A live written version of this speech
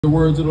The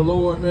words of the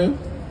Lord, man.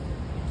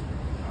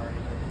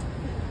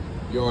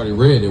 You already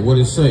read it. What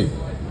it say?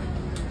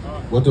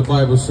 What the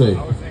Bible say?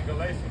 I was in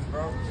Galatians,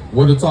 bro.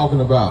 What it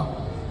talking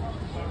about?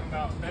 Talking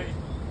about faith.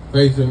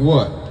 Faith in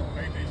what?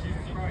 Faith in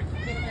Jesus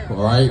Christ.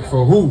 All right,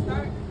 for who?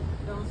 Everybody.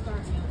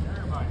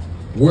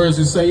 Where does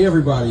it say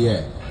everybody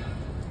at?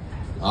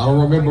 I don't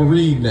remember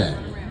reading that.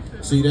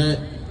 See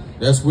that?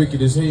 That's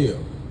wicked as hell.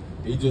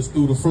 He just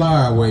threw the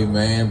fly away,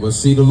 man. But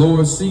see, the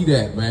Lord see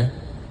that, man.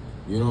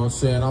 You know what I'm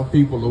saying? Our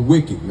people are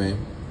wicked, man.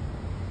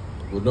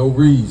 For no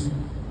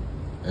reason.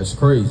 That's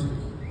crazy.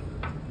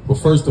 But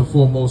first and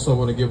foremost, I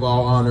want to give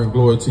all honor and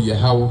glory to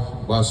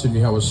Yahweh, Bashim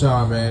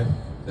Yahweh, man.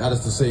 That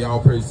is to say,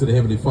 all praise to the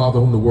Heavenly Father,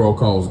 whom the world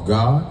calls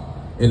God.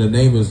 And the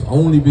name is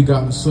only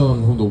begotten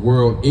Son, whom the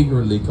world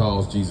ignorantly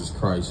calls Jesus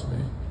Christ,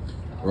 man.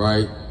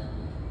 Right?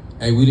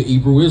 Hey, we the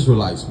Hebrew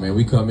Israelites, man.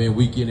 We come in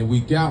week and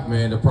week out,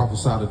 man, to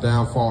prophesy the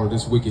downfall of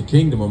this wicked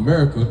kingdom,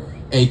 America,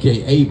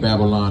 a.k.a.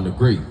 Babylon the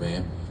Great,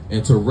 man.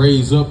 And to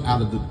raise up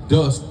out of the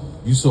dust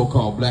you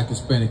so-called Black,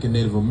 Hispanic, and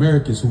Native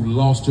Americans who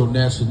lost your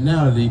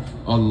nationality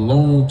a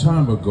long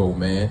time ago,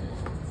 man,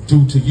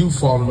 due to you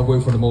falling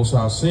away from the Most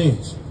High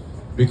sins.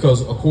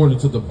 Because according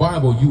to the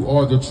Bible, you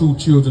are the true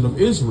children of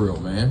Israel,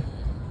 man,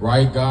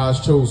 right? God's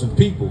chosen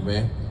people,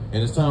 man.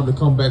 And it's time to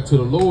come back to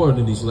the Lord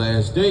in these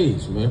last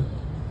days, man.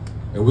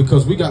 And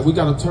because we got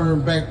to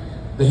turn back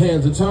the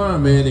hands of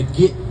time, man, and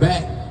get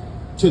back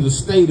to the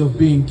state of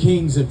being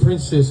kings and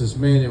princesses,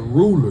 man, and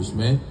rulers,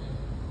 man.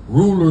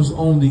 Rulers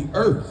on the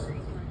earth,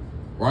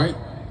 right?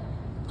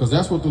 Because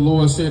that's what the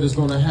Lord said is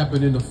going to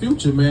happen in the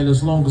future, man,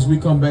 as long as we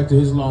come back to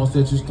his laws,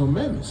 statutes,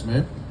 commandments,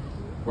 man.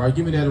 Right?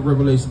 Give me that in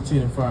Revelation 10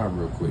 and 5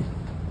 real quick.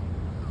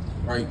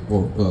 Right?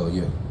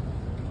 Yeah.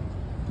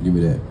 Give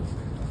me that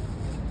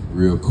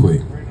real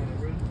quick.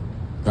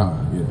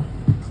 God, yeah.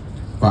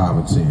 5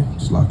 and 10.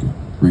 Just like it.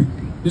 Read.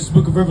 This is the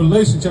book of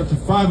Revelation, chapter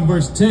 5 and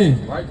verse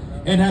 10. Right.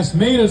 And has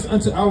made us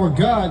unto our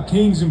God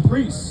kings and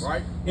priests.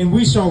 Right. And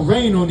we shall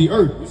reign on the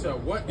earth. We shall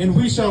what? And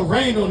we shall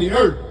reign on the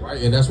earth. Right.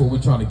 And that's what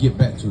we're trying to get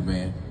back to,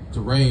 man. To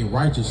reign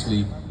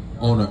righteously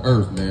on the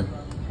earth, man.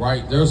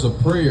 Right. There's a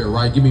prayer,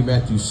 right? Give me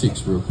Matthew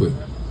 6 real quick.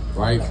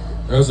 Right.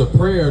 There's a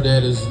prayer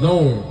that is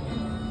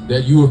known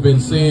that you have been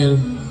saying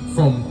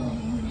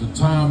from the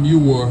time you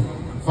were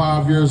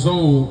 5 years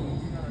old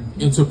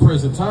into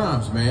present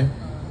times, man.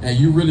 And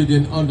you really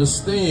didn't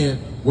understand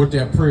what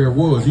that prayer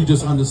was. You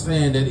just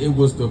understand that it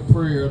was the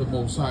prayer of the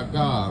Most High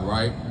God,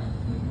 right?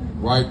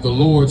 Right? The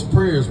Lord's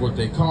Prayer is what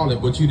they call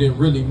it, but you didn't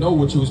really know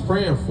what you was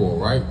praying for,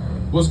 right?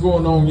 What's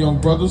going on,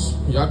 young brothers?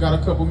 Y'all got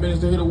a couple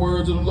minutes to hear the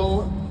words of the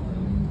Lord?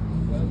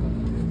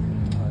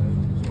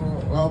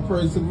 All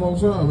praise to the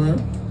Most High,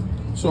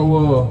 man. So,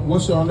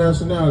 what's your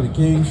nationality,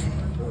 kings?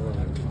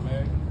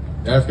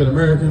 African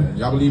American?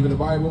 Y'all believe in the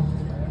Bible?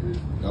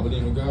 Y'all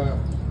believe in God?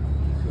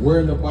 Where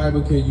in the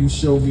Bible can you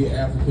show me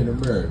African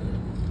American?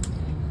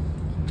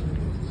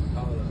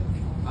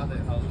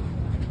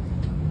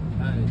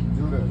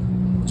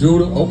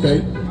 Judah, okay,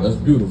 that's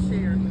beautiful,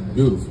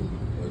 beautiful.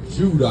 A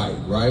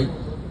Judite, right?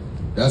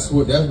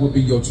 That would be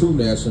your true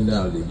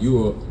nationality.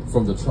 You are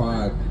from the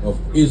tribe of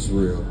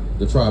Israel,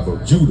 the tribe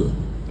of Judah.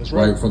 That's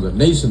right. From the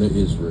nation of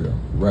Israel,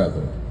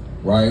 rather,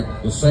 right?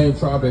 The same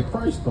tribe that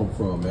Christ come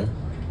from, man.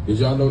 Did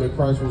y'all know that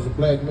Christ was a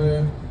black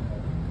man?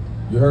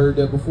 You heard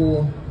that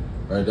before?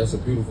 Right, that's a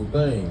beautiful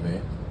thing,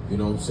 man. You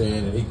know what I'm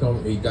saying?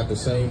 And he got the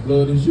same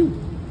blood as you,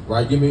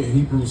 right? Give me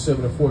Hebrews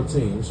 7 and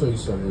 14. Let me show you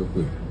something real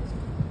quick.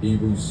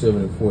 Hebrews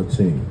 7 and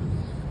 14.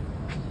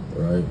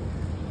 All right.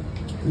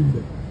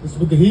 This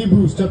book of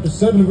Hebrews, chapter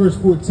 7 and verse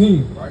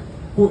 14. Right.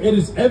 For it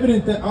is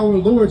evident that our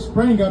Lord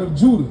sprang out of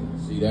Judah.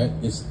 See that?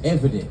 It's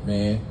evident,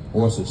 man.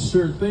 Or it's a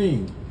sure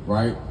thing,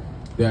 right?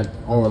 That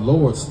our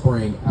Lord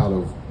sprang out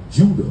of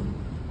Judah,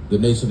 the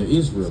nation of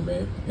Israel,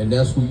 man. And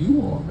that's who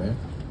you are, man.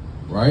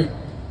 Right?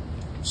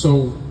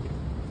 So,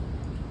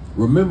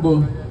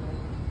 remember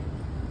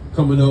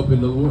coming up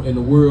in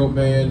the world,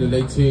 man, and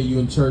they tell you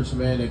in church,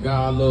 man, that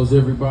God loves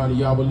everybody.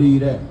 Y'all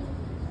believe that?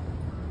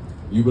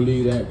 You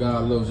believe that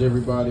God loves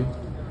everybody?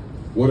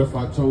 What if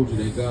I told you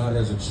that God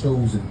has a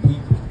chosen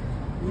people?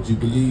 Would you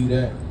believe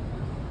that?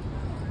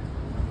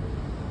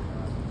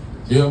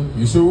 Yeah,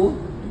 you sure?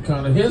 You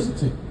kind of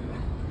hesitant,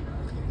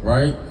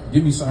 right?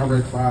 Give me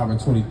Sirach 5 and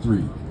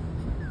 23.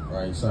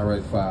 Right,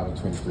 Sirach 5 and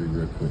 23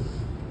 real quick.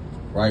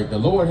 Right, the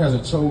Lord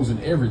hasn't chosen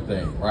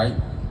everything, right?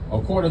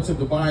 According to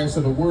the bias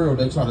of the world,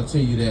 they try to tell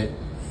you that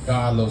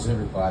God loves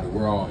everybody.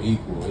 We're all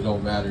equal. It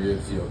don't matter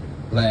if you're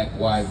black,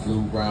 white,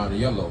 blue, brown, or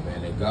yellow,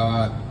 man. That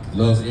God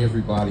loves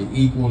everybody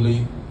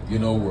equally. You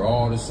know, we're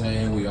all the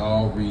same. We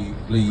all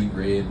bleed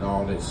red and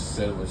all that, et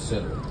cetera, et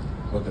cetera.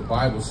 But the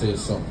Bible says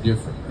something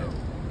different, man.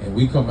 And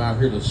we come out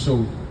here to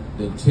show,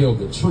 to tell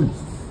the truth,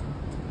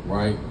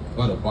 right,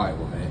 of the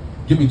Bible, man.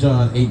 Give me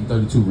John 8 and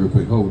 32 real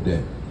quick. Hold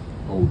that.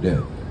 Hold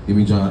that. Give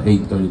me John 8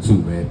 and 32,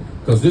 man.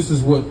 Because this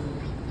is what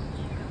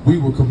we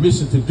were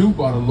commissioned to do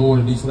by the Lord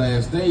in these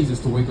last days, is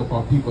to wake up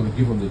our people and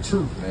give them the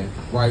truth, man.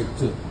 Right?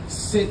 To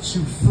set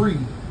you free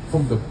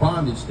from the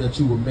bondage that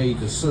you were made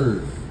to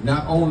serve.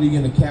 Not only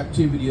in the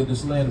captivity of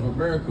this land of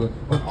America,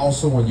 but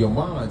also in your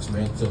minds,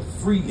 man, to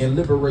free and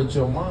liberate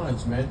your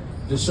minds, man,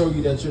 to show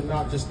you that you're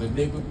not just a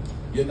nigga,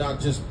 you're not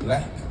just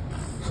black,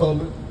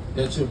 colored,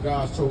 that you're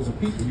God's chosen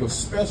people. You're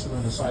special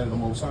in the sight of the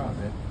Most High,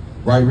 man.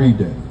 Right, read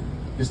that.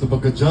 It's the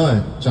book of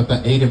John,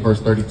 chapter 8 and verse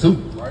 32.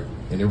 Right.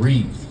 And it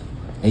reads,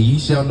 and ye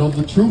shall know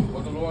the truth.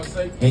 What the Lord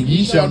say? And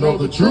ye shall know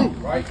the truth.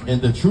 Right.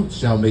 And the truth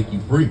shall make you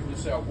free. It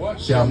shall what?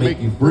 Shall make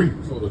you free.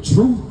 So the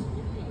truth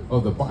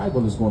of the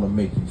Bible is going to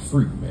make you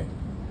free, man.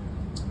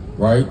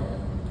 Right?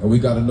 And we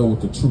got to know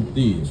what the truth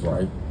is,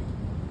 right?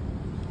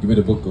 Give me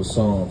the book of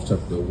Psalms,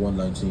 chapter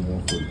 119,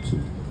 142.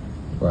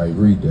 Right,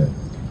 read that.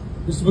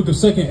 This is the book of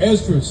 2nd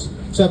Esdras,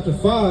 chapter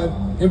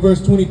 5 and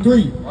verse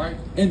 23. Right.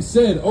 And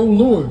said, O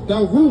Lord,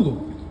 thou ruler,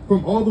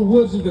 from all the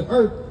woods of the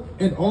earth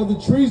and all the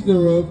trees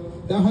thereof,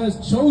 thou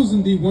hast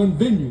chosen thee one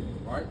vineyard.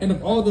 Right. And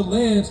of all the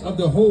lands of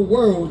the whole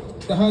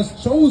world, thou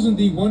hast chosen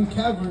thee one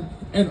cavern,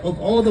 and of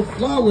all the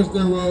flowers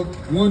thereof,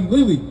 one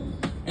lily.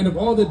 And of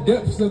all the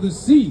depths of the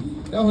sea,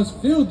 thou hast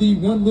filled thee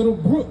one little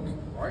brook.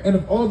 Right. And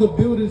of all the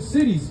builded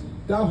cities,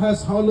 thou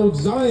hast hallowed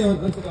Zion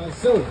unto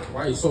thyself.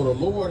 Right, so the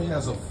Lord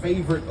has a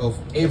favorite of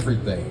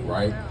everything,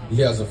 right?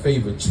 He has a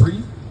favorite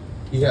tree,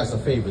 he has a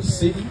favorite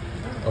city,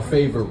 a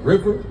favorite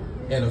river,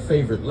 and a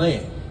favorite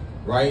land,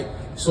 right?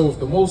 So if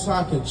the Most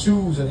High can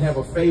choose and have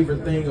a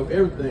favorite thing of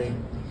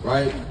everything,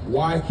 right,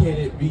 why can't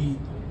it be,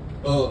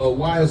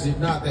 why is it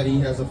not that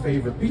he has a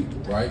favorite people,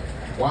 right?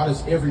 Why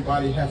does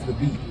everybody have to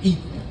be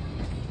equal?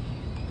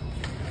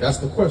 That's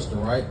the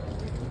question, right?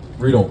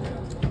 Read on.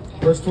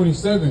 Verse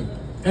 27.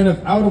 And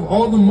if out of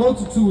all the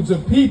multitudes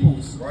of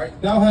peoples, right,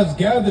 thou hast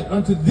gathered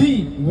unto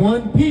thee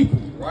one people,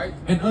 right,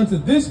 and unto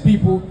this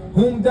people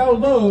whom thou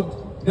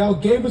loved, thou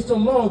gavest a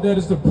law that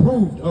is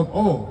approved of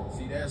all.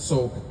 See that?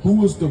 So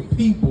who is the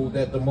people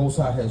that the Most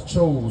High has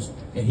chose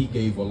and he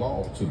gave a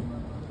law to?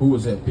 Who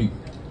is that people?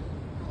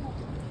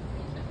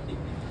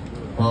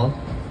 Huh?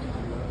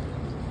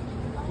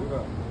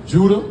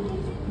 Judah.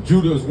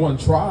 Judah is one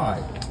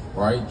tribe,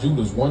 right?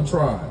 Judah is one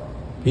tribe.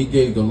 He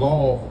gave the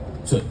law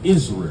to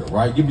Israel,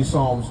 right? Give me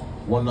Psalms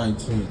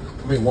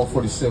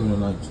 147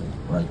 and 19,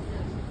 right?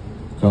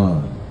 Come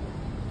on.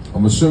 I'm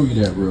going to show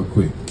you that real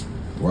quick,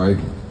 right?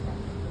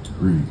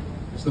 Read.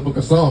 It's the book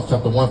of Psalms,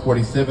 chapter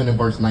 147 and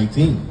verse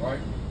 19. Right.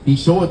 He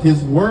showeth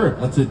his word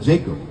unto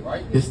Jacob,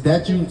 right, his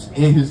statutes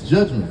and his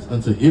judgments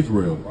unto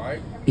Israel. Right.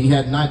 He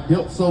had not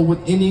dealt so with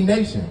any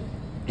nation,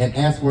 and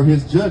as for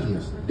his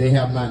judgments, they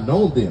have not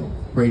known them.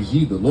 Praise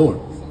ye the Lord.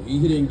 So he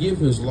didn't give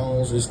his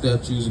laws, his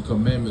statutes, and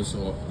commandments,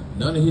 or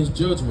none of his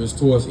judgments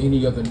towards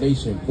any other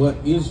nation but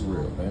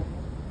Israel, man.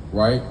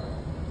 Right?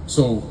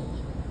 So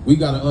we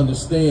got to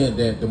understand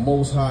that the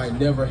Most High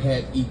never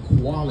had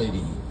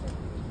equality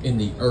in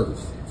the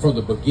earth. From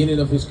the beginning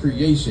of his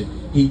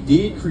creation, he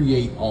did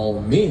create all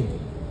men,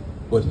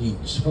 but he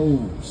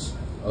chose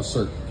a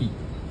certain people.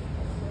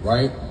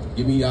 Right?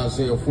 Give me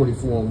Isaiah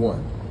 44 and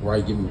 1.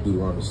 Right? Give me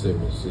Deuteronomy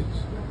 7 and 6.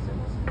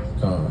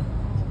 Come,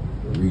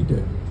 read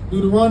that.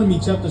 Deuteronomy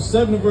chapter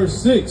 7 and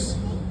verse 6.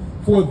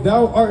 For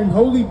thou art an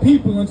holy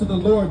people unto the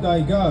Lord thy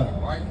God.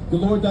 Right. The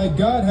Lord thy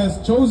God has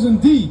chosen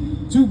thee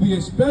to be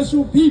a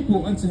special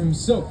people unto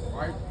himself.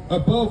 Right.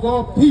 Above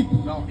all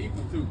people. No,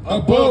 people too.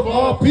 Above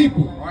all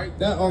people, right,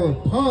 that are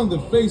upon the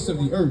face of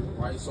the earth.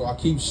 Right. So I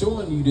keep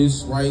showing you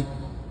this, right,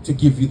 to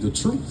give you the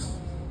truth.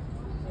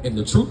 And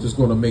the truth is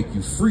going to make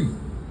you free.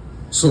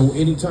 So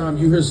anytime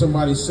you hear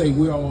somebody say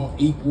we're all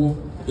equal,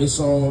 it's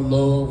all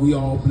love, we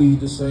all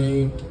bleed the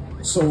same,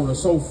 so on and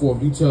so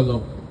forth, you tell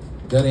them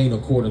that ain't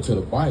according to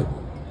the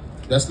Bible.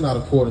 That's not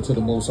according to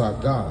the Most High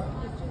God.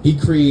 He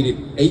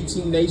created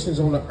 18 nations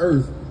on the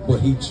earth, but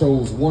he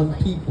chose one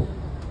people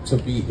to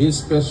be his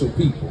special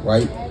people,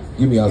 right?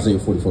 Give me Isaiah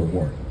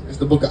 44:1. It's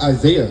the book of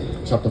Isaiah,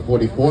 chapter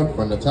 44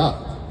 from the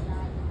top.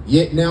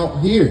 Yet now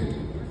hear,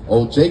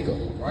 O Jacob,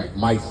 right,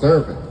 my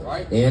servant,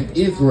 right, and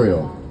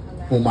Israel,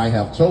 whom I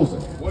have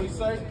chosen. What did he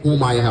say?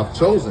 Whom I have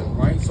chosen.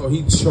 Right, so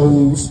he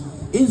chose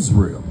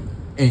Israel.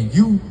 And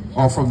you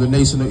are from the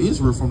nation of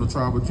Israel, from the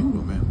tribe of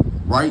Judah, man.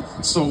 Right?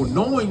 So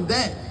knowing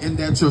that, and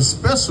that you're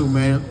special,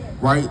 man,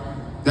 right?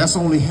 That's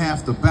only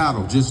half the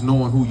battle, just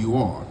knowing who you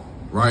are,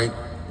 right?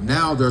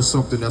 Now there's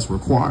something that's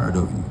required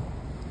of you.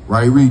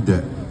 Right? Read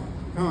that.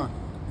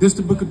 This is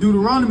the book of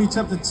Deuteronomy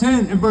chapter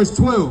 10 and verse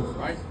 12.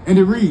 Right. And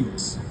it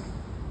reads,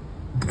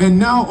 And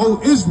now,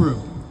 O Israel,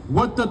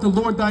 what doth the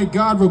Lord thy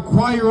God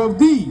require of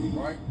thee?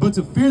 Right. But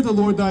to fear the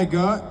Lord thy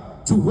God,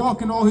 to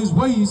walk in all his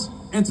ways,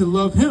 and to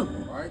love him,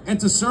 Right. and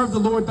to serve the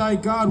Lord thy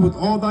God with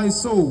all thy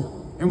soul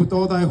and with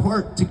all thy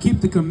heart, to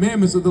keep the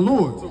commandments of the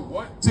Lord. To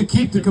what? To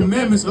keep the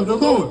commandments of the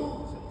Lord,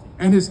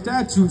 and his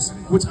statutes,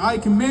 which I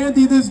command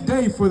thee this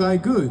day for thy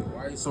good.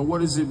 Right. So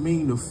what does it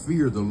mean to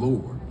fear the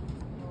Lord?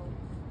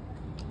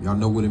 Y'all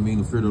know what it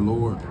means to fear the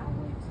Lord?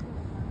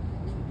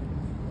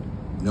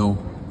 No?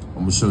 I'm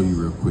going to show you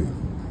real quick.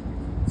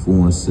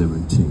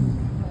 4:17.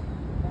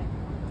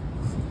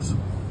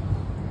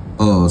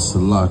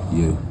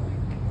 Salakia.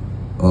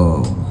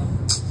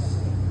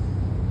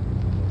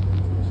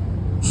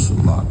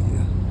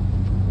 Salakia.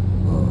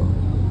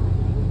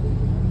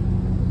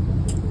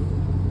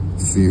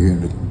 fear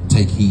him, to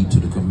take heed to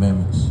the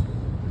commandments.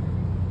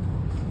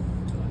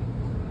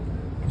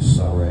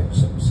 Sirach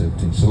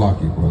 17.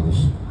 Salaki,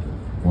 brothers.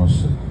 1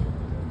 second.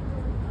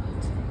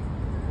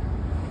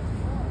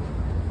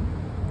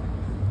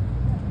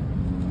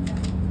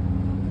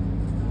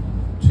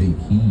 Take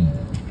heed.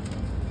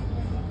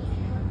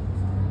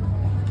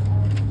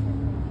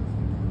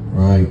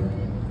 Right.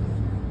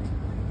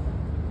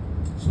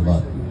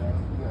 Salaki.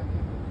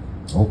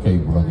 Okay,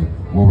 brother.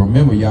 Well,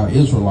 remember, y'all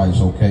Israelites,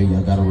 okay?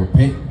 Y'all got to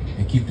repent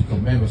and keep the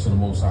commandments of the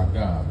Most High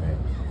God, man.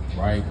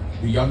 Right?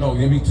 Do y'all know?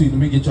 Let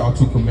me get y'all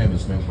 2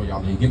 commandments, man, for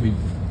y'all. Give me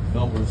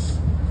Numbers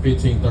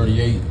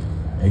 15:38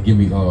 and give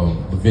me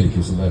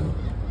Leviticus 11.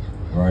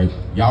 Right?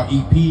 Y'all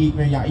eat pig,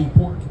 man. Y'all eat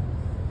pork.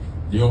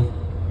 Yo,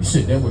 you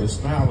sit there with a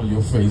smile on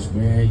your face,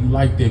 man. You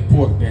like that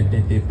pork, that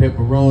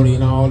pepperoni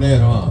and all that,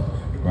 huh?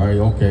 Right?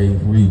 Okay,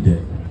 read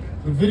that.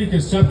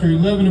 Leviticus chapter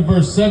 11 and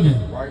verse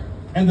 7. Right?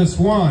 And the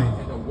swine,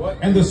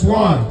 and the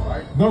swine,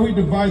 right? though he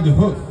divide the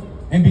hoof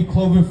and be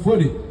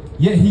cloven-footed,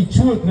 yet he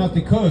cheweth not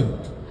the cud.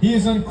 He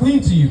is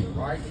unclean to you.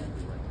 Right?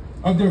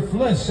 Of their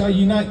flesh shall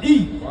ye not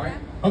eat. Right?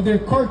 Of their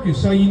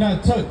carcass shall ye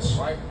not touch.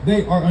 Right.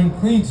 They are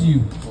unclean to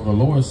you. So the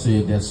Lord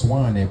said that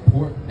swine, that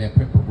pork, that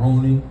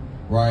pepperoni,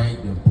 right,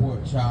 the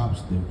pork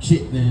chops, the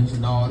chitlins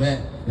and all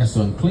that, that's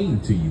unclean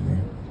to you,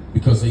 man.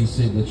 Because he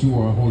said that you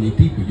are a holy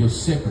people. You're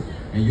separate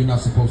and you're not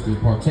supposed to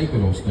partake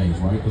of those things,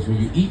 right? Because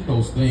when you eat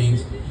those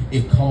things,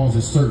 it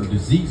causes certain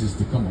diseases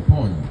to come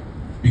upon you.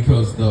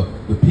 Because the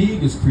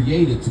pig is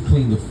created to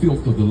clean the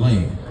filth of the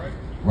land,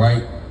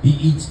 right? He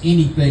eats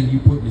anything you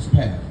put in his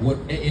path.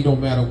 It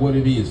don't matter what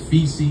it is,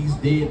 feces,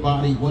 dead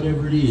body,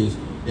 whatever it is,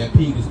 that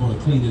pig is going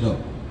to clean it up,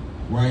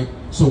 right?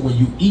 So when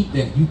you eat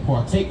that, you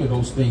partake of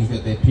those things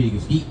that pig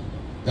is eating.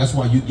 That's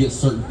why you get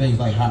certain things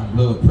like high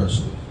blood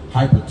pressure,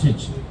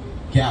 hypertension,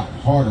 gout,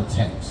 heart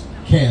attacks,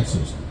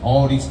 cancers.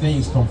 All these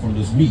things come from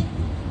this meat.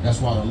 That's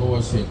why the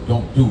Lord said,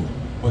 don't do it.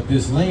 But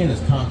this land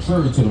is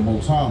contrary to the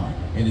Most High,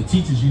 and it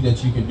teaches you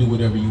that you can do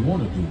whatever you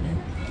want to do,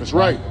 man. That's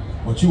right.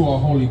 But you are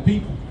holy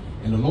people.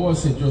 And the Lord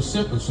said you're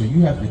separate, so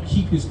you have to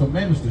keep his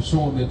commandments to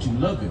show him that you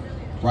love him,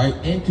 right?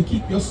 And to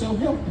keep yourself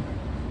healthy.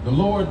 The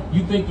Lord,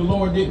 you think the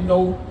Lord didn't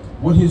know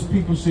what his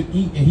people should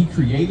eat and he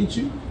created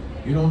you?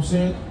 You know what I'm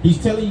saying?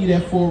 He's telling you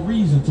that for a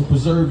reason, to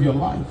preserve your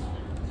life,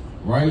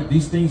 right?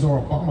 These things are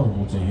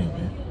abominable to him,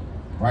 man.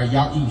 Right?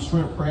 Y'all eat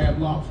shrimp, crab,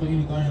 lobster,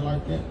 anything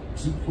like that?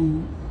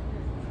 Seafood?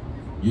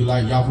 You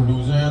like y'all from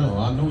Louisiana?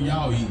 I know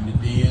y'all eating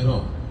it then,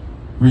 huh?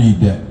 Read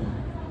that.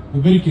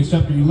 Leviticus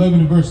chapter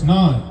 11 and verse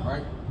 9.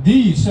 Right?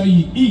 These shall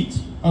ye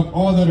eat of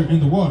all that are in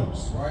the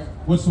waters. Right.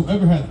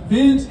 Whatsoever hath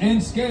fins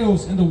and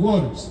scales in the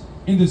waters,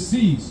 in the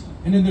seas,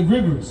 and in the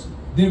rivers,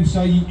 them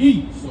shall ye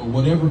eat. So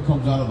whatever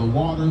comes out of the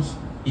waters,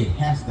 it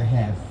has to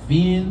have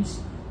fins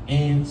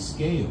and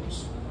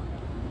scales.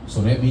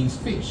 So that means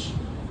fish.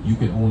 You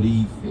can only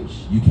eat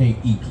fish. You can't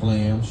eat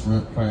clams,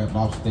 shrimp, crab,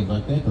 lobster, things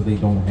like that, because they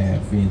don't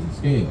have fins and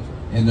scales.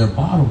 And they're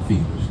bottom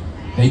feeders.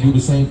 They do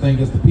the same thing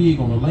as the pig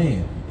on the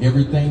land.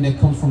 Everything that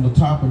comes from the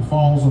top and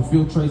falls and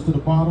filtrates to the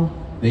bottom,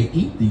 they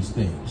eat these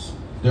things.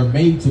 They're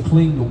made to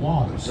clean the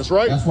waters. That's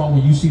right. That's why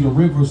when you see the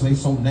rivers, they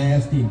so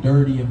nasty and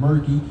dirty and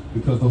murky,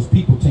 because those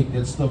people take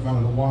that stuff out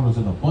of the waters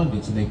in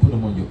abundance and they put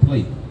them on your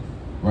plate,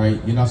 right?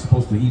 You're not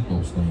supposed to eat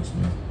those things,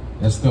 man.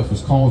 That stuff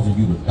is causing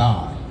you to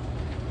die,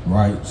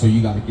 right? So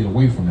you got to get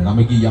away from it. I'm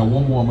going to give y'all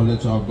one more. I'm going to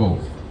let y'all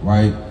go,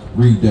 right?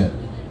 Read that.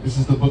 This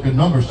is the book of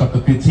Numbers,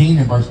 chapter 15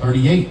 and verse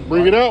 38.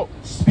 Bring it out.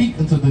 Speak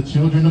unto the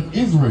children of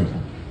Israel,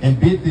 and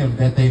bid them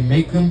that they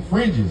make them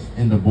fringes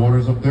in the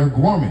borders of their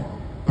garment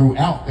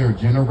throughout their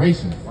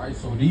generations. Right,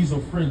 so these are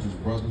fringes,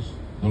 brothers.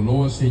 The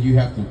Lord said you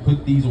have to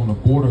put these on the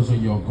borders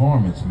of your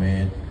garments,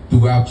 man,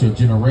 throughout your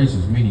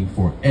generations, meaning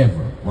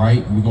forever,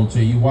 right? We're going to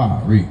tell you why.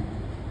 Read.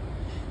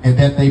 And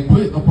that they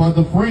put upon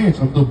the fringe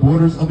of the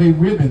borders of a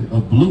ribbon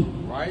of blue.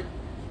 Right.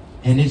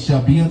 And it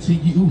shall be unto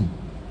you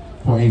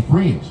for a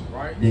fringe,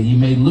 right, that ye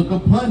may look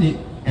upon it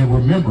and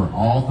remember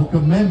all the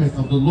commandments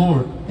of the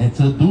Lord, and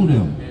to do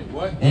them. And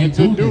what? And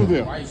to do do them.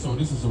 them. Right, so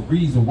this is the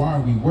reason why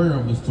we wear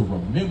them, is to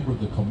remember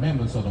the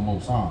commandments of the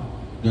Most High.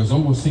 There's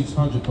over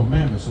 600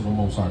 commandments of the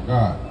Most High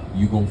God.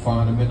 You're going to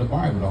find them in the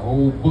Bible. The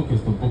whole book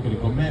is the book of the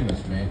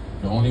commandments, man.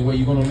 The only way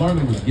you're going to learn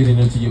them is getting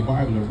into your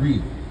Bible and read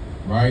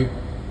it, right?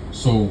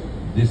 So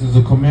this is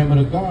a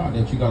commandment of God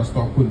that you got to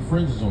start putting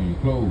fringes on your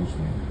clothes,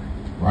 man,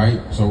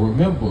 right? So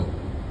remember,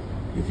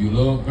 if you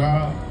love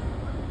God,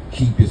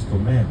 keep his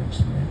commandments,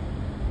 man,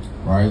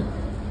 right?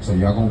 So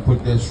y'all going to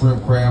put that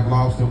shrimp, crab,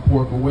 lobster, and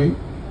pork away?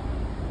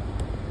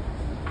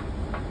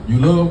 You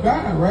love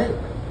God, right?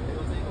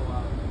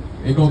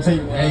 It's going to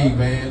take, hey,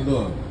 man,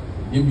 look,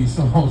 give me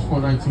Psalms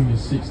 119 and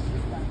 60.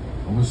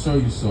 I'm going to show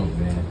you something,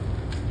 man.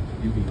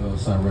 Give me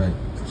Sirach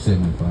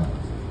 75.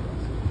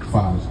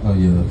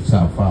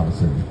 South 5 and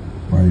 7.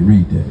 Right,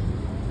 read that.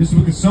 This is the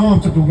book of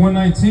Psalms, chapter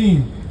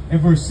 119 and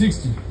verse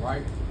 60.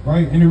 Right.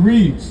 Right, and it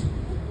reads,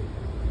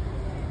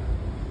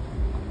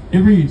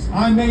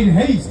 I made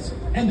haste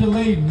and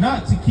delayed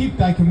not to keep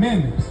thy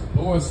commandments.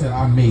 Lord said,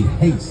 I made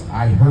haste.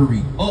 I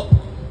hurried up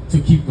to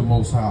keep the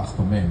Most High's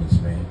commandments,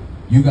 man.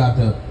 you got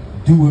to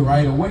do it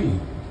right away,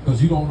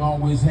 because you don't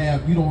always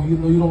have, you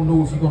don't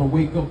know if you're gonna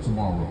wake up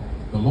tomorrow.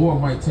 The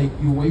Lord might take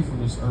you away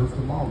from this earth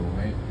tomorrow,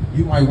 man.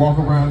 You might walk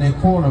around that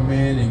corner,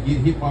 man, and get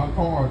hit by a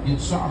car, or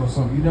get shot or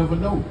something. You never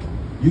know.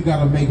 You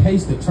got to make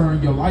haste to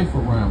turn your life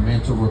around,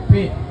 man, to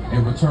repent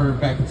and return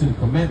back into the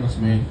commandments,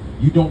 man.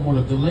 You don't want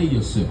to delay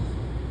yourself,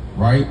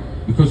 right?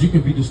 Because you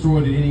can be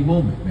destroyed at any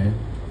moment, man,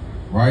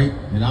 right?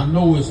 And I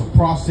know it's a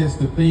process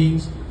to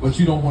things, but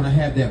you don't want to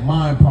have that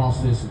mind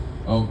process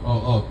of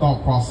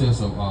thought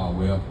process of,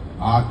 well,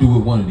 I'll do it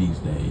one of these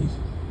days.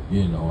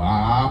 You know,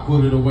 I'll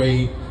put it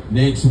away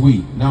next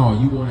week. No,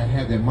 you want to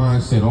have that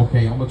mindset,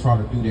 okay, I'm going to try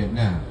to do that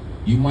now.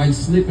 You might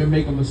slip and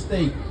make a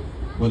mistake,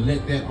 but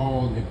let that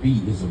all it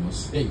be is a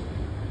mistake,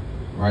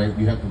 right?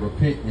 You have to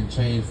repent and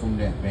change from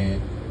that,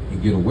 man,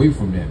 and get away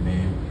from that,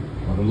 man,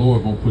 or the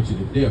Lord going to put you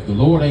to death. The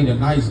Lord ain't a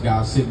nice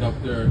guy sitting up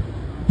there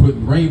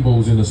putting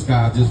rainbows in the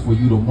sky just for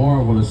you to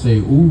marvel and say,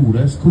 ooh,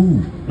 that's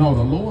cool. No,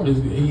 the Lord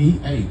is,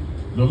 hey,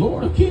 the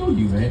Lord will kill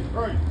you, man.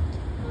 Right.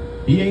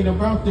 He ain't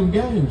about them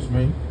games,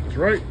 man. That's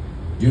right.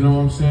 You know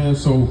what I'm saying?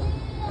 So,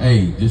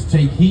 hey, just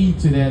take heed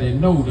to that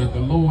and know that the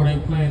Lord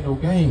ain't playing no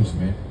games,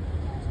 man.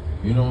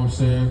 You know what I'm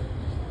saying?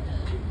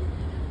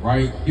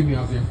 Right? Give me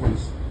Isaiah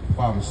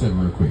 45 and 7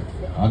 real quick.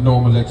 I know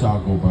I'm going to let y'all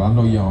go, but I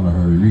know y'all in a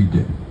hurry. Read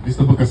that. This is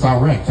the book of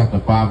Sirach, chapter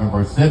 5 and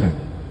verse 7.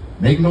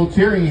 Make no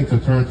tarrying to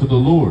turn to the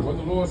Lord. What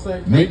the Lord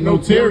say? Make no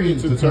tarrying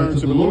to turn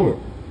to the Lord.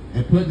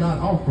 And put not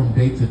off from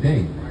day to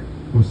day.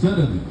 For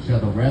suddenly shall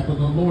the wrath of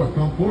the Lord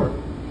come forth,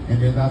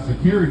 and in thy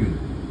security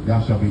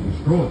thou shalt be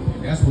destroyed.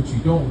 And that's what you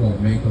don't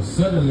want, man, because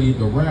suddenly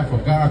the wrath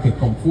of God can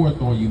come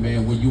forth on you,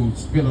 man, when you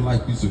feeling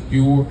like you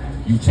secure,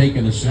 you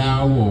taking a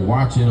shower or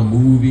watching a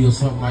movie or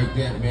something like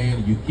that, man,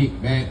 and you kick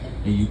back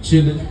and you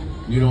chilling,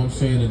 you know what I'm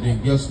saying, and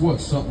then guess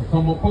what? Something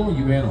come up on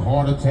you, man, a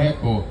heart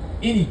attack or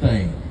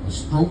anything, a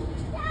stroke,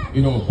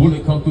 you know, a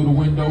bullet come through the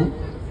window,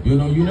 you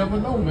know, you never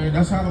know, man.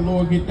 That's how the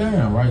Lord get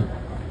down, right?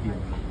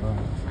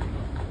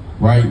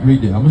 Right,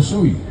 read that. I'm going to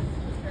show you.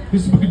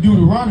 This is the book of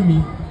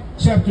Deuteronomy,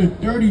 chapter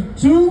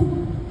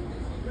 32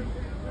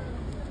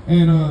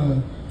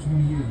 and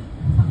 28.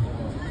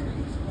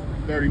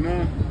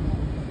 39.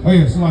 Oh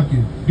yeah, so like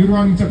it.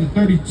 Deuteronomy chapter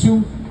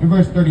 32 and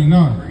verse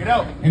 39. Bring it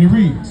out. And it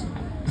reads,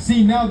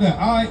 see now that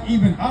I,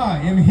 even I,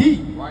 am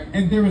he,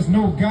 and there is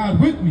no God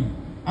with me.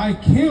 I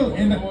kill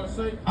and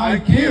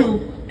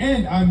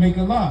I make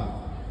alive.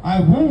 I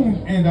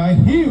wound and I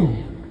heal.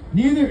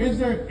 Neither is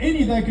there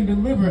any that can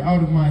deliver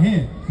out of my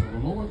hand. So the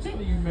Lord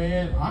telling you,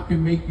 man, I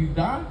can make you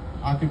die.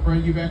 I can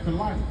bring you back to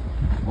life,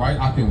 right?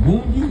 I can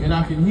wound you and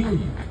I can heal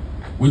you.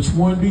 Which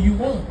one do you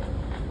want?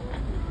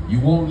 You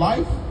want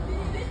life?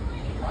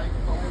 Life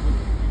comes with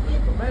the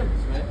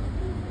commandments, man.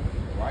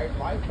 Right?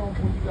 Life comes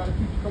when you got to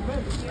keep the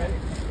commandments, man.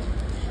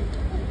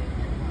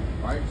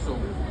 Right? So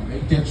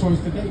make that choice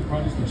today,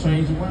 brothers, to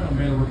change around,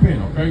 man, and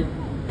repent, okay?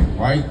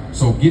 Right?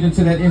 So get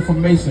into that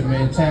information,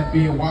 man. Tap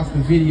in, watch the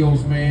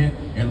videos, man,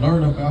 and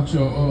learn about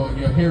your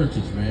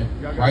heritage, man.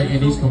 Right?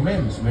 And these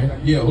commandments,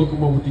 man. Yeah, hook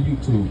them up with the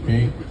YouTube,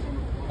 King.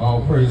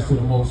 All praise to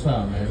the Most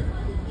High, man.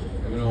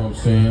 You know what I'm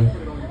saying?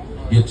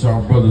 Get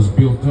y'all brothers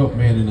built up,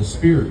 man, in the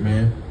spirit,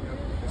 man.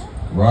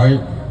 Right?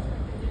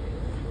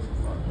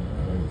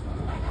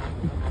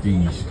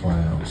 These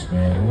clowns,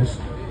 man.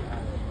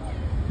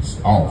 It's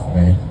off,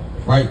 man.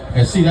 Right?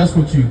 And see, that's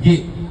what you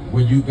get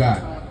when you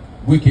got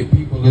wicked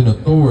people in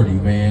authority,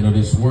 man, of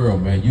this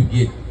world, man. You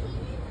get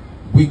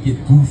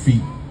wicked,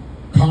 goofy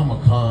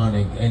Comic-Con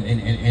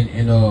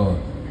and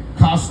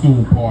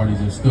costume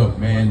parties and stuff,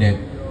 man,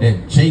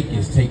 that Jake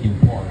is taking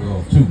part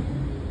of too.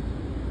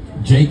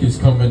 Jake is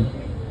coming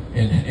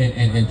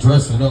and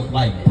dressing up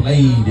like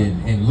Blade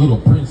and Little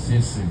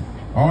Princess, and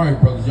all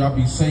right, brothers, y'all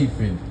be safe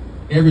and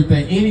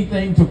everything,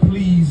 anything to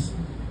please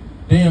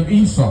damn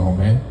Esau,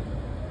 man.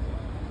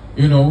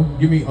 You know,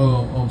 give me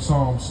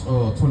Psalms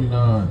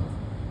 29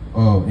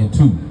 and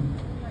 2.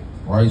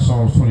 Right,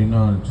 Psalms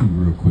 29 and 2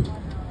 real quick.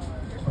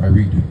 All right,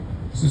 read it.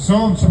 This is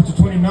Psalm chapter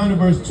 29 and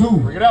verse 2.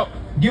 Bring it out.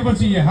 Give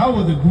unto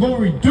Yahweh the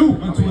glory due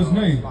unto his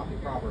name.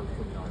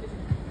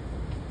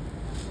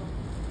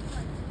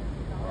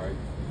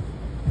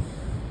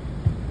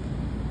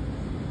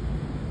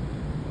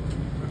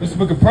 This is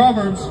the book of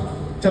Proverbs,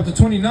 chapter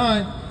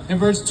 29 and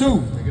verse 2.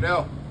 Bring it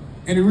out.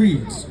 And it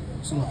reads,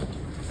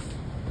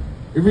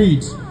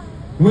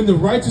 when the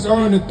righteous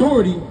are in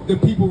authority, the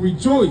people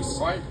rejoice.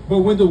 Right. But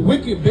when the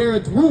wicked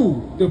beareth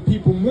rule, the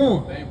people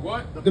mourn. They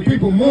what? The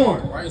people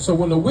mourn. Right. So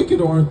when the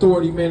wicked are in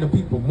authority, man, the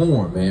people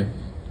mourn, man.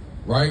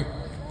 Right?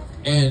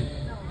 And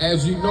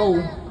as you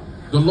know,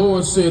 the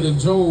Lord said in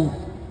Job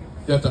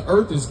that the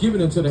earth is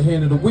given into the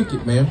hand of the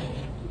wicked, man.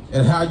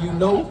 And how you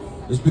know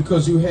is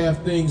because you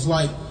have things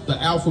like the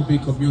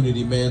alphabet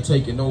community, man,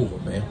 taking over,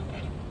 man.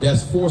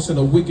 That's forcing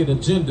a wicked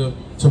agenda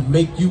to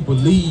make you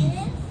believe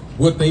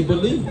what they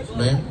believe,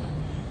 man.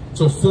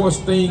 To force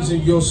things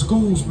in your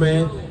schools,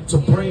 man, to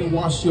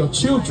brainwash your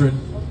children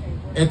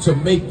and to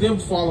make them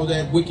follow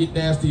that wicked,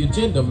 nasty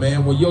agenda,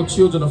 man. When your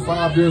children are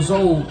 5 years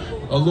old,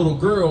 a little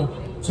girl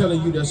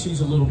telling you that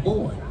she's a little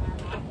boy,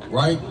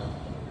 right?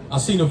 I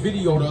seen a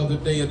video the other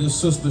day of this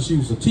sister. She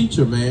was a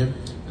teacher, man.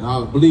 And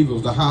I believe it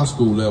was the high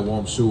school level,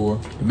 I'm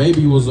sure.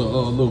 Maybe it was a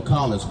little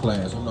college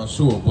class, I'm not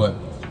sure. But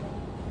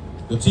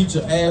the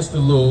teacher asked the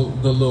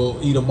little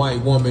Edomite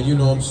woman, you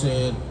know what I'm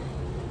saying,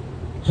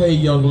 hey,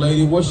 young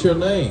lady, what's your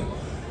name?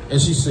 And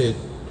she said,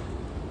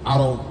 I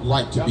don't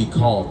like to be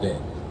called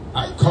that.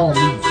 Call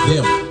me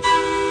them.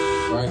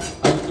 Right?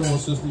 How you doing,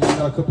 sister? You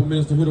got a couple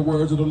minutes to hear the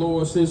words of the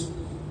Lord, sis?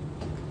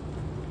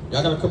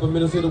 Y'all got a couple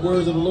minutes to hear the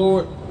words of the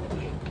Lord?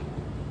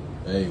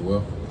 Hey,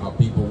 well, our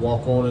people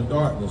walk on in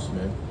darkness,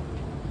 man.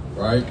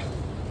 Right?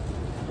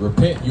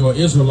 Repent, you're an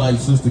Israelite,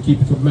 sister, keep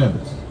the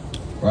commandments.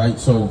 Right?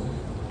 So,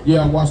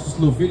 yeah, I watched this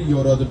little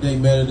video the other day,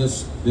 man, of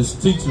this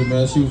teacher,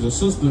 man. She was a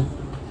sister,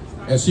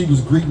 and she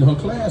was greeting her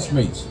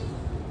classmates.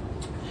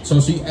 So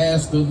she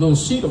asked the little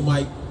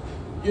Sheetamite,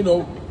 you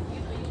know,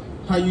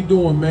 how you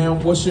doing, man?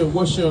 What's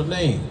your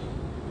name?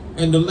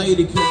 And the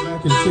lady came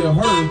back and tell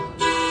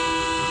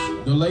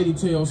her, the lady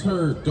tells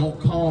her, don't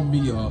call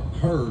me a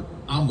her,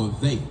 I'm a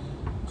they.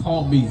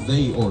 Call me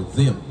they or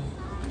them.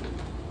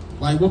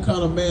 Like, what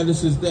kind of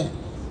madness is that?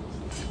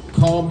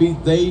 Call me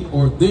they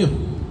or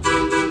them.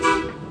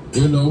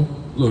 You know,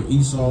 look,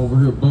 Esau over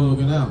here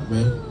bugging out,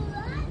 man.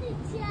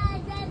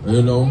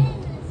 You know,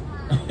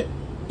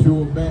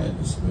 pure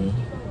madness, man.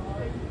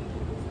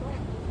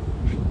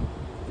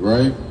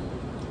 Right?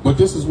 But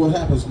this is what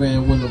happens,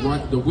 man, when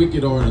the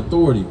wicked are in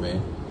authority,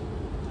 man.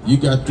 You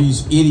got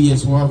these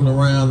idiots walking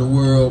around the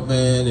world,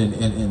 man,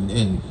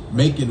 and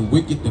making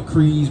wicked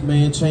decrees,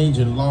 man,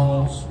 changing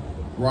laws,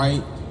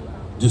 right?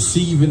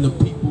 Deceiving the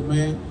people,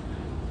 man.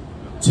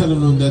 Telling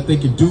them that they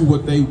can do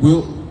what they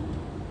will,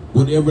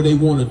 whatever they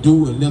want to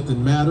do, and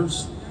nothing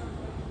matters.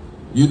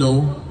 You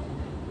know,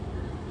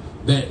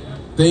 that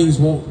things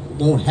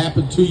won't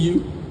happen to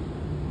you,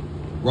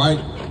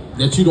 right?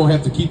 That you don't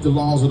have to keep the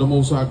laws of the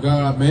Most High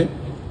God, man.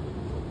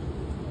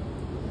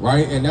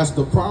 Right? And that's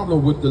the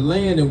problem with the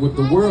land and with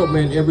the world,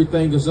 man.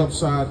 Everything is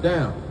upside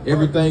down.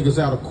 Everything is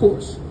out of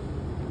course.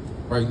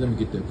 Right? Let me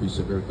get that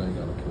precept. Everything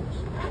out of course.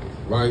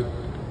 Right?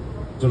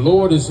 The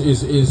Lord is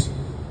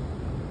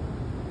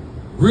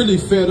really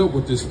fed up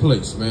with this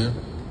place, man.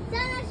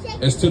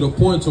 It's to the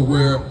point to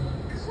where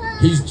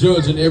he's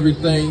judging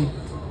everything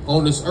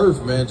on this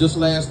earth, man. Just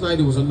last night,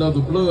 it was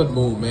another blood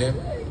moon, man.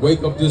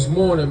 Wake up this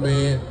morning,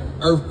 man.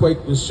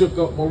 Earthquake that shook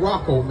up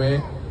Morocco,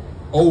 man.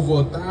 Over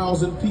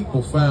 1,000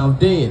 people found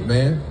dead,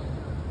 man.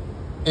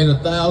 And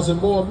 1,000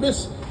 more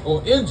missing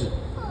or injured.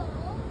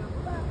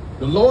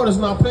 The Lord is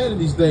not playing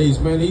these days,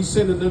 man. He's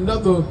sending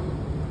another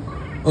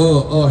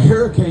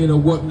hurricane or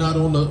whatnot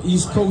on the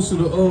east coast of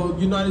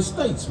the United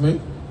States, man.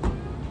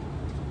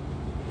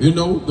 You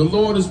know, the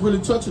Lord is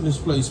really touching this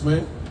place,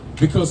 man.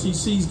 Because he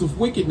sees the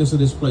wickedness of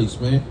this place,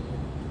 man.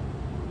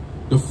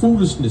 The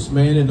foolishness,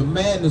 man, and the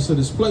madness of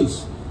this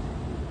place.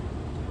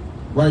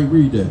 Right,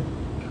 read that.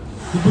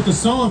 The book of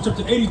Psalms,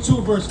 chapter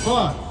 82, verse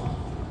 5.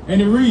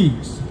 And it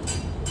reads,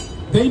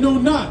 they know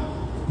not,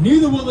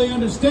 neither will they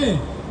understand.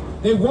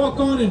 They walk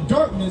on in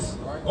darkness.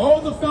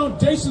 All the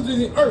foundations of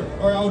the earth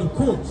are out of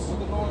course.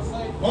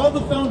 All the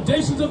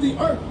foundations of the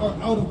earth are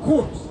out of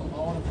course.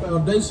 All the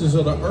foundations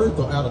of the earth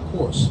are out of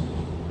course.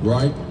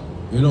 Right?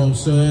 You know what I'm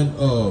saying?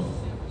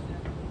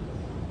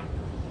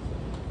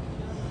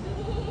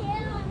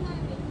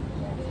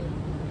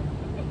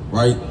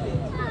 Right?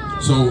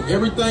 So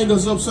everything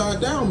is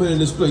upside down, man, in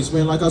this place,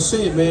 man. Like I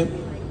said, man,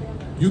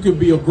 you can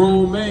be a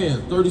grown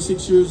man,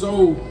 36 years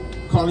old,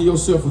 calling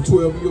yourself a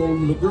 12-year-old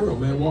little girl,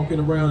 man, walking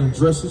around in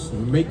dresses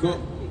and makeup,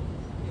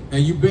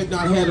 and you bet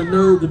not have the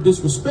nerve to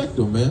disrespect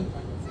them, man.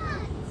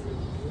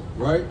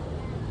 Right?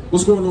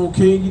 What's going on,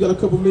 King? You got a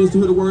couple minutes to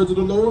hear the words of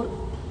the Lord?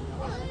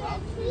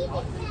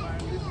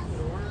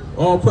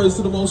 All praise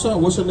to the Most High.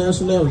 What's your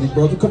nationality,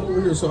 brother? Come over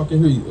here so I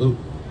can hear you.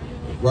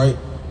 Right?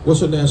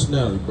 What's your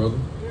nationality, brother?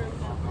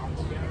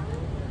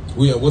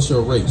 What's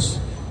your race?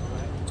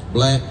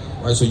 Black,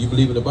 right? So you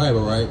believe in the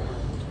Bible, right?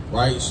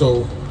 Right?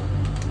 So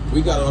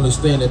we got to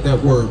understand that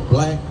that word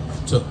black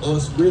to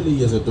us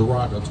really is a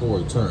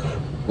derogatory term,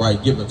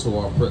 right? Given to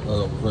our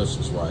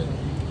oppressors, right?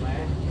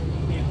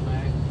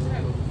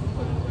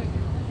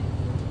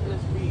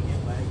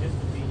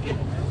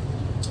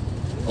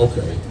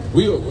 Okay,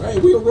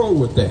 we'll roll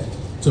with that.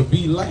 To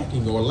be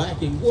lacking or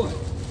lacking what?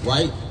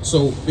 Right?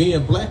 So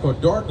being black or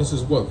darkness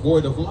is what?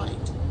 Void of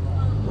light,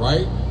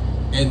 right?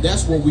 And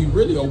that's what we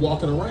really are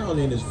walking around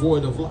in, is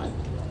void of light,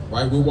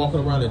 right? We're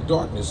walking around in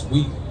darkness.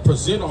 We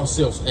present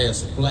ourselves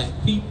as black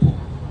people,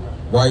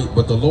 right?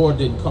 But the Lord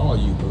didn't call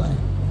you black,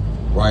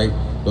 right?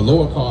 The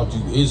Lord called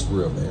you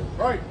Israel, man.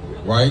 Right.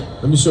 Right?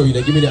 Let me show you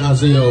that. Give me the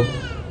Isaiah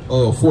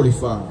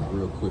 45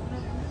 real quick.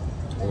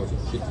 Or is it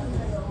 50?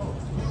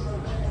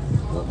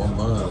 Well, my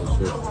mind is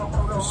here.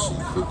 Let's see,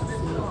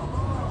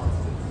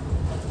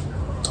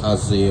 54.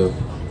 Isaiah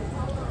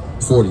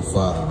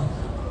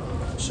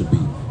 45 should be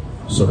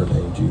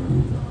surnamed you.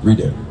 Read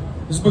it.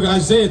 This book of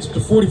Isaiah, chapter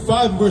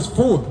 45, verse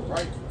 4.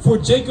 Right. For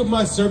Jacob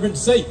my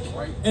servant's sake,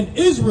 Right. and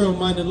Israel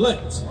mine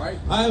elect, Right.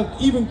 I have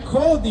even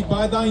called thee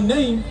by thy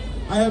name,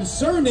 I have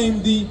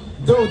surnamed thee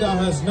though thou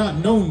hast not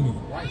known me.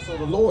 Right, so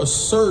the Lord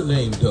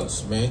surnamed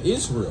us, man,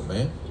 Israel,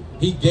 man.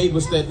 He gave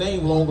us that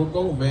name long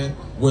ago, man.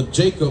 When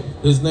Jacob,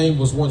 his name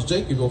was once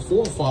Jacob, your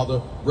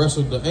forefather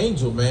wrestled the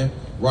angel, man,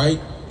 right?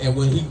 And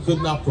when he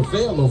could not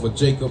prevail over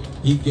Jacob,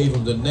 he gave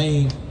him the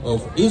name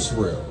of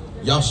Israel.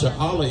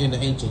 Yasha'Allah in the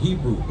ancient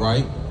Hebrew,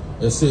 right?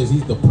 It says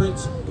he's the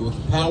prince with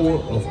the power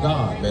of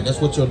God, man. That's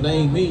what your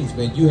name means,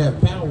 man. You have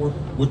power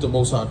with the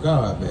Most High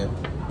God, man.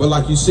 But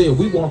like you said,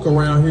 we walk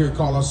around here and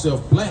call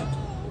ourselves black,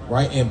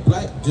 right? And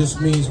black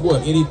just means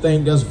what?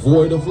 Anything that's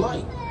void of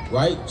light,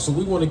 right? So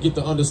we want to get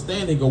the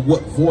understanding of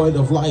what void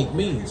of light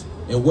means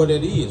and what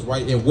it is,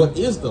 right? And what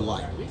is the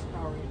light?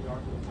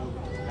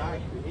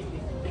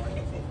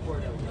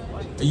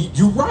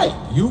 You're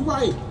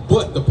right.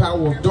 But the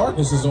power of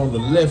darkness is on the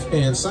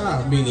left-hand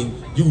side,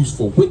 meaning used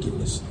for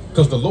wickedness.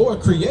 Because the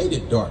Lord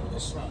created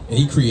darkness and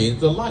he created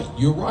the light.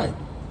 You're right?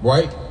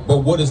 But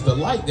what is the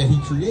light that he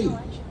created?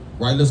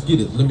 Right, let's get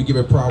it. Let me give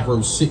it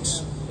Proverbs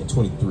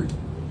 6:23. I'm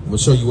going to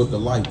show you what the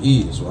light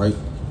is, right?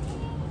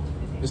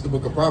 It's the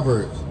book of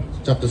Proverbs,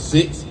 chapter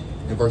 6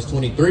 and verse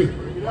 23.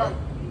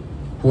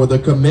 For the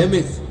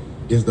commandments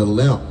is the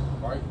lamp,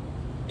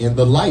 and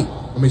the light,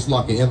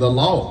 and the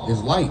law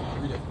is light.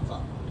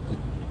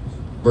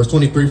 Verse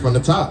 23 from the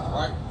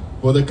top.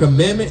 For the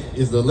commandment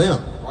is the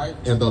lamp,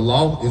 and the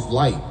law is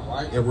light,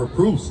 and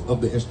reproofs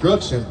of the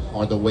instruction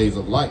are the ways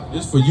of light.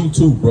 This for you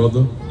too,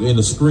 brother, in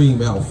the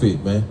scream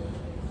outfit, man.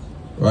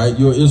 Right?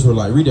 You're an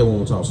Israelite. Read that one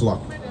more time, Slock.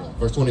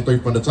 Verse 23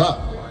 from the top.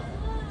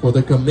 For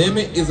the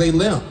commandment is a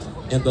lamp,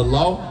 and the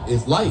law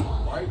is light,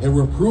 and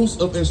reproofs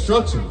of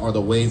instruction are the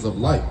ways of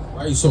light.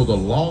 Right? So the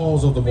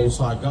laws of the Most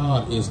High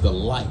God is the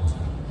light,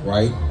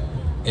 right?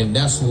 And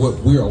that's what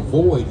we're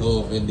void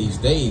of in these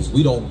days.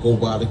 We don't go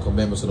by the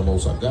commandments of the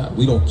Most High God.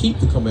 We don't keep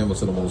the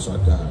commandments of the Most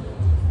High God,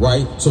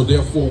 right? So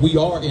therefore we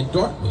are in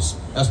darkness.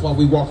 That's why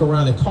we walk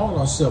around and call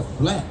ourselves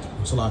black,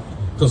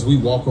 because we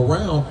walk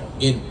around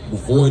in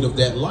void of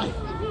that light.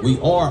 We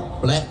are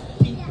black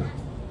people,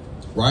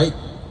 right?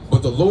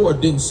 But the Lord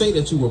didn't say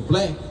that you were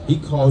black. He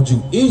called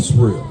you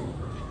Israel,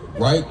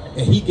 right?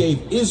 And he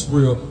gave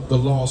Israel the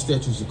law,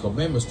 statutes, and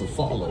commandments to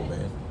follow,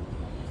 man.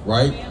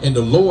 Right? And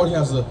the Lord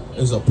has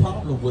a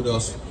problem with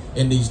us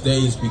in these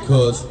days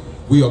because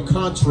we are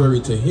contrary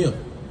to him.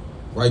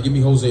 Right? Give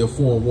me Hosea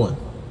 4:1.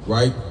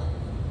 Right?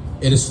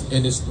 And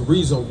it's the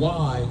reason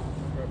why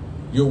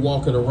you're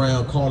walking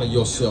around calling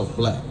yourself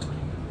black.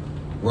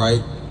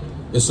 Right?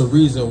 It's the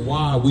reason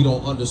why we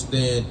don't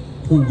understand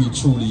who we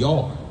truly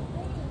are.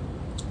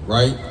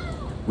 Right?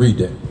 Read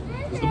that.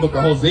 It's the book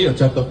of Hosea,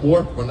 chapter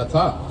 4, from the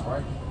top.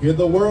 Right. Hear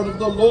the word of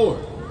the Lord,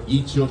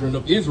 ye children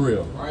of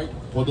Israel. Right.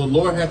 For the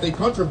Lord hath a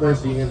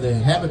controversy in the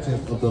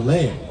inhabitants of the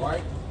land.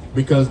 Right.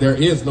 Because there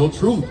is no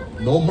truth,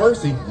 no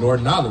mercy, nor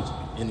knowledge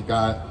in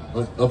God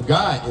of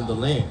God in the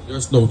land.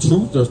 There's no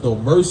truth, there's no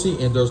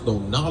mercy, and there's no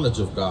knowledge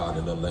of God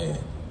in the land.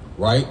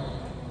 Right?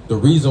 The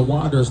reason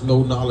why there's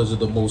no knowledge of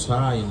the Most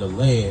High in the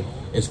land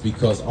is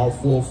because our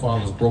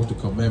forefathers broke the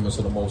commandments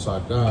of the Most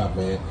High God,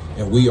 man,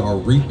 and we are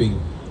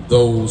reaping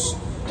those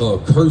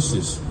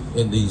curses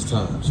in these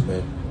times,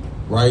 man.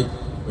 Right?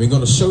 We're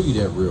going to show you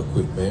that real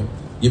quick, man.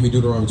 Give me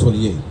Deuteronomy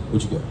 28.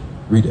 What you got?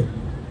 Read it.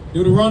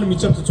 Deuteronomy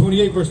chapter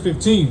 28, verse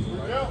 15.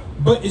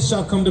 But it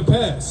shall come to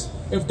pass,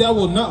 if thou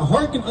wilt not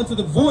hearken unto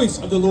the voice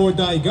of the Lord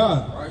thy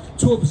God,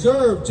 to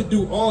observe to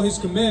do all his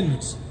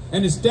commandments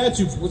and his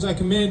statutes which I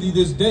command thee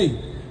this day,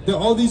 that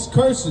all these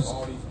curses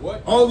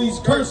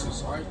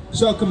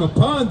shall come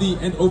upon thee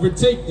and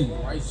overtake thee.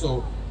 Right,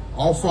 so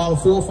our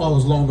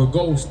forefathers long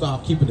ago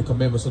stopped keeping the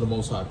commandments of the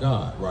Most High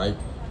God, right?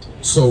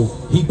 So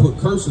he put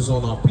curses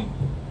on our people.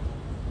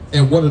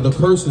 And one of the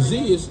curses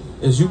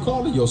is you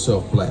calling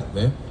yourself black,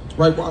 man.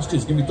 Right, watch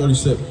this. Give me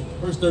 37.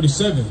 Verse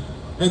 37.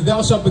 And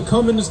thou shalt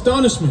become an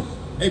astonishment,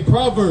 a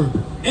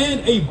proverb, and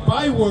a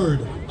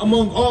byword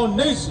among all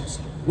nations,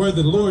 where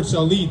the Lord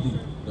shall lead thee.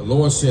 The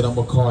Lord said, I'm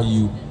going to call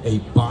you a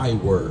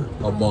byword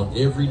among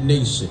every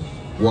nation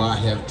where I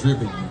have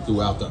driven you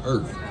throughout the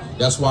earth.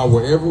 That's why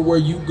where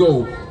you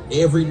go,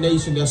 every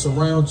nation that's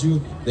around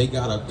you, they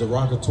got a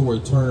derogatory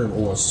term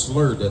or a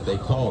slur that they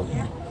call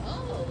you.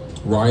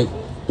 Right?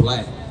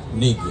 Black,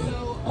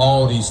 nigga,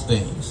 all these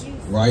things.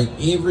 Right?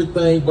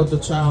 Everything but the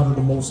child of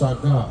the Most High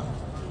God.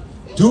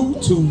 Due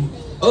to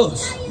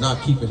us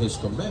not keeping his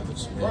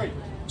commandments, man. Right.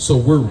 So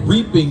we're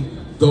reaping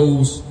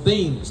those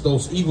things,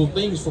 those evil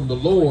things from the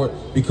Lord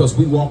because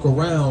we walk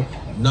around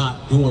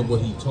not doing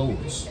what he told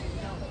us.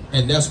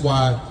 And that's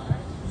why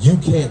you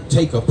can't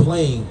take a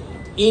plane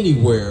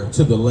anywhere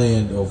to the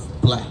land of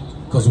black.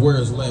 Because where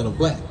is the land of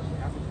black?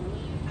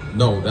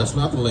 No, that's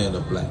not the land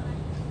of black.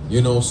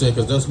 You know what I'm saying?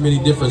 Because there's many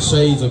different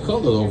shades of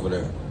color over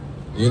there.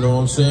 You know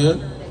what I'm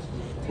saying?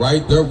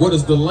 Right there, what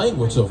is the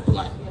language of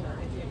black?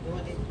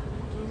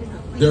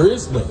 There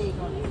is none.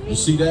 You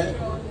see that?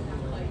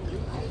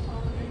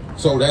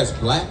 So that's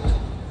black.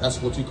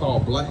 That's what you call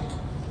black.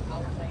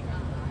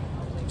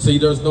 See,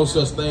 there's no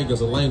such thing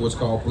as a language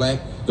called black.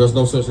 There's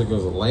no such thing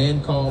as a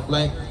land called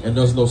black. And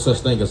there's no such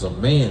thing as a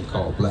man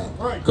called black.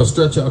 Because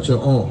stretch out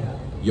your arm.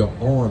 Your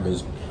arm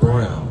is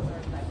brown.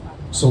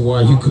 So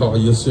why you call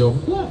yourself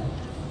black?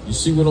 You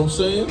see what I'm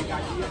saying?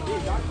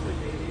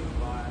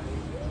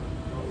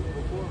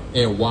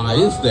 And why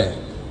is that?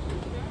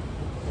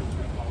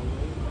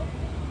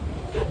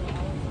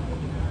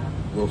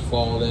 We're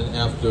falling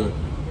after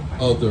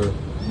other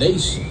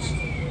nations,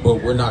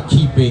 but we're not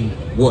keeping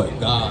what?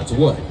 God's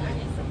what?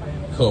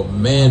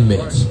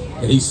 Commandments.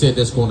 And he said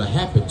that's going to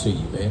happen to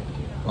you, man.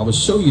 I'm going to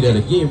show you that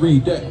again.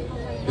 Read that.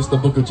 It's the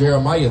book of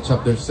Jeremiah,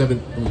 chapter 17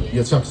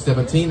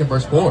 and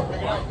verse 4.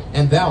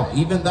 And thou,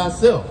 even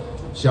thyself,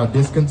 shalt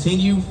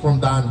discontinue from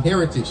thine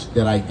heritage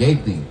that I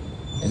gave thee,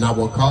 and I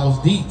will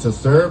cause thee to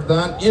serve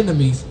thine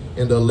enemies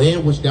in the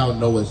land which thou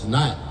knowest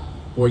not.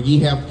 For ye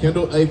have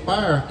kindled a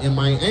fire in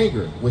mine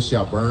anger, which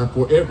shall burn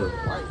forever.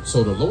 Right.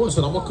 So the Lord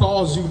said, I'm going to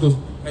cause you to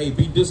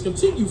be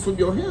discontinued from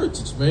your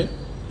heritage, man.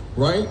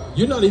 Right?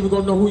 You're not even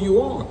going to know who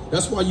you are.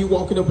 That's why you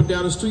walking up and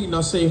down the street and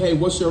I say, hey,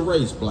 what's your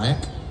race?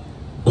 Black.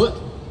 But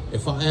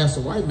if I ask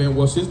a white man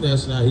what's his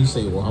nationality, he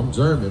say, well, I'm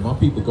German. My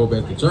people go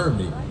back to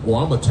Germany.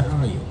 Or I'm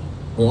Italian.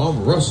 Or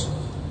I'm Russian.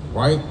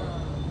 Right?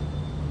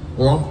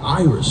 Or I'm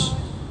Irish.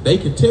 They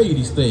can tell you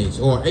these things.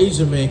 Or an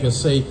Asian man can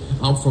say,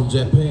 I'm from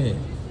Japan.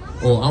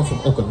 Or I'm from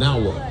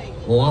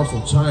Okinawa. Or I'm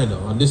from China.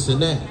 Or this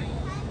and that.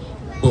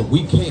 But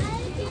we can't.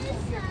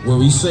 When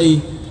we say,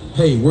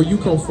 hey, where you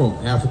come from?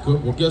 Africa.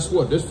 Well, guess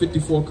what? There's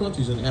 54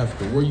 countries in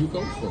Africa. Where you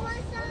come from?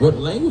 What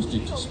language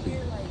did you speak?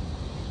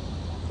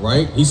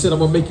 Right? He said, I'm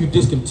going to make you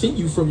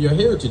discontinue from your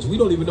heritage. We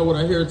don't even know what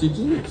our heritage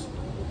is.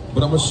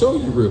 But I'm going to show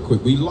you real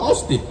quick. We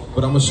lost it,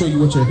 but I'm going to show you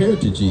what your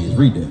heritage is.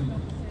 Read that.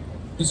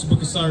 This is the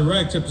book of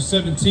Sirach, chapter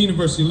 17 and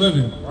verse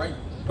 11. Right.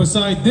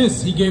 Beside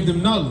this, he gave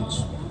them knowledge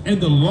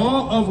and the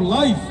law of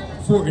life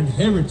for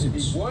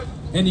inheritance. What?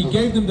 And he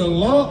gave them the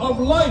law of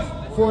life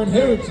for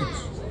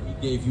inheritance.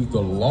 He gave you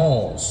the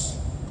laws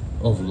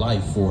of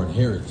life for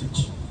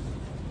inheritance.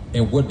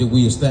 And what did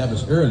we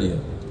establish earlier?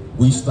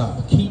 We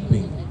stopped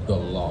keeping the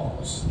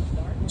laws.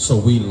 So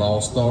we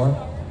lost our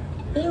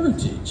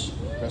heritage.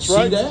 That's See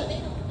right.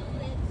 that?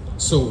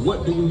 So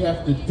what do we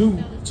have to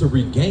do to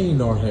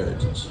regain our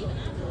heritage?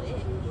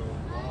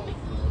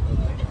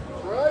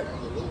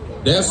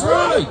 That's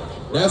right.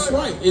 That's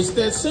right. It's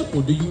that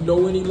simple. Do you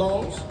know any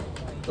laws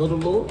of the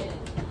Lord?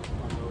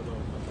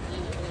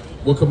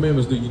 What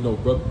commandments do you know,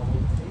 brother?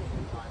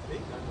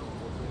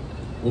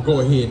 Well, go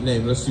ahead and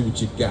name. Let's see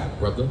what you got,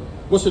 brother.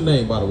 What's your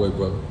name, by the way,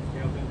 brother?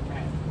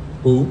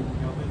 Who?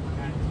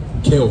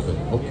 Kelvin.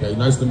 Okay,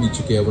 nice to meet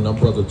you, Kelvin. I'm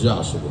brother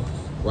Joshua.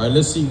 Right,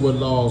 let's see what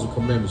laws and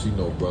commandments you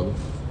know, brother.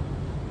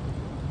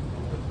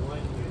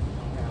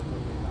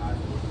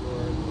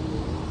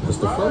 That's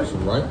the first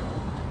one, right?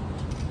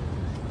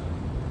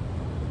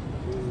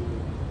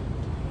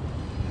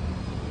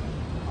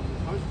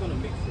 I'm just gonna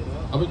mix it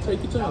up. I'm gonna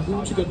take your time. Do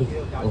what you got to do.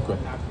 Okay.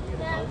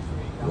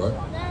 Right.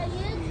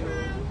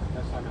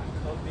 That's like a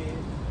covet.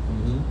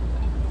 Mm-hmm.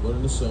 One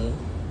and the same.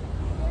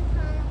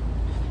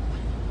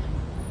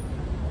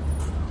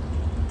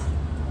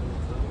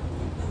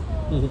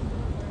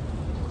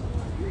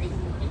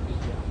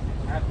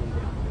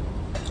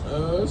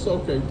 It's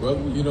okay,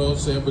 brother. You know what I'm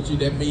saying? But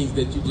that means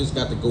that you just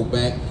got to go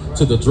back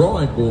to the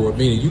drawing board,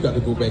 meaning you got to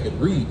go back and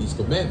read these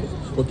commandments.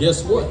 But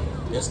guess what?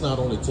 That's not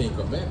only 10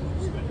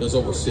 commandments. There's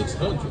over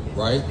 600,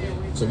 right?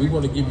 So we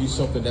want to give you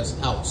something that's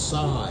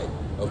outside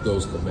of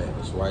those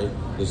commandments, right?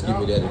 Let's give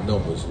me that in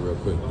Numbers real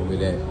quick. Give me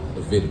that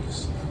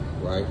Leviticus,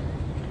 right?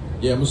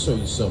 Yeah, I'm going to show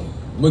you something.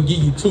 I'm going to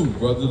give you two,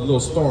 brother, a little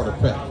starter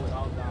pack,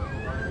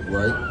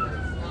 right?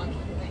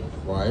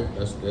 Right,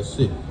 that's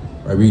it.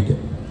 I read that.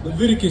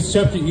 Leviticus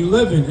chapter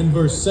 11 and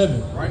verse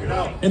 7. Write it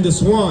out. And the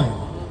swine,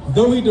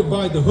 though he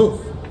divide the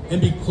hoof,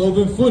 and be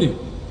cloven-footed,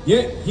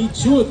 yet he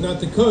cheweth not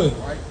the cud.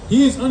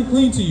 He is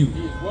unclean to you.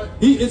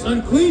 He is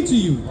unclean to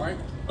you.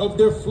 Of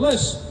their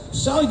flesh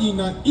shall ye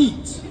not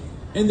eat,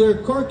 and their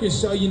carcass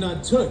shall ye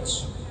not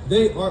touch.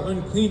 They are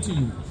unclean to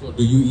you. So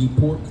do you eat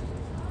pork?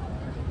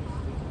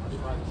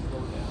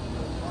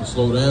 You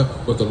slow down.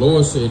 But the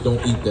Lord said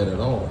don't eat that at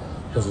all,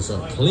 because it's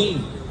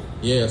unclean.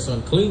 Yeah, it's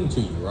unclean to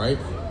you, right?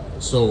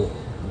 So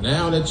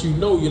now that you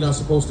know you're not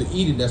supposed to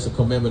eat it, that's a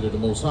commandment of the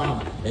Most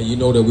High. And you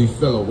know that we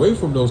fell away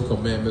from those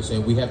commandments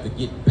and we have to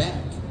get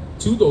back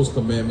to those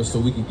commandments so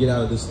we can get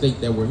out of the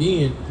state that we're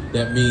in.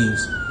 That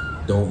means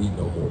don't eat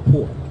no more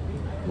pork,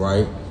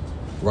 right?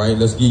 Right?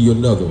 Let's give you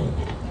another one.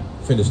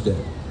 Finish that.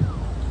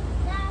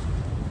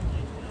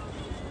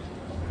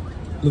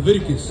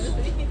 Leviticus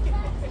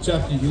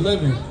chapter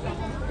 11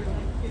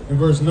 and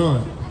verse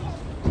 9.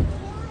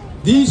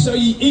 These shall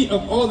ye eat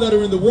of all that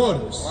are in the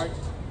waters,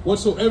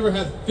 whatsoever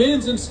hath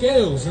fins and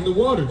scales in the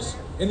waters,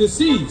 in the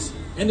seas,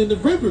 and in the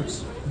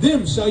rivers,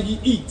 them shall ye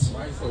eat.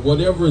 Right, so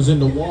whatever is in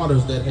the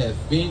waters that has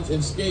fins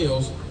and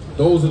scales,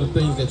 those are the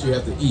things that you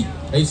have to eat.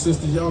 Hey,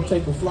 sisters, y'all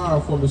take a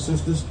flyer for me,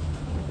 sisters.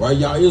 Right,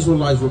 y'all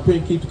Israelites,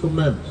 repent, keep the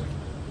commandments.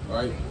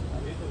 Right?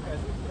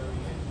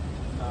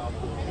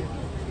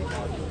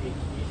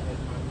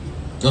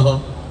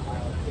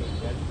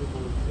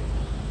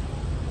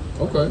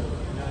 Okay.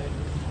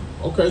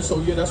 Okay, so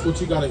yeah, that's what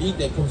you gotta eat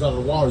that comes out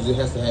of the waters. It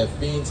has to have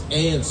fins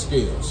and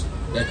scales.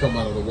 that come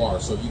out of the water.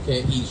 So you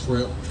can't eat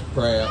shrimp,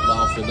 crab,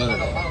 lobster, none of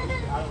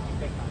that.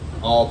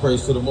 All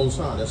praise to the Most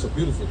High. That's a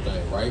beautiful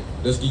thing, right?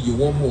 Let's give you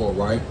one more,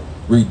 right?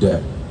 Read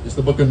that. It's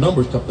the book of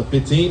Numbers, chapter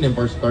 15 and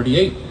verse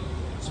 38.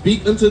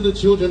 Speak unto the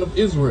children of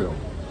Israel,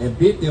 and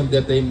bid them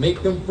that they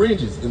make them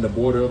fringes in the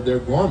border of their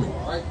garment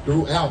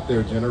throughout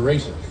their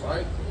generations.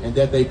 And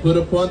that they put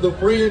upon the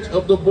fringe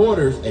of the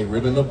borders a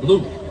ribbon of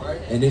blue.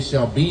 And it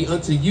shall be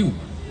unto you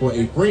for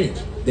a fringe,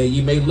 that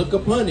ye may look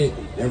upon it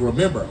and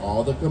remember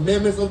all the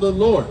commandments of the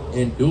Lord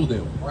and do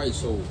them. Right,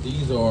 so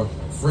these are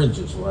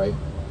fringes, right?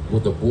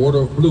 With the border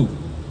of blue.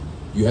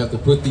 You have to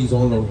put these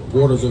on the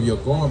borders of your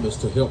garments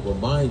to help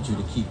remind you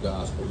to keep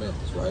God's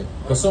commandments, right?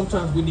 Because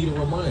sometimes we need a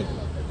reminder,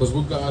 because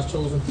we're God's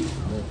chosen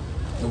people, man.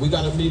 And we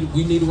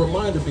need a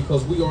reminder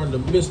because we are in the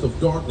midst of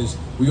darkness.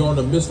 We are in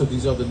the midst of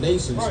these other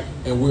nations,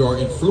 and we are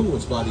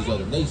influenced by these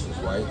other nations,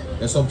 right?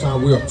 And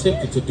sometimes we are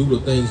tempted to do the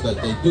things that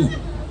they do,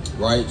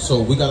 right?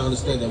 So we got to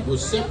understand that we're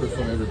separate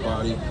from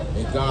everybody,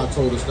 and God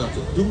told us not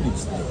to do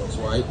these things,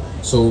 right?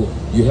 So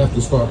you have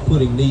to start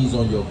putting these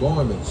on your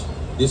garments.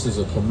 This is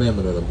a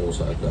commandment of the Most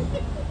High God.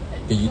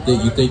 And you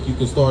think you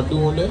can start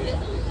doing that?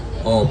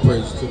 All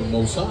praise to the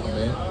Most High,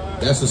 man.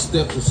 That's a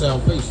step to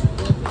salvation.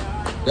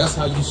 That's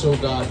how you show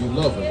God you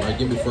love him, right?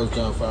 Give me 1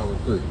 John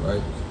 5:3,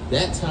 right?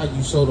 That's how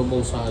you show the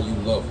Most High you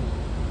love him,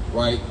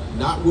 right?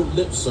 Not with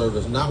lip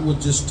service, not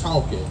with just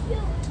talking.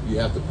 You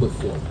have to put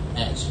forth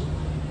action,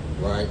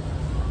 right?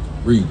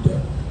 Read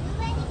that.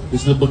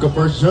 This is the book of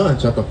 1 John,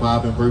 chapter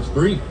 5 and verse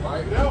 3.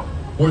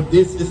 For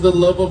this is the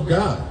love of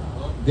God,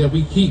 that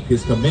we keep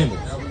his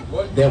commandments.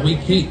 That we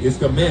keep his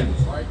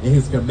commandments. And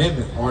his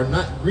commandments are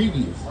not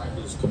grievous.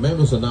 His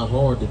commandments are not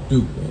hard to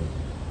do, man.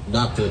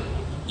 Not to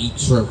eat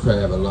shrimp,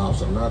 crab, and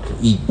lobster, not to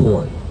eat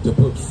pork, to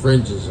put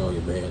fringes on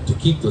you, man, to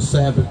keep the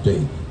Sabbath day,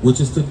 which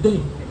is today,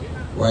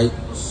 right?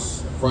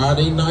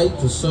 Friday night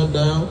to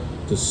sundown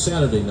to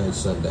Saturday night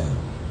sundown.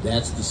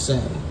 That's the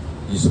Sabbath.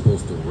 You're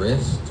supposed to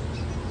rest,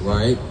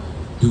 right?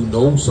 Do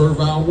no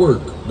servile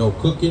work, no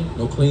cooking,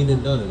 no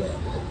cleaning, none of that.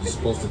 You're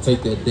supposed to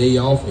take that day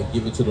off and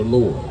give it to the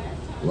Lord,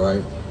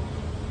 right?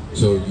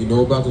 So you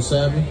know about the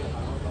Sabbath?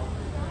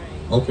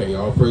 Okay,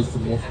 all praise to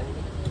the Lord.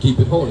 Keep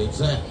it holy,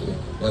 exactly.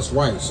 That's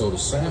right. So the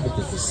Sabbath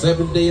is the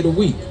 7th day of the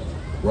week,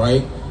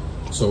 right?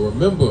 So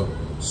remember,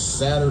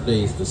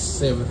 Saturday is the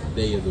 7th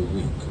day of the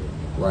week,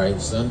 right?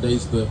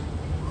 Sunday's the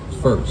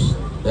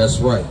 1st. That's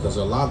right. Because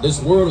a lot of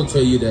this world will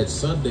tell you that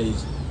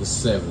Sunday's the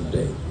 7th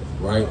day,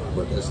 right?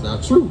 But that's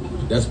not true.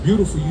 That's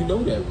beautiful. You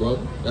know that,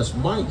 brother. That's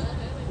mighty,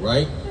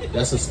 right?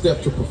 That's a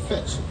step to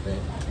perfection,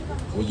 man.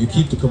 When you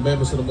keep the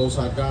commandments of the Most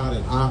High God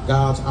in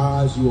God's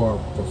eyes, you are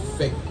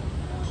perfect,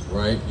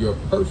 right? You're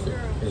perfect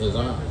in his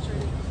eyes,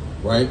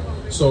 right?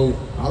 So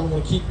I don't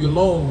want to keep you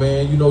long,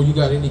 man. You know, you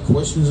got any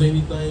questions,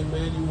 anything,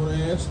 man, you want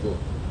to ask or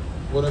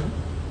whatever?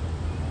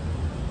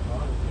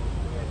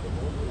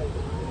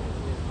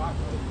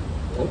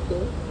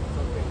 Okay.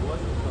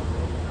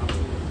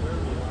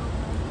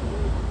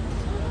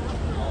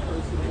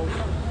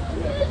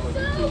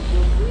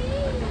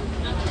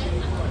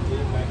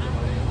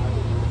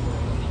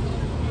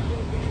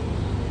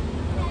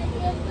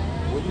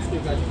 Well, you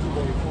still got YouTube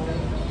on your phone?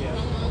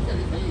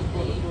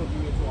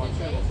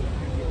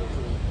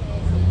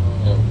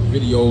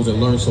 Videos and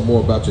learn some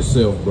more about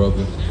yourself,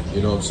 brother.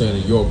 You know what I'm saying?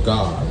 And you're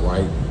God,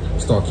 right?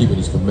 Start keeping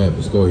these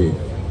commandments. Go ahead.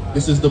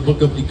 This is the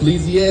book of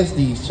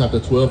Ecclesiastes, chapter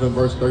 12 and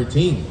verse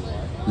 13.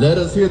 Let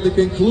us hear the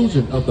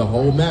conclusion of the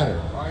whole matter.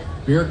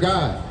 Fear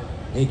God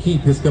and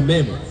keep his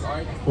commandments,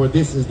 for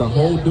this is the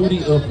whole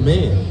duty of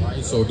man.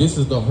 Right? So this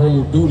is the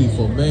whole duty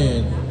for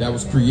man that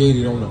was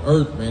created on the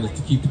earth, man, is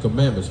to keep the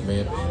commandments,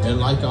 man. And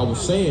like I was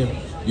saying,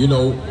 you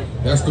know,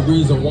 that's the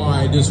reason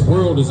why this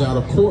world is out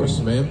of course,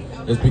 man.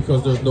 It's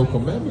because there's no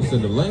commandments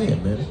in the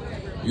land, man.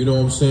 You know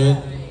what I'm saying?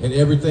 And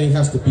everything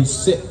has to be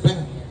set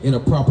back in a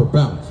proper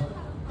balance.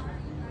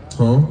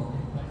 Huh?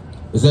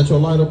 Is that your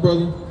lighter,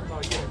 brother?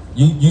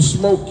 You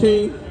smoke,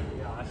 King?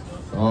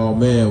 Oh,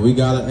 man, we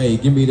gotta, hey,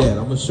 give me that.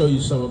 I'm gonna show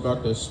you something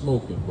about that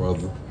smoking,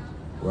 brother.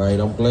 Right?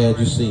 I'm glad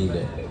you seen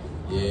that.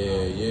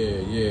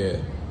 Yeah.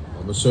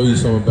 I'm gonna show you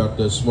something about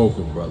that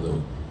smoking,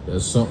 brother.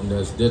 That's something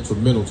that's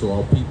detrimental to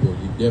our people.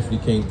 You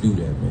definitely can't do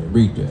that, man.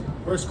 Read that.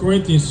 1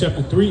 Corinthians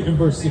chapter 3 and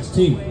verse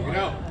 16.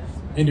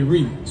 And it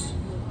reads,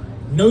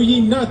 Know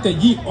ye not that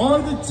ye are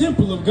the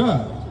temple of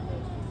God,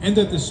 and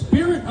that the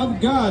Spirit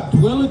of God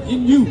dwelleth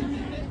in you?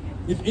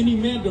 If any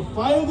man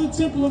defile the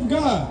temple of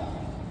God,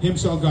 him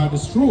shall God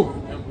destroy.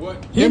 And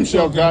what? Him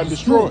shall God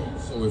destroy.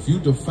 So if you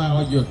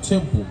defile your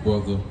temple,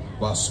 brother,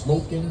 by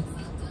smoking,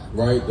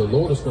 right, the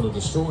Lord is going to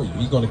destroy you.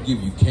 He's going to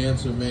give you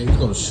cancer, man. He's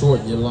going to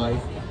shorten your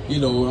life. You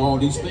know, all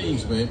these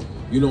things, man.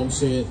 You know what I'm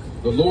saying?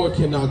 The Lord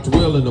cannot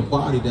dwell in a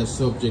body that's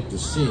subject to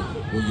sin.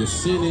 When you're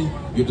sinning,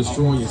 you're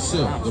destroying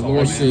yourself. The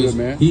Lord says,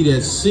 he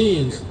that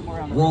sins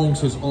wrongs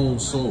his own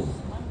soul.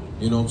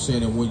 You know what I'm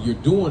saying? And when you're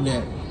doing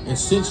that,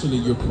 essentially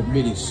you're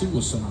committing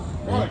suicide,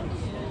 man.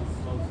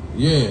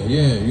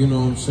 Yeah, you know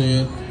what I'm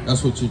saying?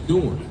 That's what you're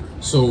doing.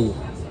 So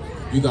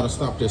you got to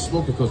stop that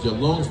smoking because your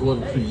lungs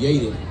weren't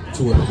created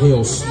to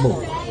inhale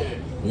smoke.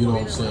 You know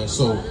what I'm saying?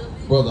 So,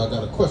 brother, I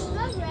got a question.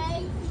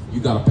 You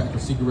got a pack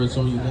of cigarettes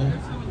on you now?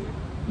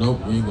 Nope,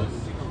 you ain't got.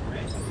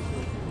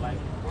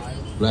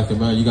 Black and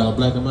mild, you got a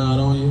black and mild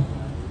on you?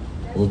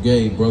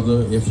 Okay,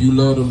 brother, if you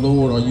love the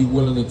Lord, are you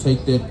willing to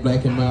take that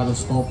black and mild and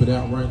stomp it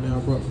out right now,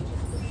 brother?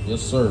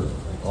 Yes, sir.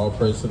 All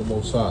praise to the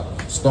Most High.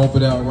 Stomp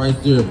it out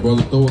right there,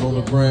 brother. Throw it on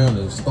the ground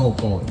and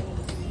stomp on it.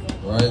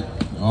 Right?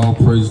 All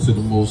praise to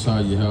the Most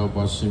High. Yahweh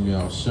Bashim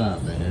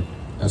Yahshua, man.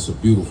 That's a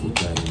beautiful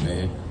thing,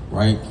 man.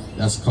 Right?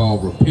 That's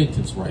called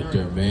repentance right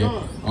there,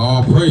 man.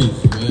 All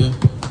praise, man.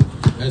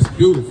 That's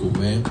beautiful,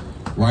 man.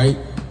 Right?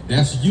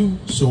 That's you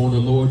showing the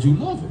Lord you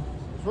love him.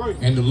 Right.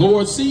 And the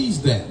Lord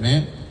sees that,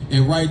 man.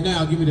 And right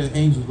now, give me that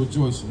angels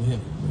rejoice in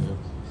heaven, man,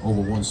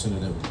 over one sinner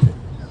that repent.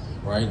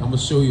 Right? I'm going to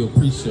show you a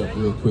precept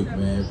real quick,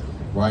 man.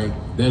 Right?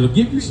 That'll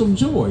give you some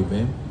joy,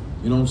 man.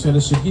 You know what I'm saying?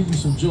 It should give you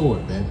some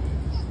joy, man.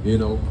 You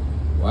know,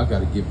 well, I got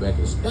to get back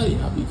and study.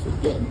 I'll be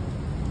forgetting.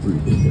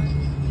 Read it.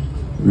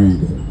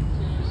 Read it.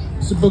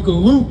 It's the book of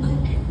Luke,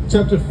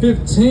 chapter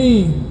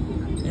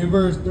 15, and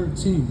verse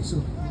 13.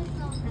 So,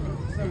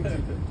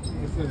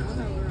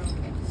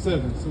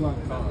 7.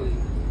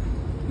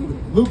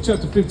 Luke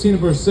chapter 15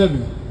 and verse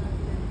 7.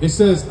 It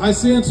says, I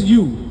say unto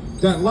you,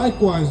 that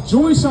likewise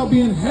joy shall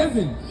be in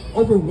heaven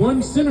over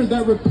one sinner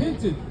that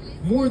repented,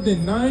 more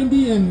than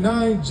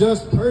 99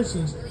 just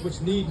persons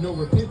which need no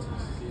repentance.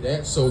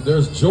 That, so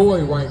there's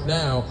joy right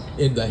now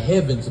in the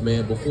heavens,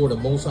 man, before the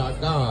Most High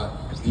God.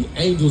 The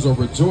angels are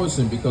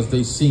rejoicing because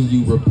they see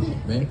you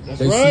repent, man.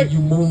 They see you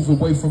move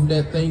away from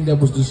that thing that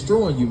was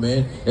destroying you,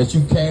 man. As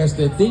you cast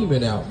that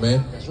demon out,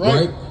 man.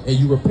 Right? And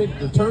you repent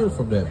and turn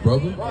from that,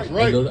 brother.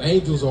 And the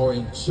angels are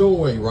in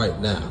joy right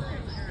now.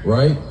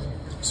 Right?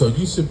 So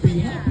you should be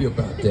happy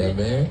about that,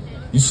 man.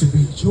 You should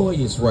be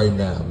joyous right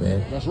now,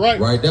 man. That's right.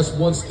 Right? That's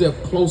one step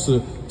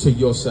closer to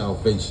your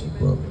salvation,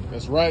 brother.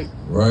 That's right.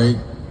 Right?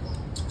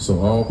 So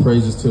all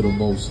praises to the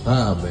Most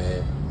High,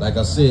 man. Like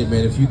I said,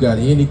 man, if you got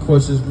any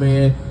questions,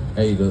 man,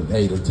 hey,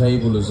 the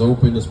table is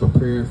open. It's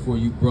prepared for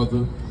you,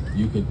 brother.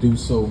 You can do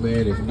so,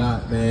 man. If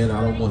not, man,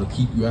 I don't want to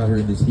keep you out here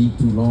in this heat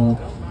too long.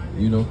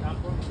 You know,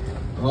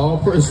 all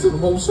praise to the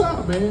Most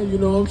High, man. You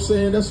know what I'm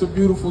saying? That's a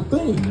beautiful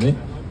thing, man.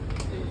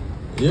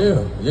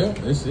 Yeah.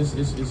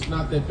 It's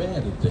not that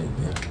bad a thing,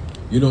 man.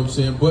 You know what I'm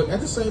saying? But at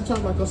the same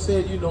time, like I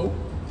said, you know,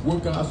 we're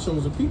God's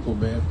chosen people,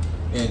 man.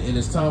 And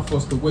it's time for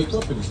us to wake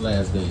up in these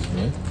last days,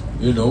 man.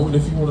 You know, and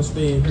if you want to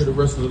stay in here the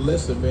rest of the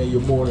lesson, man,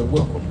 you're more than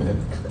welcome,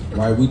 man.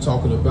 Right? We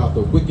talking about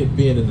the wicked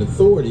being in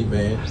authority,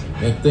 man,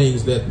 and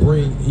things that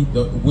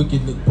the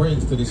wicked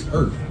brings to this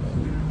earth,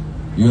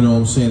 man. You know what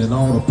I'm saying? And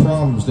all the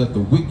problems that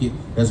the wicked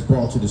has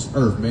brought to this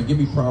earth, man. Give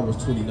me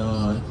Proverbs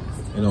 29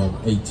 and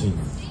 18.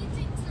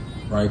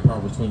 Right?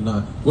 Proverbs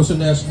 29. What's your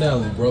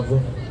nationality,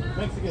 brother?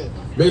 Mexican.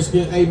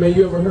 Mexican. Hey, man,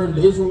 you ever heard of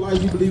the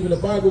Israelites? You believe in the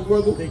Bible,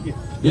 brother? Thank you.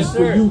 This is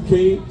for you,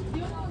 King.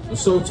 The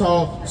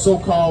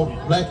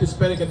so-called Black,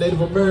 Hispanic, and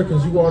Native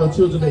Americans, you are the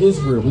children of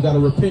Israel. We got to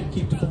repent and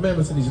keep the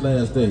commandments in these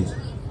last days.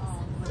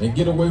 And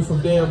get away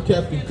from damn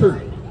Captain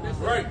Kirk. That's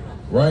right.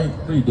 Right?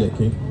 Read that,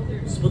 King.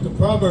 This is the book of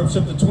Proverbs,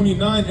 chapter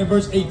 29 and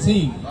verse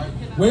 18.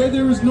 Where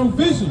there is no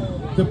vision,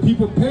 the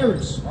people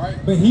perish.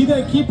 But he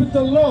that keepeth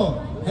the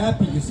law,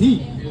 happy is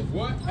he.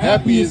 What?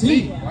 Happy is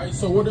he. Right?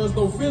 So where there's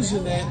no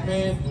vision at,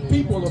 man,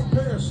 people are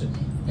perishing.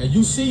 And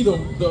you see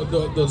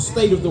the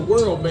state of the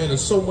world, man,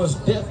 there's so much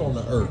death on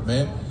the earth,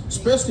 man.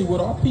 Especially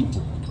with our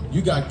people.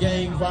 You got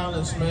gang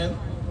violence, man.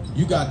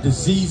 You got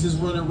diseases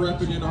running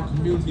rampant in our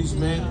communities,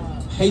 man.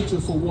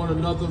 Hatred for one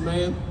another,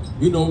 man.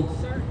 You know,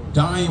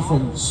 dying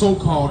from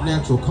so-called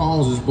natural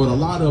causes, but a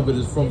lot of it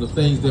is from the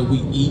things that we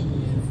eat,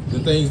 the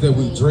things that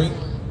we drink,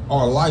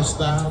 our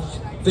lifestyles,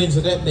 things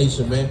of that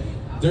nature, man.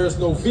 There's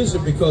no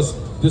vision because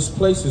this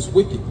place is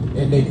wicked,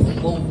 and they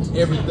promote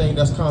everything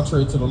that's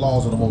contrary to the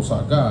laws of the Most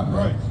High God,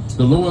 man.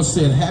 The Lord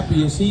said,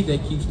 happy is he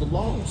that keeps the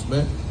laws,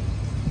 man.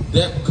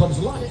 That becomes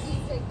life.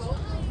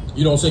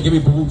 You know what I'm saying? Give me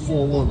Baruch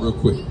 4:1 real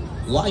quick.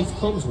 Life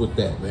comes with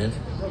that, man.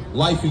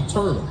 Life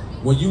eternal.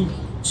 When you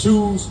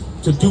choose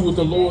to do what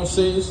the Lord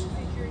says,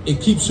 it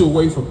keeps you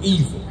away from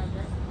evil.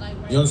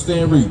 You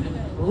understand? Read.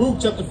 Baruch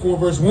chapter 4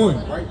 verse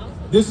 1. Right.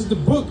 This is the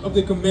book of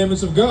the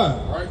commandments of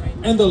God. Right.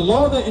 And the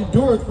law that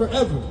endureth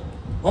forever.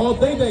 All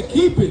they that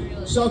keep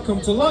it shall come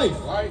to life.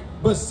 Right.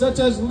 But such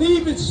as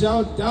leave it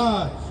shall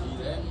die.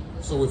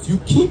 So if you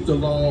keep the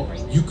law,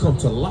 you come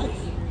to life.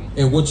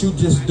 And what you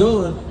just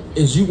done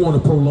is you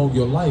want to prolong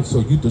your life.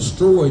 So you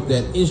destroyed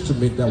that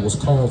instrument that was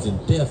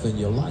causing death in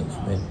your life,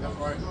 man.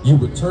 You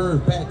return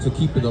back to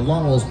keeping the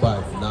laws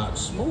by not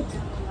smoking.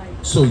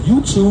 So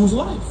you choose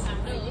life.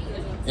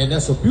 And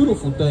that's a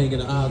beautiful thing in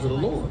the eyes of the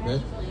Lord,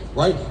 man.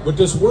 Right? But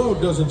this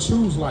world doesn't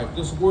choose life.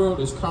 This world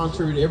is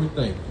contrary to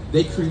everything.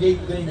 They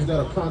create things that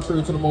are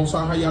contrary to the Most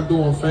High. How y'all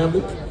doing,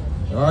 family?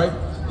 All right?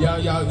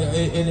 Y'all,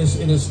 and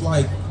it's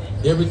like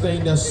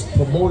everything that's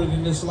promoted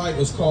in this life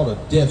is called a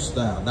death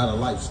style, not a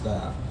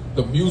lifestyle.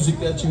 The music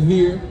that you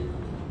hear,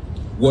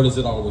 what is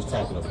it always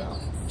talking about?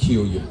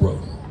 Kill your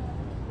brother,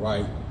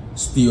 right?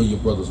 Steal your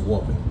brother's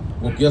woman.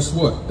 Well, guess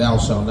what? Thou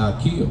shalt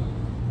not kill.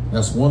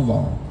 That's one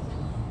law,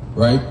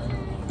 right?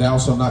 thou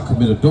shalt not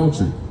commit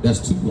adultery. That's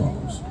 2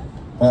 laws.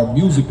 Our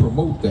music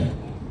promote that.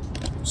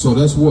 So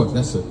that's what?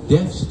 That's a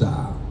death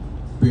style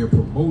being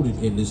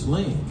promoted in this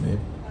land, man.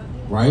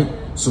 Right?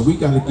 So we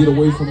got to get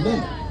away from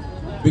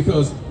that.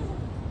 Because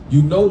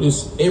you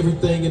notice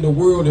everything in the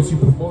world, if you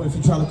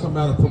try to come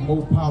out and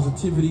promote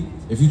positivity,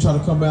 if you try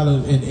to come out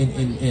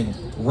and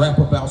rap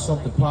about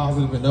something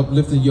positive and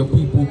uplifting your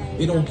people,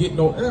 it don't get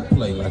no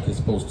airplay like it's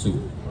supposed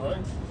to.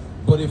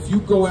 But if you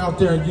go out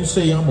there and you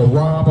say, I'm gonna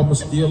rob, I'm gonna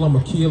steal, I'm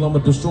gonna kill, I'm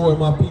gonna destroy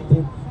my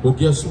people, well,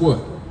 guess what?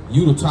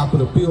 You the top of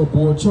the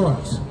Billboard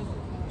charts.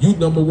 You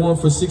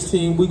 #1 for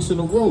 16 weeks in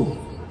a row.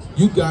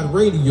 You got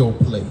radio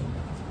play,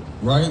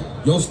 right?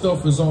 Your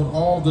stuff is on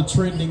all the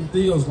trending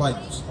deals like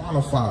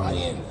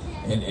Spotify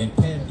and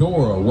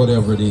Pandora,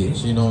 whatever it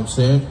is, you know what I'm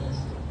saying?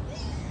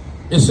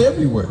 It's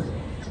everywhere.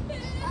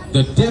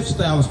 The death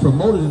style is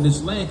promoted in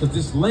this land because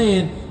this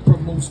land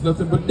promotes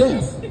nothing but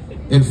death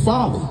and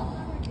folly.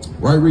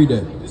 Right, read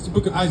that. It's the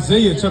book of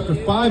Isaiah, chapter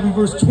 5 and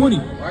verse 20.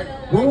 Right.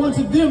 Woe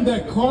unto them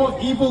that call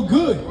evil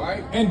good,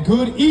 Right. and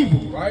good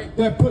evil, Right.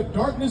 that put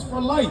darkness for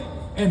light,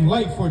 and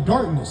light for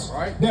darkness,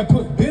 Right. that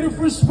put bitter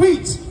for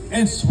sweet,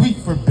 and sweet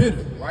for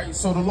bitter. Right,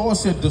 so the Lord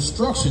said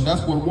destruction,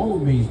 that's what woe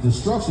means.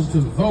 Destruction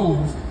to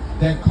those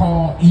that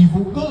call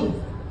evil good.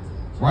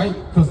 Right?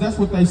 Because that's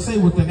what they say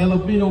with the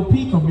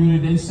LMNOP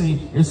community. They say,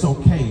 it's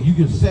okay,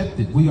 you accept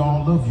it, we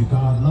all love you,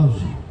 God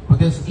loves you. But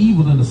that's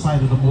evil in the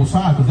sight of the Most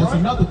High, because that's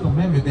another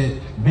commandment that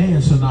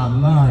man shall not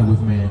lie with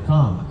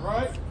mankind.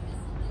 Right.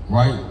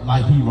 Right?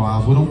 Like he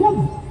lies with a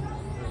woman.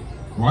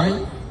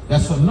 Right?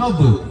 That's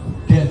another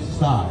death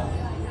style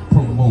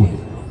promoted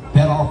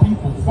that our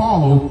people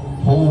follow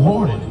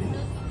wholeheartedly.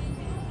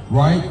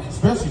 Right?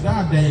 Especially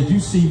nowadays, you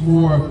see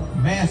more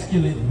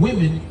masculine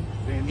women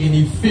and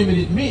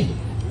effeminate men.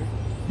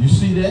 You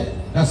see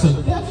that? That's a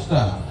death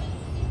style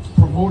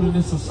promoted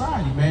in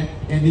society, man.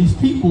 And these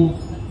people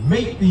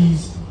make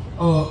these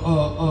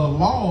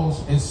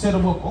laws and set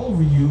them up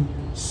over you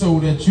so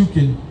that you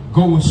can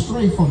go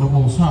astray from the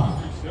Most High.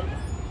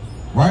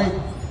 Right?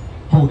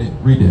 Hold it.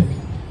 Read it.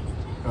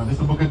 This is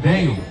the book of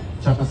Daniel,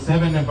 chapter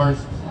 7 and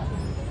verse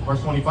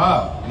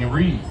 25. And it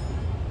reads,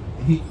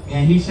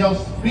 he shall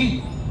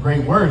speak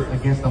great words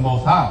against the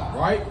Most High.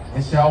 Right?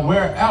 And shall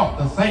wear out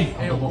the saints.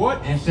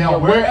 And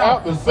shall wear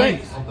out the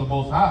saints of the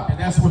Most High. And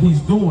that's what he's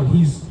doing.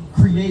 He's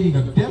creating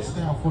a death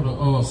style for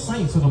the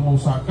saints of the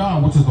Most High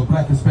God, which is the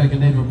Black, Hispanic,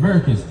 and Native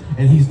Americans.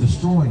 And he's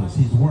destroying us.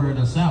 He's wearing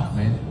us out,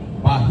 man,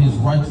 by his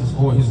righteous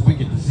or his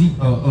wicked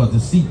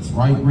deceits.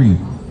 Right? Read.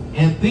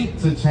 And think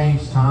to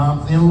change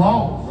times and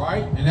laws.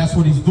 Right? And that's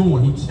what he's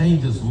doing. He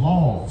changes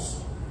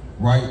laws.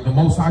 Right? The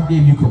Most High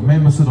gave you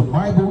commandments of the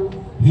Bible.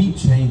 He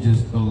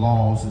changes the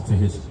laws into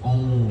his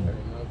own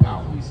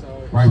power.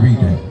 Right? Read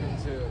that.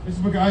 This is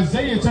the book of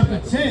Isaiah, chapter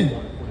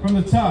 10, from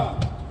the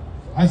top.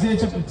 Isaiah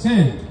chapter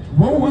 10.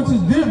 Woe unto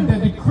them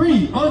that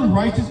decree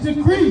unrighteous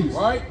decrees,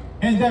 Right?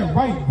 and that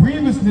write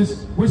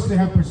grievousness which they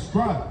have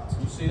prescribed.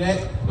 You see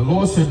that? The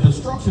Lord said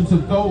destruction to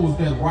those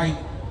that write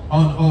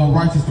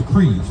unrighteous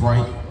decrees,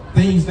 right?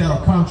 Things that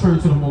are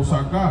contrary to the Most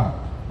High God,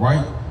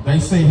 right? They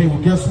say, hey,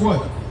 well, guess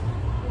what?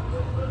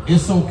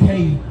 It's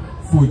okay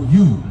for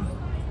you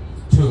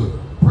to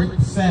break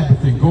the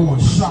Sabbath and go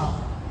and shop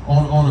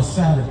on a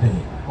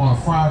Saturday, on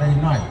a Friday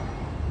night.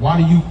 Why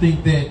do you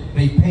think that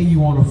they pay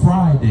you on a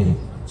Friday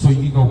so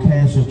you can go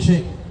cash your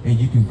check and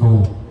you can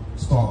go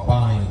start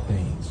buying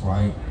things,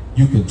 right?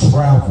 You can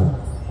travel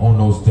on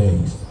those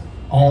days.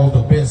 All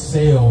the best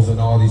sales and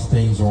all these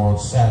things are on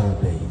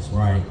Saturdays,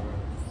 right?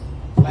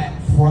 Black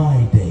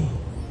Friday,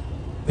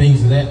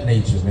 things of that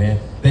nature, man.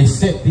 They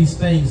set these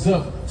things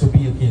up to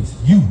be against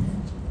you,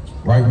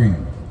 right? Read.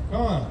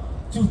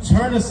 To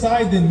turn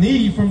aside the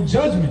needy from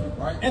judgment,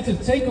 Right. and to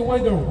take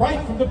away the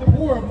right from the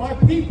poor of my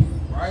people,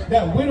 Right.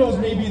 that widows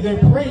may be their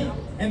prey,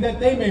 and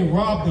that they may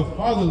rob the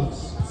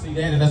fatherless. See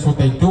that? And that's what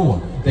they're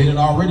doing. They done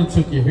already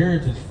took your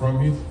heritage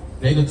from you.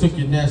 They done took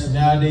your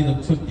nationality. They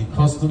done took your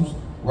customs,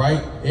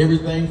 right?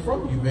 Everything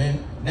from you, man.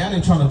 Now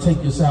they're trying to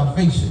take your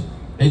salvation.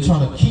 They're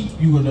trying to keep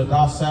you in a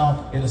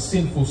docile, in a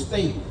sinful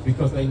state,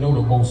 because they know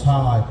the Most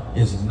High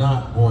is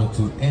not going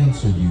to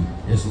answer you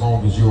as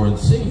long as you're in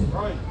sin.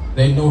 Right.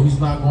 They know he's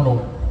not going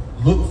to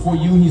look for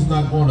you. He's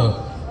not going to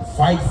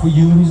fight for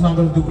you. He's not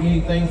going to do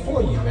anything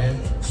for you, man.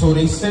 So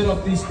they set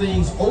up these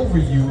things over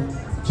you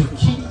to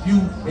keep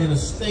you in a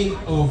state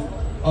of,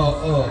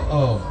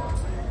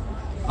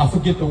 I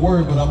forget the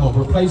word, but I'm going to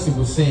replace it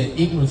with saying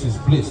ignorance is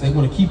bliss. They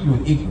want to keep you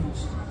in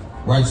ignorance,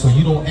 right? So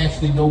you don't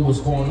actually know what's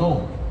going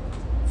on.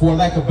 For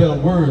lack of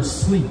better words,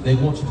 sleep. They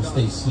want you to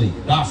stay asleep.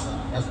 Docile,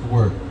 that's the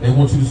word. They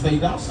want you to stay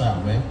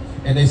docile, man.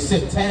 And they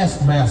set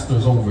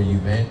taskmasters over you,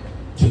 man,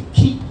 to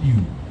keep you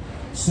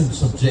in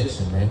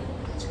subjection, man.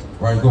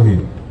 Right, go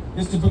ahead.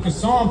 This is the book of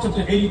Psalm,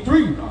 chapter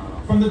 83,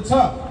 from the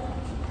top.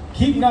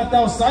 Keep not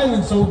thou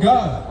silence, O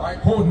God. Right.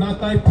 Hold not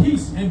thy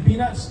peace, and be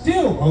not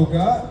still, O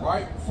God.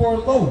 Right. For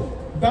lo,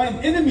 thine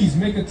enemies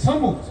make a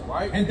tumult,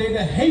 Right. and they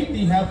that hate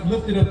thee have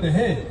lifted up the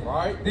head.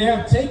 Right. They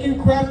have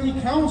taken crafty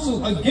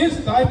counsel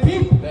against thy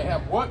people. They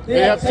have what?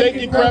 They have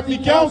taken crafty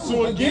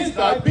counsel against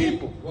thy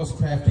people. What's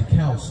crafty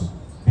counsel?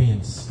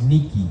 Being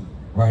sneaky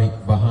right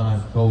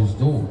behind closed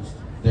doors.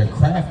 They're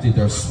crafty,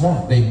 they're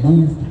smart, they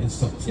move in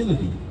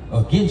subtlety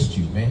against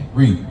you, man.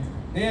 Read.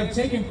 They have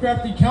taken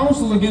crafty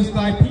counsel against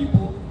thy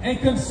people and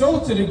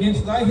consulted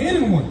against thy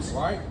hidden ones.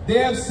 Right. They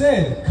have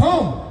said,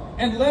 come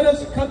and let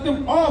us cut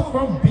them off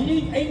from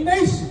being a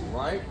nation,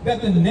 Right.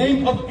 that the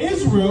name of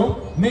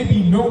Israel may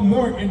be no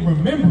more in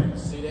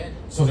remembrance. See that?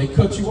 So they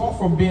cut you off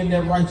from being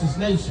that righteous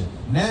nation.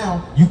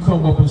 Now you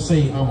come up and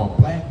say, I'm a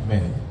black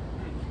man,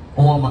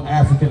 or I'm an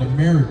African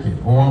American,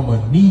 or I'm a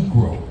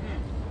Negro,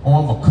 or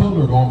I'm a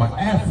colored, or I'm an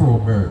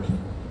Afro-American,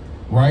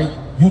 right?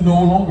 You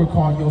no longer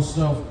call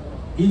yourself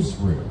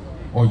Israel,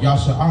 or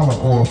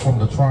Yasha'Allah, or from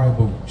the tribe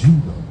of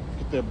Judah,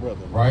 Get that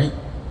brother. right?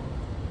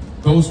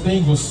 Those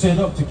things were set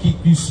up to keep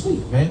you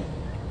sweet, man.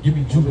 Give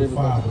me Judah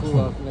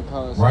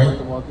 5:12, right?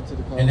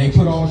 And they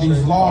put all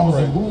these laws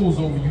and rules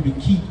over you to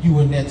keep you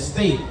in that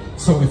state.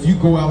 So if you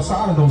go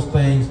outside of those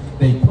things,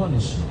 they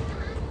punish you,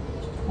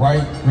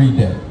 right? Read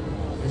that.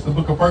 It's the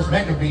book of 1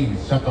 Maccabees,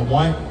 chapter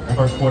 1 and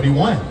verse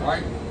 41.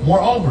 Right.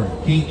 Moreover,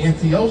 King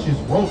Antiochus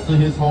wrote to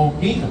his whole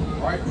kingdom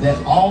Right.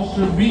 that all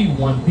should be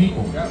one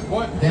people. That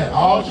what? That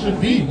all should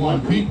be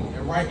one people.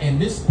 Right, and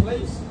this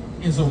place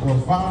is a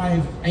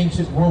revived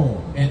ancient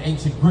Rome and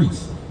ancient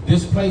Greece.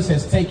 This place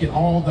has taken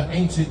all the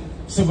ancient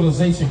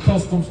civilization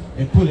customs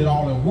and put it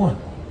all in one,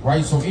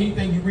 right? So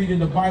anything you read in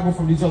the Bible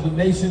from these other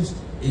nations,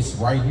 it's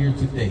right here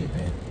today,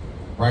 man.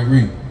 Right,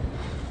 read.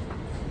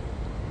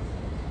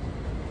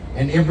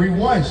 And every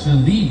one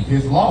should leave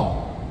his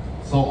law.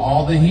 So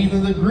all the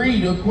heathens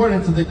agreed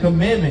according to the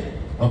commandment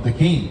of the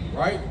king.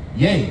 Right?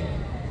 Yea,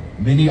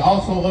 many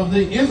also of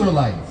the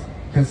Israelites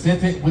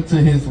consented to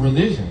his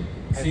religion.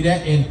 See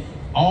that? In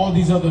all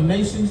these other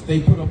nations,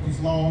 they put up these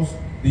laws,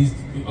 these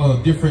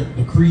different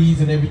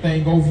decrees and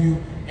everything over you,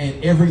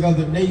 and every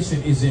other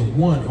nation is in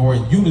one or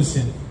in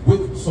unison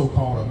with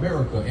so-called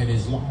America and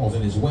its laws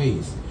and its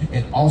ways.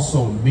 And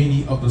also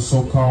many of the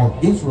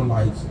so-called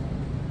Israelites,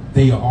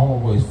 they are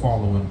always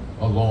following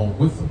along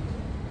with them.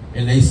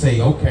 And they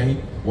say, okay,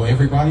 well,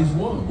 everybody's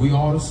one. We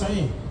all the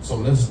same. So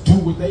let's do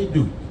what they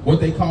do. What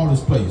they call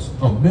this place,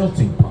 a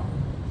melting pot,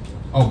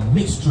 a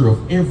mixture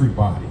of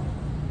everybody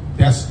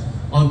that's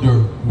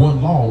under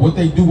one law. What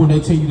they do when they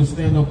tell you to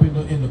stand up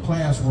in the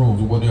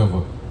classrooms or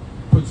whatever,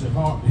 put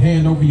your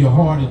hand over your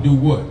heart and do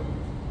what?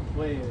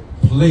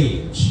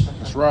 Pledge.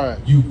 That's right.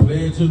 You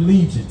pledge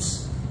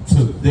allegiance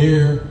to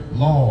their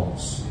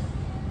laws.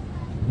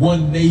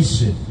 One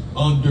nation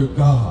under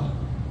God.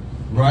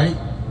 Right?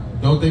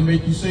 Don't they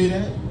make you say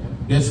that?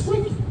 That's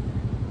wicked.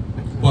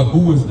 But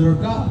who is their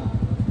God?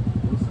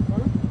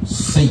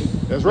 Satan.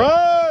 That's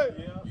right.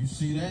 You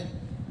see that?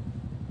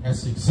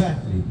 That's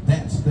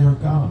their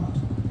God.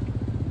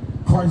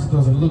 Christ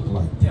doesn't look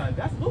like that. Yeah,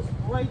 that's Lucifer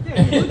right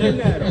there. You're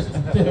looking at That's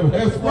him. the devil.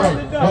 That's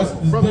right. That's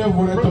the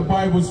devil that the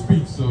Bible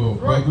speaks of,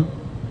 brother.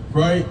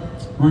 Right?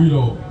 Read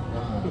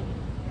on.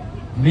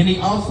 Many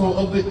also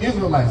of the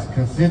Israelites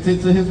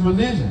consented to his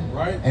religion,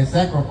 Right. and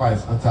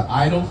sacrificed unto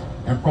idols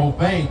and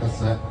profaned the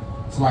Sabbath.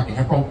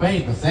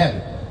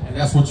 And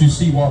that's what you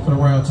see walking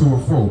around to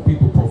and fro.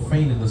 People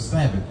profaning the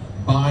Sabbath,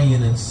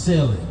 buying and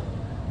selling,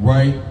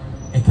 right?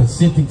 And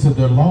consenting to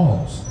their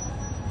laws,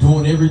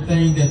 doing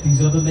everything that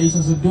these other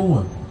nations are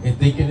doing and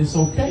thinking it's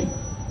okay,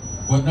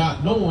 but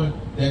not knowing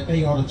that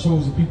they are the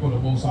chosen people of the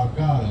Most High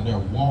God and they're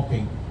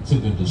walking to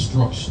the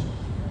destruction.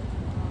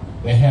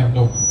 They have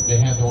no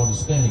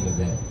understanding of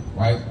that,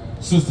 right?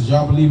 Sisters,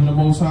 y'all believe in the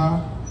Most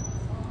High?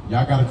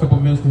 Y'all got a couple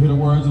minutes to hear the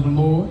words of the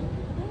Lord?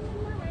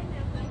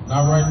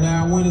 Not right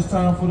now. When it's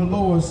time for the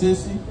Lord,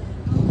 sissy?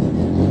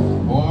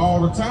 Or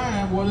all the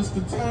time? Well, it's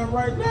the time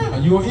right now.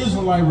 You're an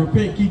Israelite,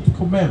 repent, keep the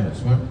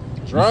commandments, man.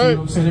 That's You right. see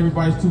what I'm saying?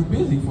 Everybody's too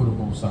busy for the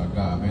Most High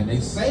God, man. They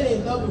say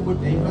they love it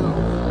with their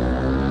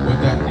mouth,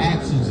 but their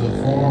actions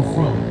are far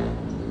from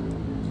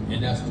it.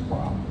 And that's the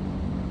problem.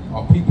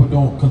 Our people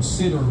don't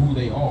consider who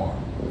they are.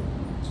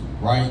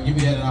 Right? Give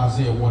me that in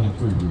Isaiah 1 and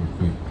 3 real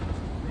quick.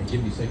 And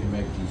give me 2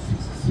 Maccabees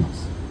 6 and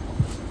 6.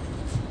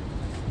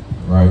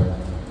 Right?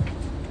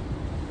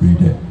 Read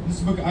that. This is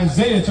the book of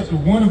Isaiah, chapter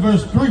 1 and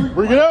verse 3.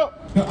 Bring it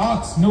up. The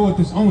ox knoweth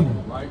his owner,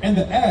 Right. and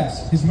the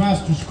ass his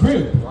master's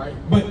crib. Right.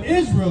 But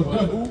Israel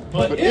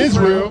But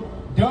Israel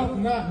doth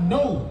not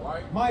know.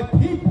 Right. My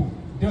people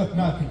doth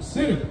not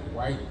consider.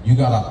 Right? You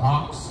got an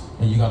ox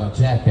and you got a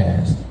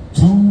jackass.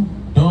 Two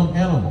dumb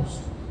animals.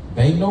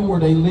 They know where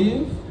they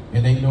live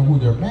and they know who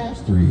their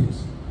master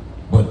is.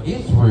 But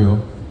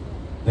Israel,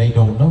 they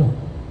don't know.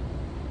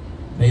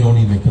 They don't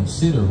even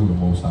consider who the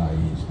Most High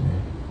is,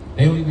 man.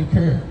 They don't even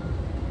care.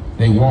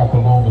 They walk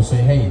along and say,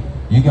 hey,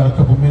 you got a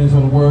couple minutes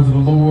on the words of the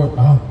Lord?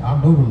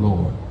 I know the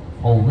Lord.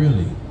 Oh,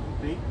 really?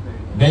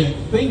 They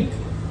think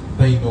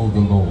they know the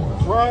Lord.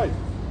 That's right.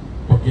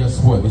 But guess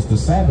what? It's the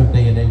Sabbath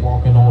day and they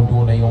walking on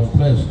doing their own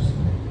pleasures.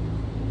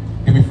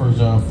 Man. Give me 1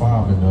 John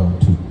 5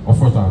 and 2. Or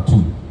 1 John 2.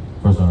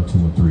 1 John 2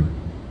 and 3.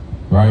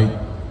 right?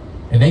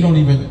 And they don't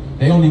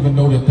even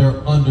know that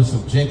they're under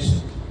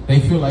subjection.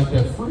 They feel like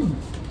they're free.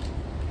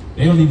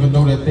 They don't even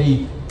know that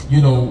they,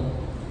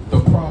 the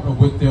problem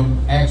with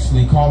them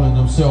actually calling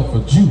themselves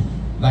a Jew.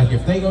 Like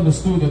if they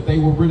understood that they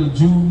were really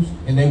Jews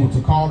and they were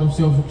to call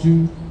themselves a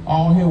Jew,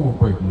 all hell will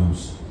break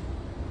loose.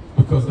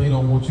 Because they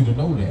don't want you to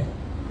know that.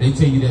 They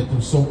tell you that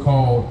them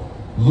so-called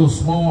little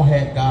small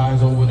hat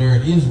guys over there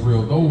in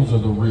Israel, those are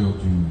the real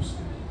Jews.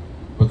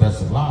 But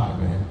that's a lie,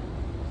 man.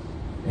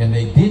 And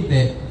they did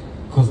that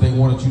because they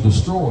wanted you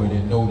destroyed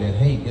and know that,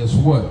 hey, guess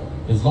what?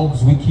 As long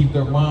as we keep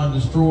their mind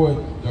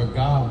destroyed, their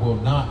God will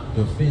not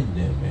defend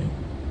them, man.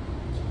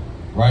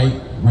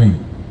 Right? Read.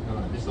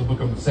 This is the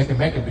book of 2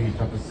 Maccabees,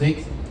 chapter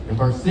 6 and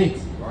verse 6.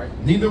 Right.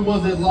 Neither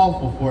was it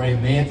lawful for a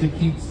man to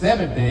keep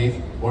 7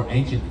 days or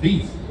ancient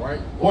feasts, right,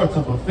 or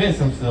to profess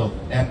himself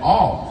at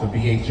all to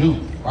be a Jew.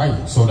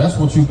 Right. So that's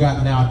what you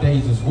got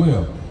nowadays as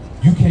well.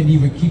 You can't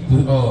even keep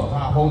the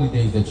high holy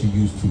days that you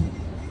used to.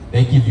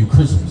 They give you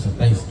Christmas and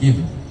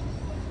Thanksgiving,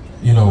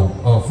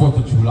 4th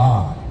of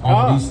July,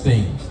 all these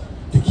things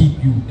to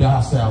keep you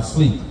docile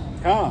sleep.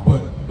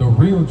 But the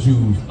real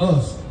Jews,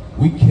 us,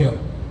 we kept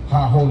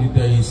high holy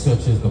days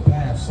such as the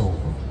Passover,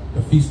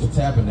 the Feast of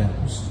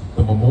Tabernacles,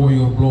 the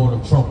memorial blowing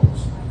of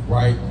trumpets,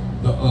 right?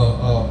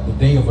 The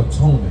Day of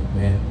Atonement,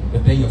 man, the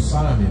Day of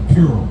Simon,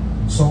 Purim,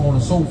 and so on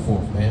and so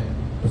forth, man.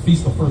 The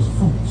Feast of First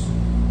Fruits,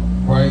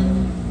 right?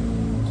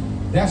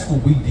 That's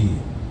what we did.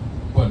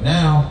 But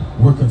now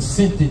we're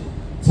consented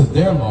to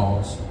their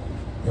laws,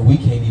 and we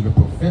can't even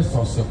profess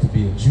ourselves to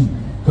be a Jew.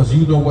 Because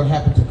you know what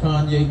happened to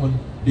Kanye when,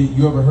 did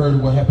you ever heard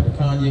of what happened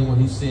to Kanye when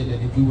he said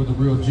that if we were the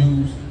real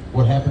Jews,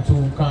 what happened to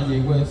him,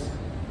 Kanye West?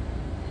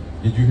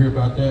 Did you hear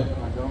about that?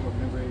 I don't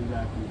remember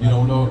exactly. You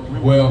don't know?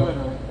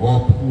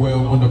 Well,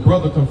 when the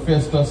brother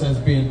confessed us as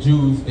being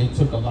Jews, they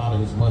took a lot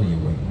of his money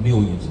away,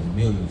 millions and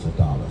millions of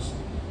dollars.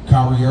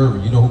 Kyrie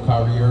Irving, you know who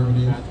Kyrie Irving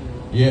is?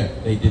 Yeah,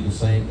 they did the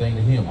same thing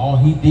to him. All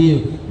he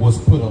did was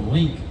put a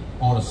link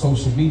on a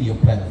social media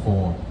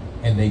platform,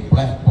 and they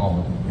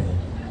blackballed him, man.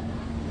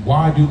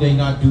 Why do they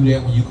not do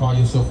that when you call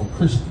yourself a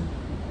Christian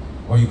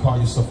or you call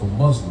yourself a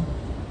Muslim?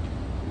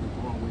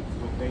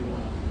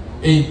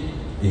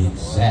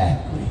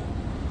 Exactly.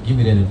 Give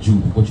me that in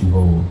Judah, what you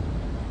hold.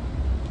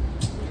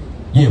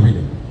 Yeah, read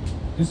it.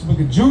 This is the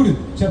book of Judah,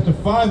 chapter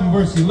 5 and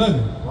verse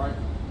 11. Right.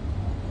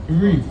 It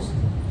reads,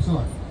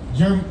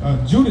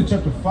 Judah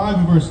chapter 5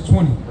 and verse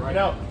 20. Right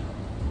out.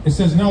 It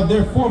says, now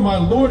therefore, my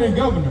Lord and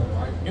Governor,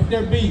 if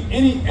there be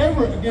any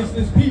error against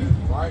this people,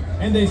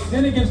 and they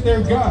sin against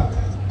their God,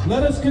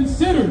 let us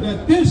consider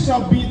that this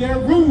shall be their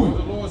ruin.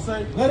 The Lord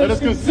say, Let us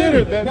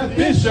consider that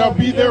this shall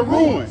be their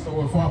ruin.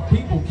 So if our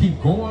people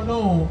keep going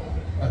on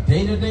a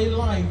day-to-day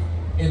life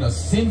in a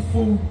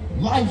sinful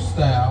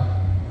lifestyle,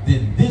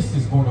 then this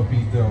is going to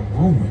be their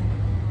ruin.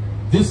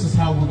 This is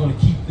how we're going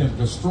to keep them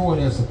destroyed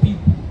as a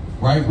people.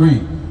 Right?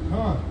 Read.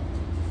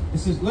 It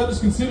says, let us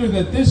consider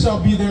that this shall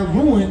be their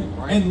ruin,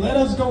 and let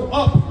us go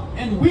up,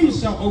 and we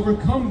shall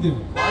overcome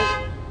them.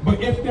 But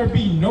if there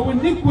be no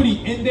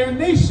iniquity in their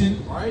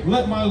nation,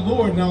 let my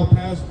Lord now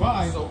pass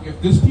by. So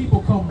if this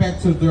people come back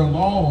to their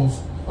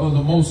laws of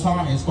the Most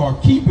High and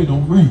start keeping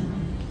them, read.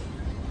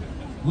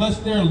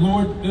 Lest their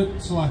Lord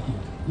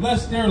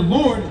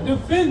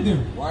defend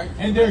them,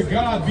 and their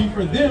God be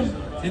for them,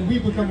 and we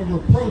become a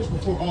reproach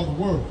before all the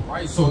world.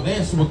 Right. So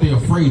that's what they're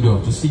afraid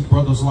of, to see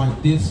brothers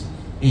like this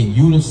in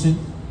unison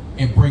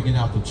and bringing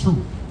out the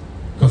truth.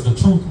 Because the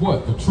truth,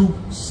 what? The truth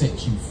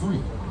sets you free.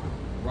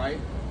 Right?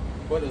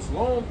 But as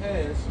long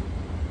as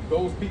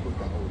those people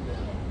can hold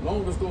down, as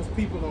long as those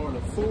people are in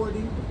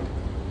authority,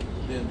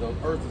 then the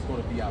earth is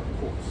going to be out of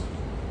course.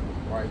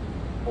 Right?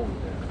 Hold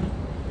it down.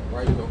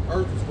 Right? The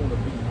earth is going to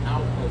be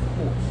out of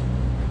course.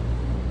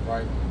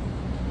 Right?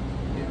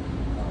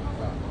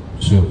 Yeah.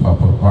 Should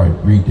pop up. All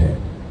right, read that.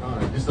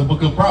 This is the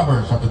book of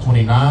Proverbs, chapter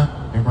 29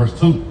 and verse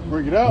 2.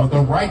 Bring it out. When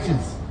the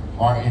righteous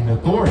are in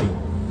authority,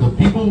 the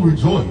people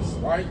rejoice.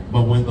 Right.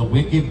 But when the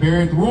wicked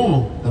beareth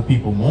rule, the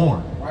people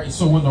mourn. Right.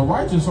 So when the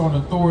righteous are in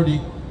authority,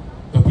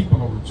 the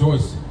people are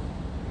rejoicing.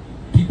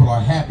 People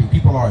are happy.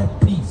 People are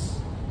at peace.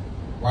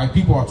 Right?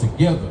 People are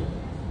together.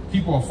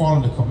 People are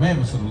following the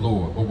commandments of the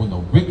Lord. But when the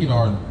wicked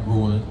are in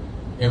ruin,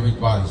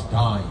 everybody's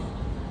dying.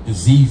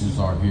 Diseases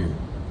are here.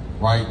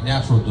 Right?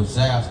 Natural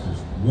disasters,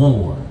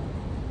 war.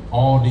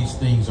 All these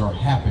things are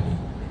happening.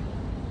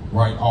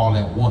 Right? All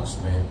at once,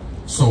 man.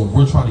 So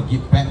we're trying to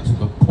get back to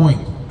the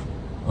point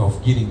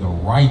of getting the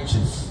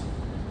righteous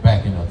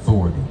back in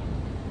authority.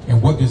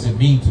 And what does it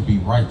mean to be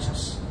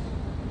righteous?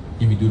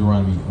 Give me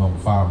Deuteronomy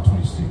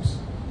 5:26.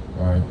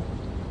 All right.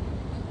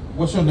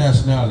 What's your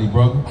nationality,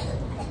 brother?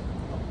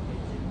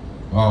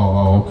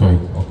 Oh, okay.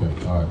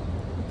 All right.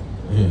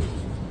 Yeah.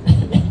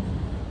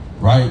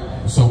 Right.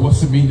 So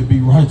what's it mean to be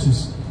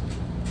righteous?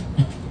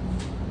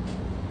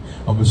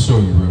 I'm gonna show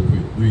you real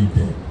quick. Read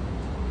that.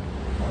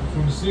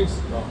 26.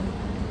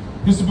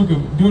 This is the book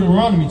of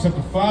Deuteronomy,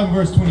 chapter 5,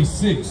 verse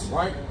 26.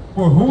 Right.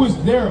 For who is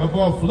there of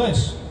all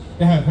flesh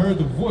that hath heard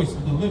the voice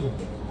of the living?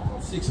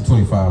 6 and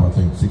 25, I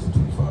think. 6 and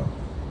 25.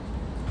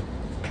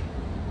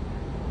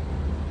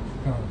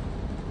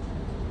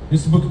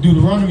 This is the book of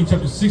Deuteronomy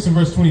chapter 6 and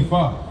verse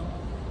 25.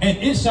 And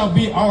it shall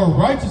be our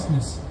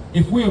righteousness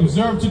if we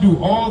observe to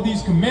do all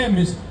these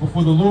commandments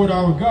before the Lord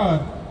our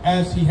God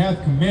as he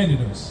hath commanded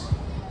us.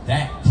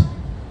 That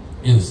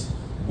is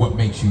what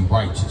makes you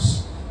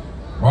righteous,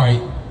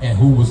 right? And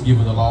who was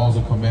given the laws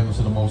and commandments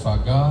of the Most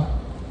High God?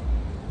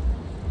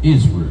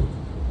 Israel.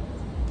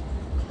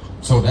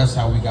 So that's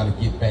how we got to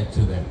get back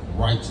to that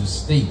righteous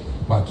state,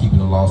 by keeping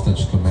the laws,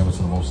 statutes, commandments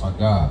of the Most High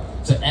God,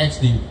 to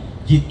actually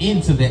get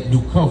into that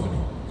new covenant.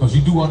 Because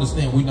you do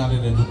understand we're not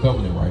in the new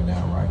covenant right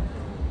now, right?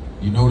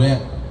 You know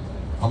that?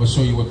 I'm going to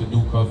show you what the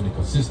new covenant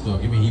consists of.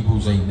 Give me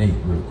Hebrews 8 and 8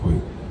 real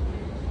quick.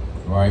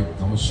 Right? I'm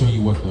going to show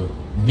you what the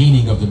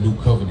meaning of the new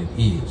covenant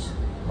is.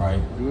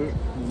 Right? Good.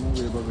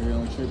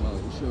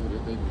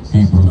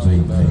 Hebrews 8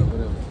 and 8.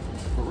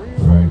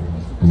 Right?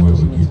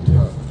 Whoever get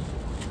that.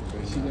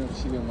 She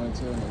didn't want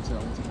to tell me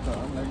to the car.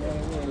 I'm like,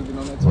 man, we want to get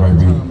on that Right,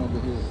 time over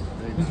here.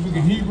 This is the book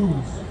of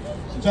Hebrews,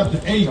 chapter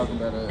 8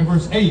 and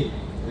verse 8.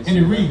 And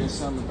it reads,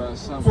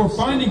 For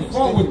finding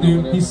fault with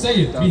them, he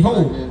saith,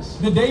 Behold,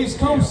 the days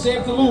come,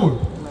 saith the Lord,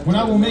 when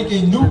I will make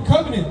a new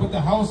covenant with the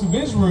house of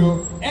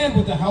Israel and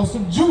with the house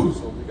of Judah.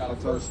 I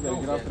told her she got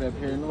to get off of that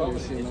paranoia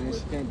shit, man.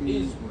 She can't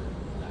be.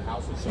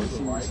 So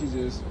she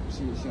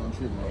on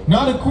trip, man.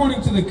 Not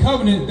according to the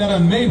covenant that I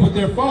made with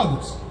their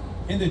fathers.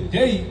 In the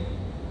day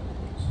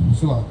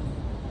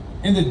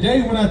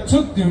when I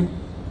took them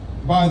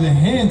by the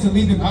hand to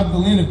lead them out of the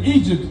land of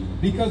Egypt,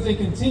 because they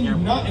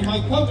continued not in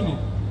my covenant,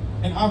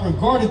 and I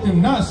regarded them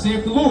not,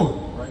 saith the Lord.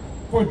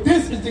 For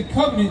this is the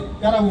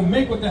covenant that I will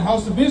make with the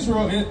house of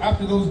Israel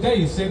after those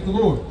days, saith the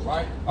Lord.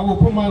 I will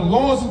put my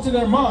laws into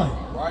their mind,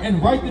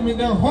 and write them in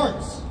their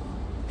hearts,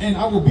 and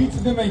I will be to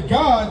them a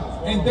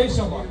God, and they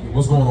shall be.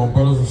 What's going on,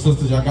 brothers and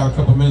sisters? Y'all got a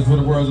couple minutes for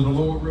the words of the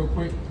Lord real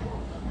quick?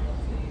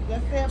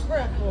 Let's say a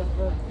prayer for us,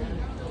 brother.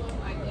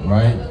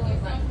 Right?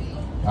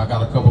 I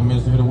got a couple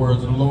minutes to hear the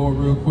words of the Lord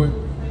real quick.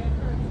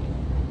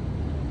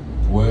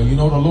 Well, you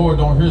know the Lord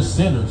don't hear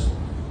sinners,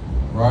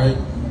 right?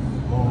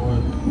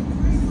 Lord,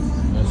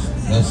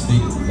 that's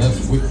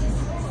wicked.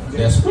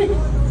 That's wicked.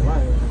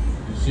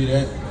 You see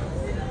that?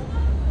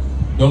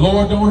 The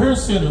Lord don't hear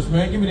sinners,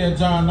 man. Give me that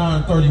John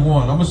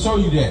 9:31. I'm gonna show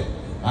you that.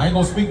 I ain't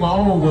gonna speak my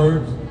own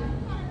words.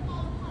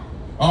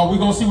 Oh, we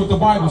gonna see what the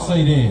Bible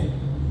say then.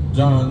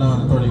 John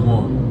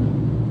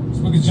 9:31. This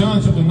book of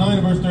John chapter 9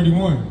 and verse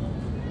 31.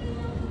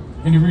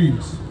 And it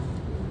reads.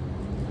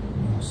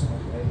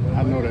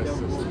 I know that,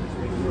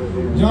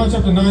 sister. John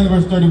chapter 9 and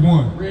verse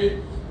 31.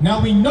 Read. Now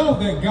we know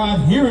that God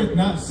heareth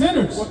not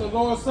sinners. What the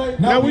Lord say?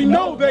 Now we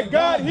know that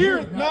God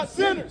heareth not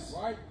sinners.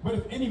 Right? But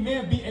if any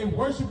man be a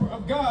worshiper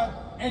of God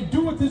and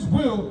doeth his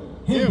will,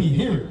 him he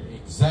heareth.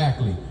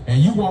 Exactly.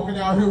 And you walking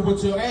out here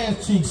with your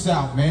ass cheeks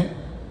out, man.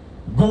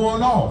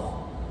 Going off.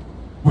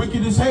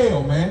 Wicked as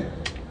hell, man.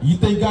 You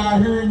think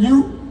God hearing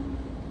you?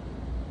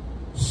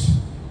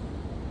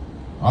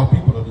 Our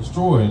people are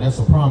destroyed, and that's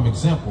a prime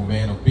example,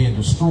 man, of being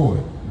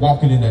destroyed.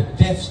 Walking in a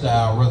death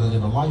style rather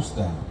than a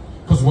lifestyle.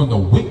 Because when the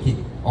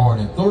wicked are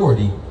in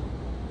authority,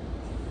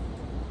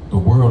 the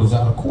world is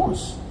out of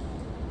course.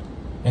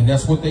 And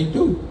that's what they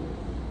do.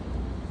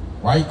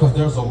 Right? Because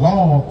there's a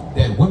law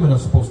that women are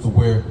supposed to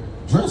wear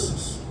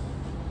dresses.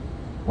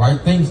 Right?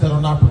 Things that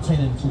are not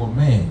pertaining to a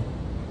man.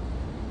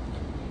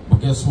 But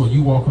guess what?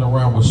 You walking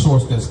around with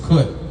shorts that's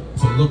cut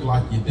to look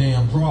like your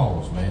damn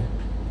drawers, man.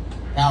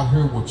 Out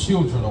here where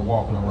children are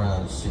walking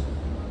around and shit.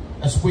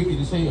 That's wicked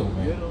as hell,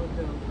 man.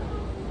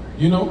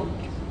 You know?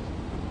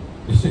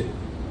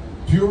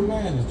 Pure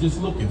man is just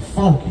looking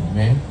funky,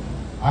 man.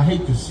 I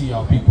hate to see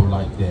our people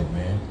like that,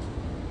 man.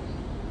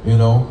 You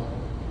know?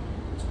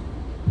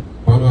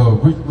 But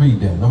read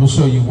that. I'm going to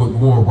show you what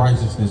more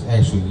righteousness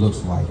actually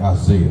looks like.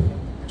 Isaiah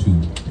 2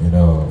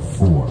 and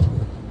 4.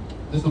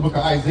 This is the book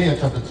of Isaiah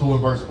chapter 2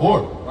 and verse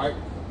 4. Right?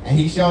 And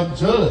he shall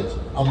judge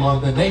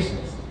among the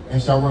nations,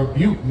 and shall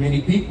rebuke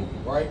many people.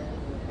 Right?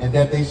 And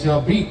that they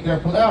shall beat their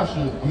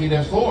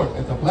their swords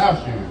into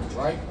plowshares.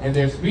 Right? And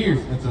their spears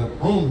into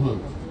broom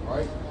hooks.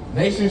 Right?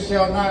 Nation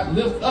shall not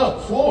lift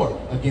up sword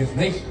against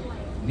nation,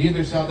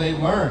 neither shall they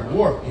learn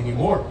war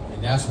anymore.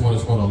 And that's what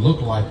it's going to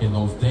look like in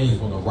those days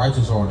when the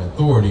righteous are in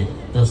authority.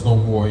 There's no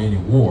more any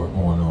war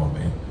going on,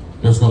 man.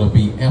 There's going to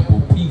be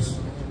ample peace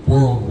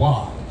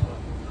worldwide.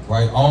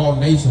 Right? All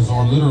nations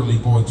are literally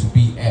going to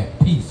be at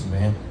peace,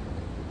 man.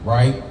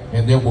 Right?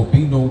 And there will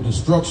be no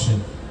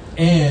destruction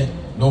and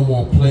no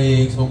more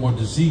plagues, no more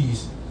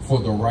disease for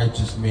the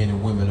righteous men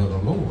and women of the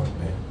Lord,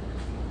 man.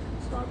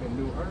 Start the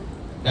new earth.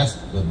 That's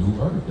the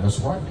new earth. That's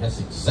right. That's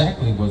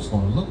exactly what it's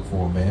going to look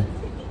for, man.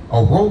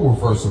 A role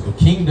reversal. The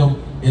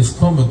kingdom is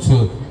coming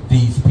to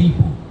these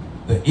people,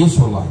 the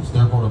Israelites.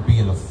 They're going to be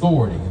in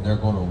authority, and they're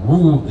going to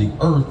rule the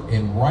earth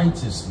in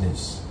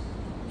righteousness,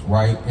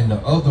 right? And the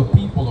other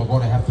people are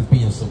going to have to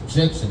be in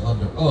subjection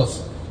under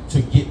us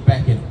to get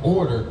back in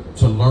order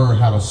to learn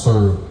how to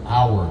serve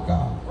our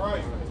God.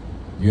 Right.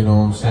 You know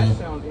what I'm saying? That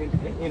sounds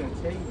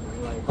entertaining.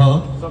 Like,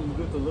 something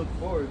good to look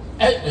forward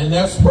to. And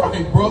that's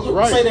right, brother.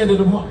 That's right. Say that to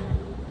the mic.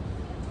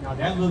 Now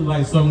that looks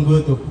like something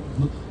good to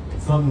look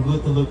something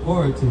good to look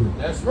forward to.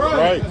 That's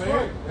right,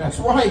 man. That's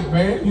right,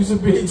 man. You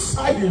should be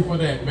excited for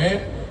that,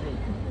 man.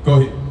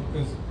 Go ahead.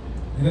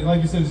 Because,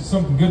 like you said, it's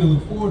something good to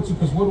look forward to.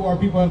 Because what do our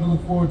people have to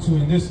look forward to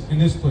in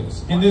this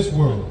place, in this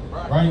world,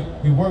 right?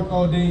 We work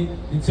all day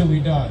until we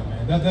die,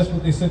 man. That's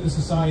what they set the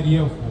society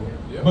up for.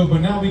 Yep. But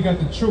now we got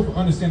the truth.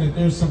 Understand that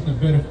there's something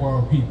better for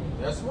our people.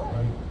 That's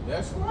right.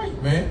 That's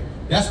right, man.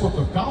 That's what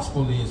the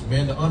gospel is,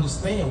 man. To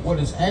understand what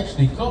is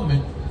actually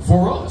coming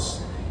for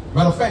us.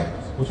 Matter of fact,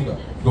 what you got?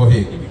 Go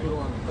ahead.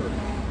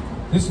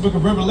 This is the book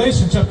of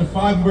Revelation, chapter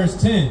 5,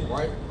 verse 10.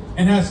 Right.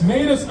 And has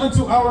made us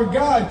unto our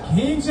God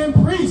kings and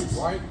priests,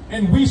 right,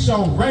 and we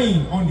shall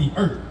reign on the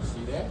earth.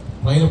 See that?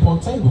 Plain upon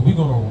table. We're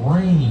gonna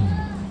reign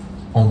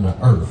on the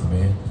earth,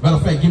 man. Matter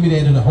of fact, give me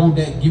that in the whole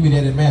that. Give me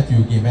that in Matthew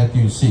again,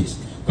 Matthew 6,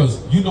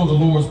 because you know the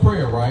Lord's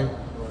Prayer, right?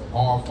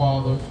 Our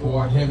Father who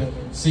art in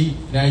heaven. See,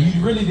 now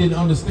you really didn't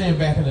understand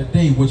back in the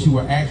day what you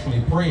were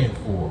actually praying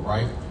for,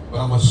 right? But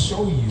I'm gonna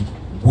show you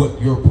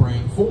what you're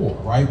praying for,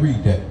 right?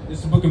 Read that. This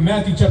is the book of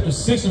Matthew, chapter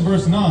 6 and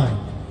verse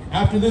 9.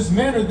 After this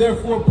manner,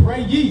 therefore,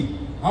 pray ye,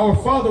 our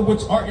Father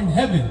which art in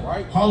heaven,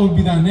 right, hallowed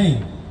be thy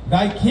name.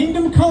 Thy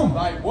kingdom come.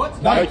 Thy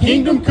what? Thy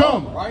kingdom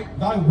come. Right.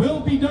 Thy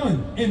will be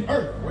done in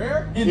earth.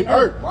 Where? In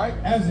earth. Right.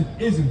 As it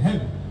is in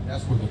heaven.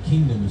 That's where the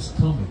kingdom is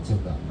coming to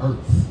the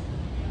earth,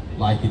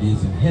 like it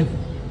is in heaven,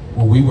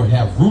 where we will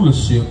have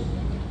rulership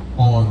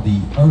on the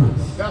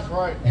earth. That's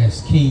right.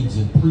 As kings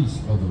and priests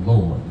of the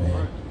Lord, man.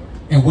 Right.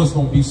 And what's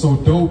going to be so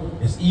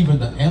dope is even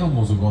the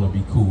animals are going to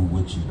be cool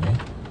with you, man.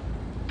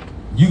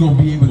 You're going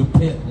to be able to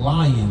pet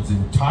lions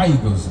and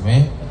tigers,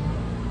 man.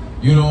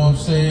 You know what I'm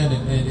saying?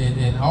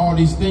 And all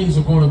these things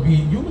are going to be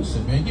in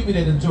unison, man. Give me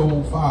that in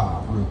Job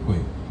 5 real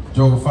quick.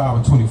 Job 5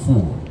 and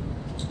 24.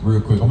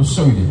 Real quick. I'm going to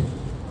show you that.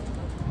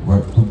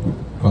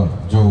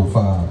 Right. Job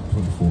 5,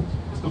 24.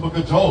 It's the book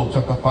of Job,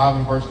 chapter 5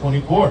 and verse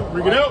 24.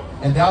 Bring it out.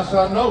 And thou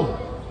shalt know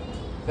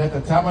that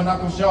the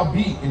tabernacle shall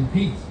be in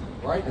peace.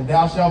 Right. And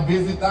thou shalt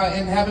visit thy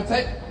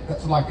habitation.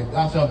 That's like it.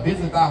 Thou shalt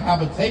visit thy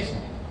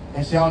habitation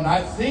and shall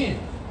not sin.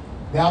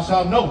 Thou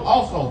shalt know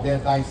also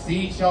that thy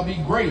seed shall be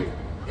great,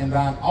 and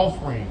thine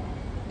offspring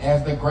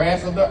as the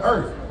grass of the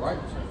earth. Right.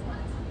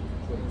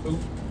 22.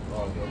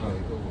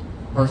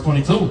 Verse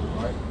 22.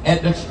 Right.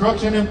 At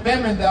destruction and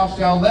famine thou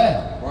shalt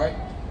laugh. Right.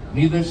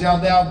 Neither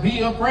shalt thou be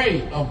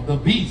afraid of the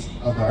beasts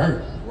of the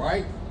earth.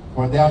 Right.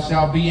 For thou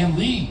shalt be in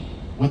league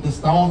with the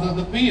stones of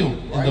the field,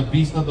 right, and the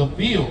beasts of the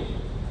field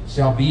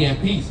shall be at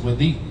peace with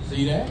thee.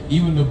 See that?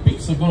 Even the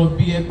beasts are going to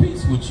be at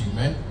peace with you,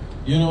 man.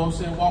 You know what I'm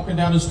saying? Walking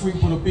down the street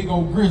with a big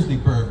old grizzly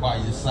bear by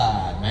your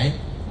side, man.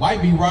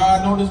 Might be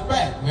riding on his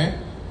back,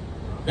 man.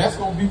 That's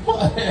going to be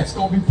fun. That's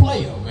going to be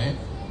player, man.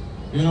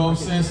 You know what I'm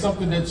saying?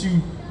 Something that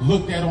you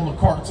looked at on a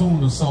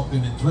cartoon or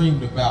something and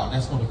dreamed about,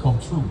 that's going to come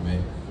true,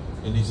 man,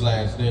 in these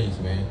last days,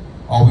 man.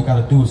 All we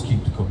got to do is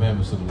keep the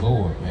commandments of the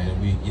Lord, man,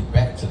 and we get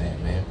back to that,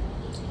 man.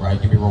 Right?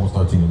 Give me Romans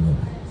 13 and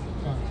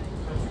 11.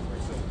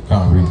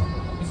 Can't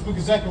read. This book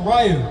of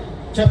Zechariah,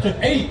 chapter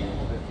 8.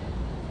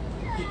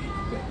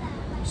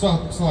 So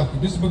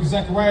this is the book of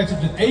Zechariah,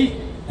 chapter 8,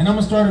 and I'm going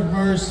to start at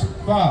verse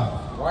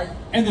 5. Right.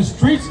 And the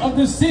streets of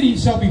the city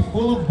shall be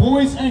full of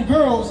boys and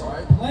girls,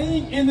 right,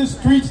 playing in the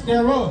streets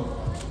thereof.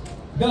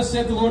 Thus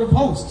saith the Lord of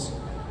hosts.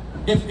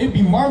 If it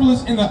be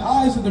marvelous in the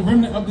eyes of the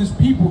remnant of this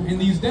people in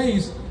these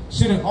days,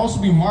 should it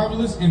also be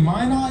marvelous in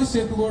mine eyes,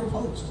 saith the Lord of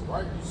hosts.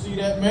 Right, you see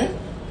that, man?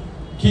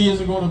 Kids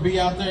are going to be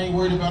out there, ain't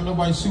worried about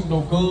nobody shooting no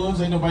guns,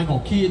 ain't nobody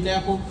going to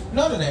kidnap them.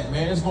 None of that,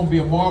 man. It's going to be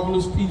a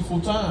marvelous, peaceful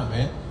time,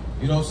 man.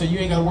 You know what I'm saying? You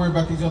ain't got to worry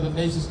about these other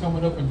nations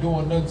coming up and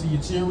doing nothing to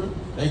your children.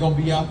 They're going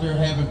to be out there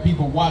having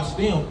people watch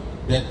them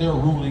that they're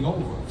ruling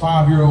over.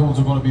 5-year-olds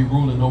are going to be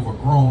ruling over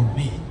grown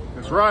men.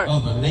 That's right.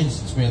 Other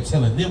nations, man,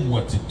 telling them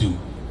what to do.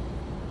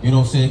 You know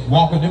what I'm saying?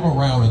 Walking them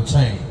around in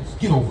chains.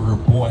 Get over here,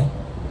 boy.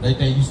 Like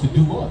they used to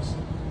do us.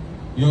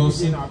 You know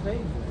what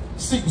I'm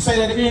saying? Say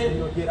that again.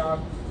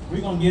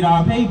 We're going to get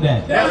our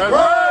payback. That's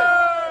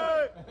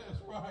right. That's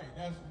right.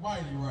 That's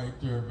mighty right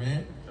there,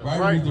 man.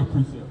 Right. Read the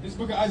precept. This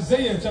book of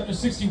Isaiah, chapter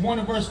 61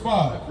 and verse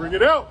 5. Bring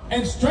it out.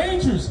 And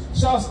strangers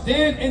shall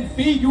stand and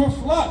feed your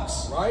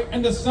flocks. Right.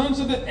 And the sons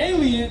of the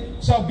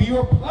alien shall be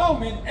your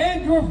plowmen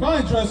and your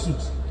vine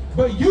dressers.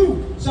 But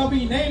you shall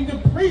be named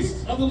the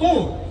priests of the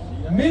Lord.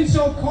 Men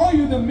shall call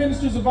you the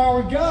ministers of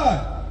our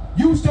God.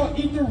 You shall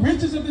eat the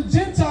riches of the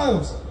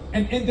Gentiles,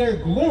 and in their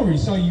glory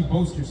shall you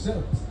boast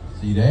yourselves.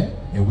 See that?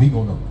 And we're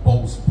going to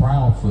boast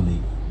proudly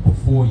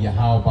before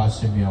Yahweh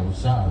Bashem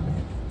Yahushua,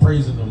 man.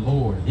 Praising the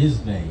Lord,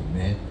 his name,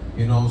 man.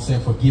 You know what I'm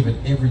saying? For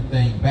giving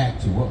everything back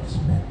to us,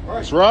 man.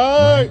 That's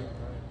right.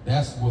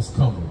 That's what's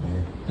coming,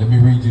 man. Let me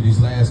read you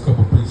these last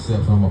couple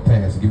precepts. I'm going to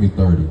pass. Give me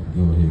 30.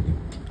 Go ahead.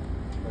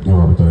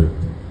 Deuteronomy 30.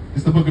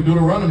 It's the book of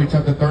Deuteronomy,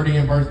 chapter 30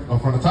 and verse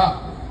from the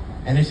top.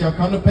 And it shall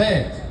come to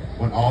pass,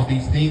 when all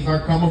these things are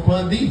come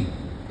upon thee,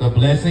 the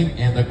blessing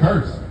and the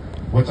curse,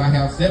 which I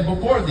have set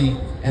before thee,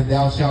 and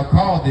thou shalt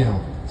call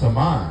them to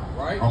mind,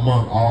 right,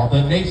 among all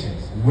the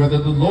nations, whither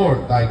the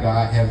Lord thy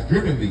God has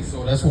driven thee.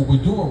 So that's what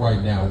we're doing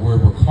right now. We're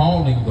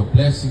recalling the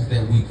blessings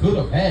that we could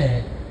have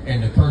had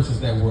and the curses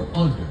that we're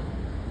under,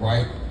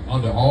 right?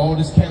 under all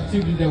this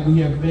captivity that we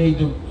have made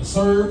to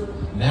serve,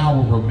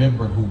 now we're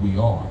remembering who we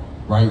are.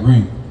 Right,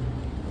 read.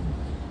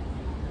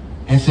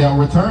 And shall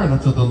return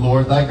unto the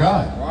Lord thy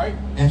God, Right.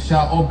 and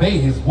shall obey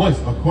his voice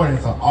according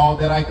to all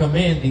that I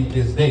command thee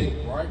this day,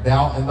 Right.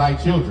 thou and thy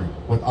children,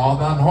 with all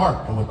thine heart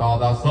and with all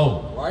thy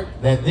soul. Right.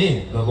 That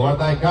then the Lord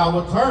thy God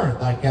will turn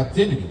thy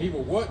captivity. He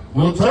will what?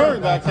 Will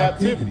Turn thy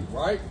captivity.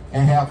 Right.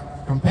 and have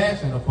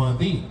compassion upon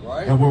thee,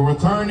 Right. and will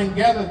return and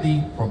gather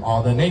thee from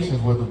all the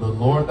nations whither the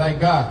Lord thy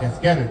God has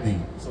scattered thee.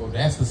 So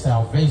that's the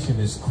salvation,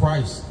 is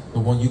Christ, the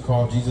one you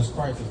call Jesus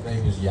Christ. His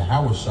name is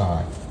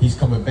Yahushua. He's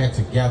coming back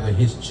to gather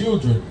his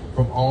children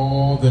from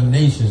all the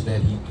nations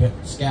that he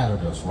kept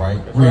scattered us, right?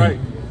 Right.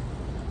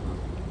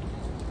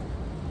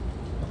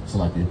 So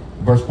like it.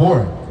 Verse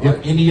 4,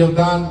 if any of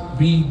thine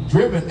be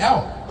driven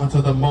out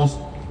unto the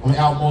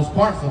outmost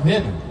parts of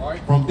heaven, Right.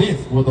 from thence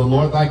will the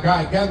Lord thy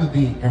God gather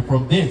thee, and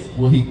from thence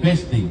will he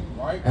fetch thee.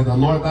 Right. And the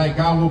Lord thy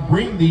God will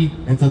bring thee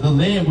into the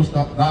land which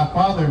thy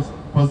fathers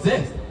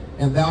possessed,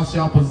 and thou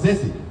shalt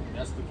possess it.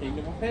 That's the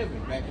kingdom of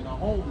heaven, back in our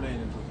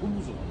homeland in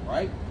Jerusalem,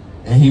 right?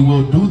 And he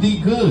will do thee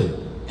good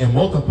and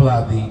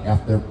multiply thee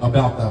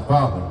about thy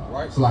father,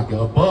 Right. so like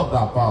above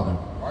thy father.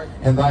 Right.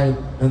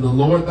 And the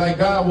Lord thy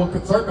God will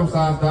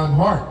circumcise thine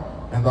heart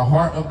and the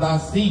heart of thy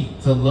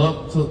seed to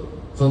love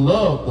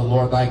the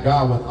Lord thy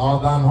God with all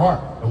thine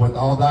heart and with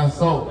all thy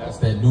soul. That's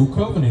that new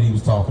covenant he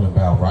was talking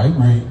about, right?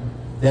 Read.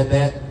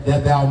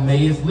 That thou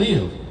mayest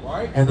live.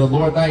 Right. And the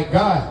Lord thy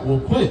God will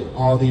put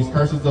all these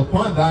curses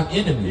upon thine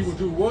enemies. He will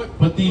do what?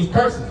 Put these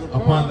curses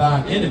upon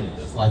thine enemies.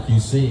 Just like you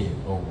said,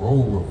 a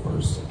role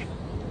reversal.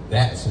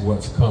 That's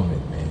what's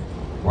coming, man.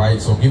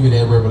 Right? So give me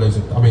that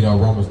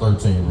Romans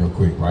 13 real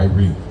quick, right?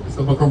 Read. It's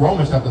the book of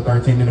Romans chapter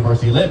 13 and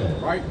verse 11.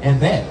 Right.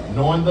 And that,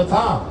 knowing the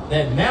time,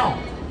 that now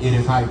it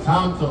is high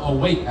time to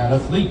awake out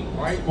of sleep.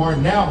 Right. For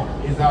now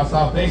is our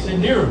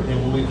salvation nearer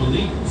than when we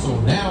believe. So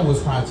now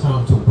it's high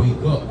time to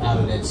wake up out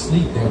of that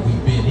sleep that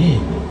we've been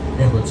in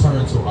and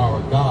return to our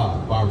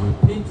God by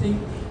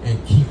repenting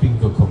and keeping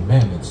the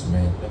commandments,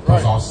 man.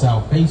 Because our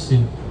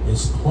salvation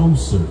is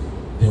closer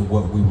than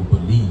what we would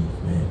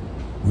believe, man.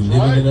 We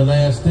living in the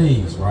last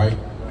days, right?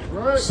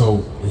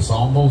 So it's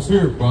almost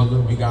here, brother.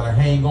 We got to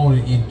hang on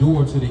and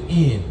endure to the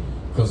end.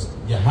 Because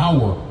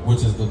Yahweh, which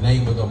is the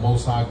name of the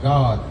Most High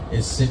God,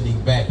 is sending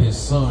back his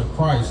son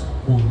Christ,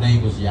 whose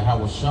name is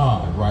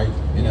Yahushua, right?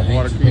 In the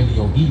ancient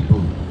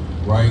Paleo-Hebrew,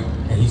 right?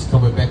 And he's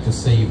coming back to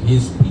save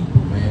his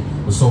people,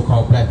 man. The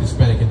so-called Black,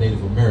 Hispanic, and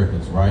Native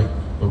Americans, right?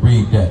 But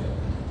read that.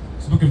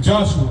 It's the book of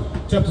Joshua,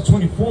 chapter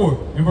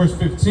 24, and verse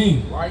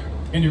 15. Right.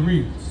 And it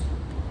reads,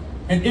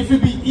 and if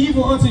it be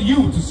evil unto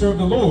you to serve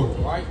the Lord,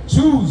 Right.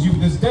 choose you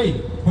this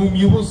day whom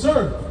you will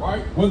serve.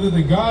 Right. Whether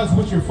the gods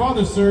which your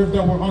fathers served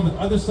that were on the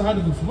other side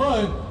of the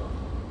flood,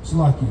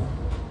 Salakia,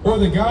 or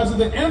the gods of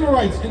the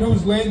Amorites in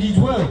whose land ye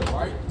dwell.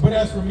 Right. But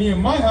as for me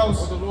and my house,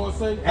 What the Lord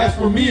say? as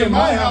for me and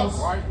my house,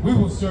 Right. we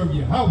will serve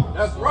Yahweh.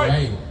 That's right.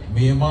 Hey,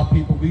 me and my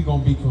people, we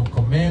gonna be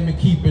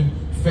commandment-keeping,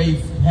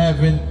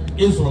 faith-having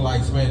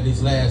Israelites, man,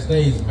 these last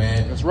days,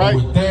 man. That's right.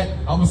 And with that,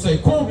 I'm gonna say,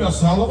 Kum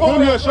Yashalom.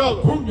 Kum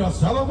Yashalom. Kum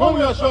Yashalom. Kum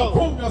Yashalom.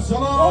 Kum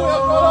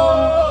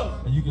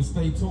Yashalom. And you can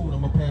stay tuned.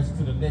 I'm gonna pass it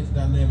to the next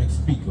dynamic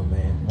speaker,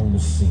 man, on the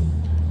scene.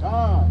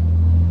 Ah.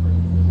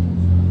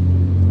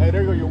 Hey,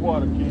 there go your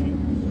water, King.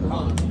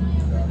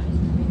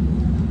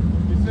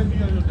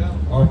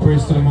 All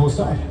praise to the Most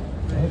High.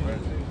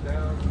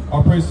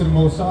 All praise to the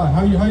Most High.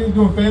 How you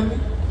doing, family?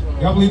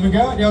 Y'all believe in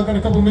God? Y'all got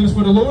a couple minutes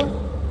for the Lord?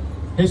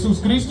 Jesus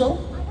Cristo?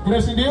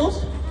 Gracias a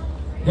Dios?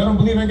 Y'all don't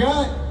believe in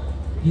God?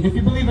 If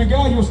you believe in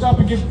God, you'll stop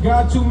and give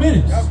God 2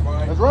 minutes. That's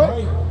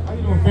right. How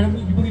you doing,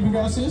 family? You believe in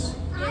God, sis?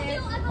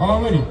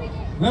 Already.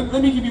 Let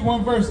me give you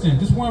one verse then.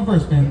 Just one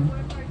verse, family.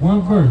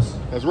 One verse.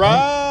 That's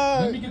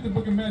right. Let me get the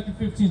book of Matthew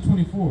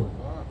 15:24.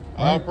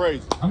 All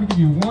praise. I'm going to give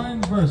you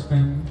one verse,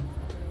 family.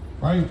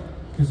 Right?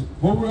 Because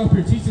what we're up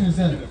here teaching is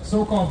that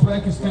so-called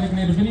Black, Hispanic,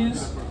 Native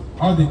Indians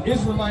are the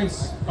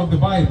Israelites of the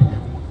Bible.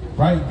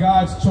 Right?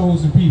 God's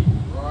chosen people.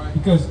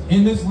 Because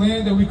in this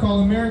land that we call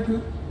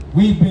America,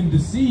 we've been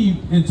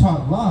deceived and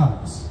taught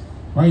lies.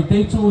 Right?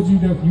 They told you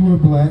that you were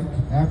black,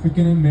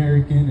 African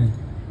American, and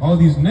all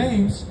these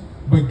names.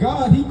 But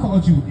God, he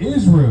called you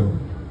Israel.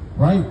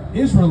 Right?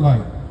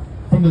 Israelite.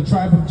 From the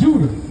tribe of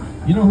Judah.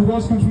 You know who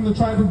else comes from the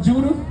tribe of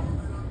Judah?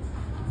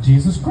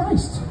 Jesus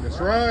Christ. That's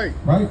right.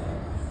 Right?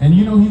 And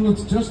you know he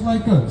looks just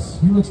like us.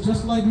 He looks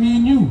just like me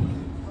and you.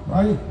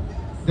 Right?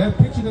 That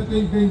picture that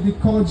they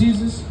called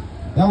Jesus,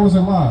 that was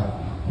a lie.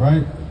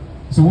 Right?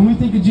 So when we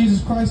think of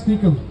Jesus Christ,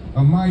 think of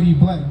a mighty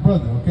black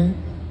brother, okay?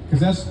 Because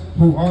that's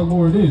who our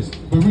Lord is.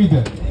 But read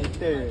that.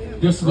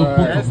 This is the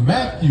book of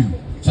Matthew,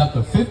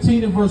 chapter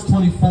 15 and verse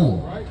 24.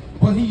 Right.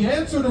 But he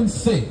answered and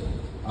said,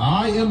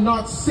 I am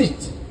not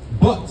sent,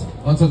 but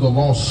unto the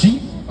lost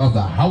sheep of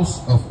the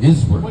house of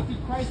Israel. What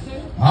did Christ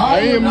say? I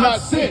am not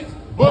sent,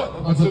 but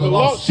unto the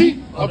lost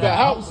sheep of the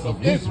house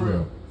of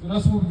Israel. So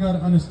that's what we got to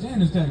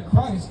understand, is that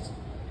Christ,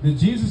 the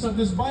Jesus of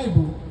this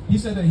Bible, he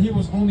said that he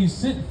was only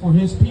sent for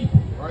his people.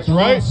 That's the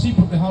right. lost sheep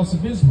of the house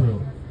of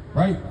Israel.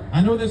 right?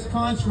 I know that's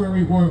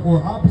contrary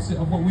or opposite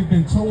of what we've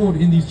been told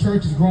in these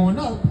churches growing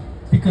up,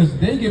 because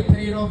they get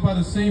paid off by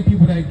the same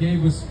people that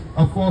gave us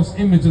a false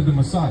image of the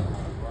Messiah,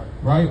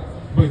 right?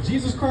 But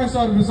Jesus Christ,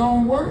 out of his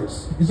own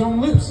words, his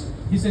own lips,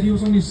 he said he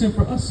was only sent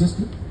for us,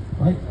 sister,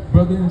 right?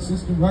 Brother and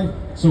sister, right?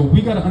 So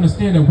we got to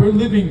understand that we're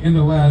living in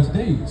the last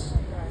days.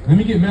 Let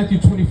me get Matthew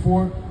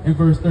 24 and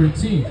verse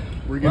 13.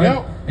 Bring it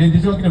out. And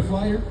did y'all get a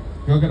flyer?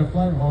 Y'all got a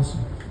flyer?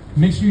 Awesome.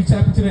 Make sure you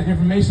tap into that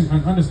information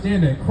and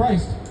understand that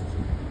Christ.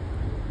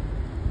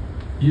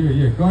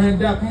 Yeah. Go ahead and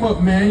dap them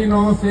up, man. You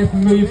know what I'm saying?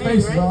 Familiar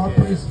faces, all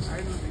places.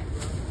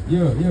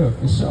 Yeah,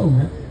 for sure,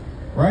 man.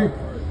 Right?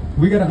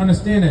 We got to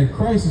understand that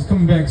Christ is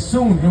coming back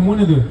soon. And one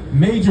of the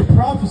major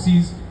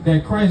prophecies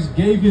that Christ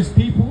gave his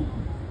people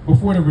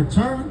before the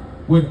return,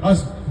 with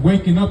us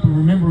waking up and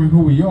remembering who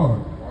we are.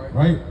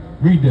 Right?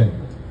 Read that.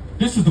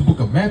 This is the book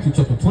of Matthew,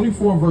 chapter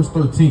 24, verse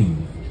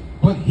 13.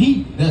 But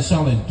he that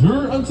shall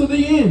endure unto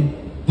the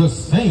end, the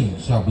same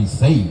shall be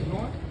saved.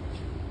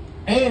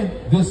 And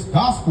this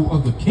gospel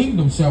of the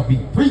kingdom shall be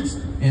preached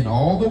in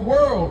all the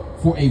world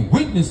for a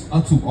witness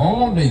unto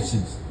all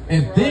nations.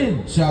 And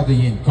then shall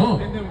the end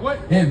come. And then what?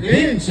 And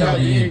then shall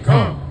the end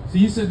come. So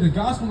you said the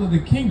gospel of the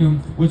kingdom,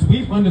 which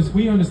we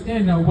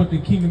understand now what the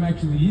kingdom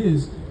actually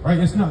is, right?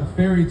 It's not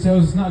fairy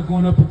tales. It's not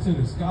going up into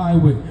the sky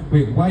with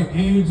white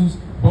angels,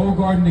 bow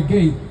guarding the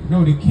gate.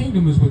 No, the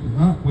kingdom is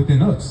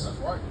within us.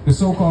 The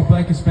so-called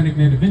Black, Hispanic,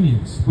 Native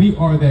Indians. We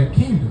are that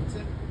kingdom.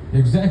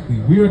 Exactly.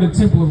 We are the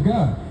temple of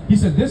God. He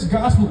said this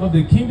gospel of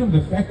the kingdom,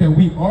 the fact that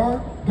we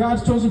are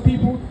God's chosen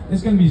people,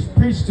 is going to be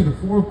preached to the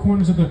four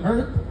corners of the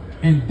earth,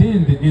 and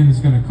then the end is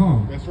going to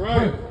come. That's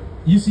right. But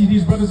you see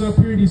these brothers up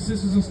here, these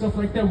sisters and stuff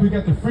like that, we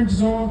got the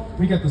fringes on,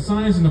 we got the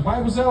signs and the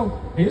Bibles out.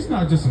 Hey, it's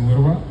not just in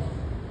Little Rock,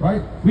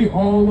 right? We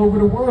all over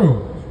the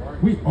world.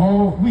 We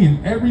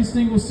in every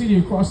single city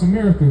across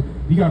America,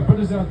 we got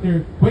brothers out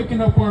there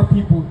waking up our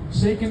people,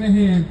 shaking their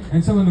hand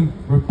and telling them,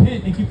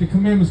 repent and keep the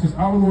commandments, because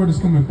our Lord is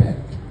coming back.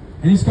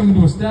 And he's coming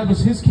to establish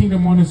his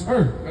kingdom on this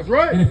earth. That's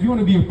right. And if you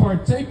want to be a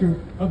partaker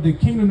of the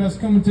kingdom that's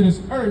coming to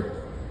this earth,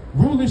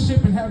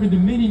 rulership and having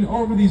dominion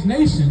over these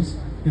nations,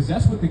 because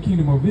that's what the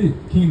kingdom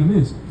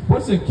is.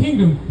 What's a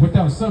kingdom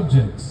without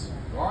subjects?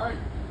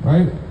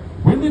 Right?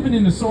 We're living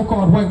in the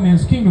so-called white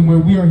man's kingdom where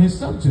we are his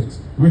subjects.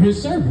 We're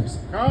his servants.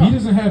 He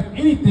doesn't have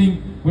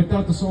anything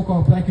without the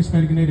so-called Black,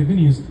 Hispanic, and Native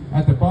Indians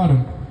at the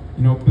bottom,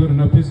 building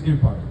up his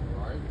empire.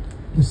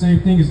 The same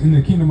thing is in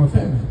the kingdom of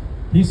heaven.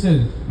 He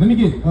said, let me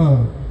get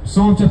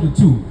Psalm chapter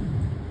 2.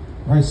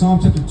 Right? Psalm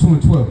chapter 2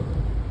 and 12.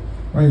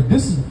 Right?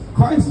 This is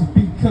Christ,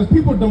 because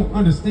people don't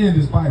understand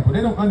this Bible.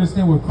 They don't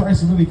understand what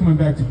Christ is really coming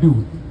back to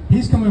do.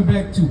 He's coming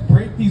back to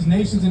break these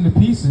nations into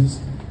pieces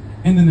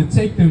and then to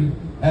take them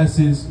as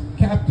his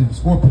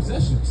captives or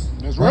possessions.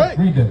 That's right.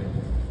 Read that.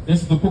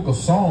 This is the book of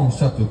Psalms,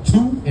 chapter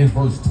 2 and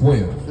verse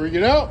 12. Bring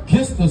it out.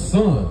 Kiss the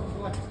Son.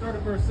 Start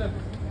at verse 7.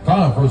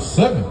 Verse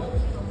 7.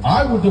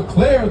 I will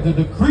declare the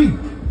decree.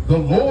 The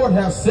Lord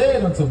hath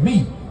said unto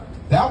me,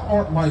 Thou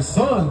art my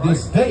son,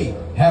 this day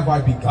have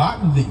I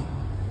begotten thee.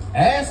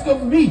 Ask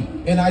of me,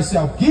 and I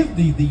shall give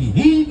thee the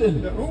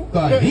heathen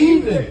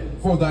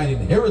for thine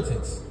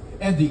inheritance,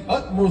 and the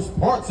utmost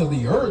parts of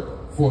the earth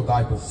for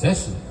thy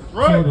possession.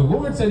 Right. So the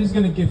Lord said he's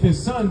going to give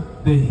his son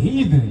the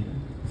heathen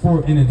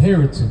for an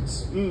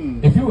inheritance.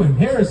 If you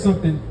inherit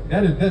something,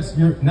 that's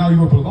now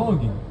your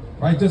belonging,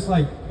 right? Just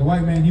like the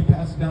white man, he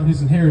passes down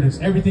his inheritance.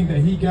 Everything that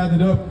he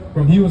gathered up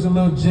from he was a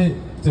little jit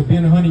to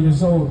being 100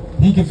 years old,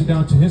 he gives it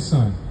down to his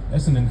son.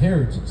 That's an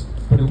inheritance.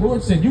 But the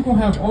Lord said you're going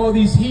to have all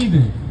these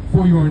heathen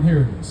for your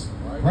inheritance,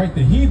 right?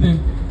 The heathen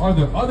are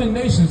the other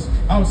nations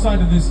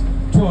outside of this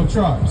 12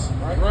 tribes.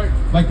 Right.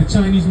 Like the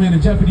Chinese man, the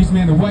Japanese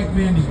man, the white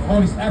man, all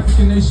these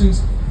African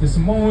nations, the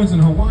Samoans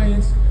and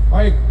Hawaiians,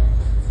 right?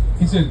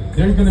 He said,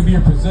 they're going to be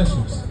your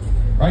possessions,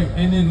 right?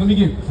 And then let me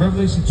get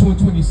Revelation 2 and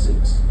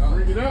 26.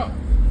 Bring it out.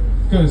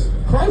 Because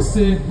Christ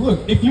said,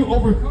 look, if you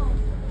overcome,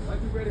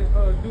 like we read in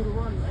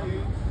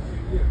Deuteronomy,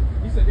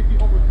 he said, if you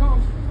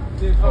overcome,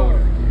 then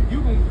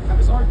you're going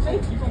to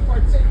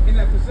partake in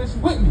that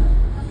possession with me.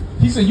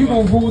 He said, you're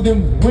going to rule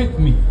them with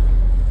me.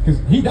 Because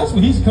that's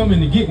what he's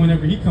coming to get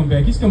whenever he come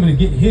back. He's coming to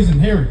get his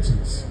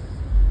inheritance.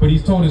 But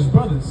he's told his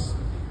brothers,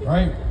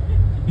 right?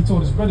 He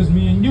told his brothers,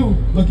 me and you,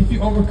 look, if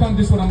you overcome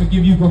this, what I'm going to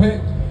give you, go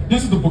ahead.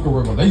 This is the book of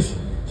Revelation,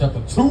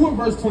 chapter 2 and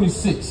verse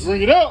 26.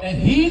 Bring it out.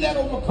 And he that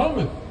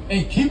overcometh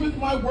and keepeth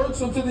my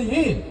works unto the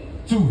end,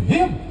 to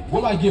him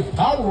will I give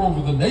power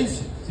over the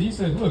nations. So he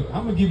said, look,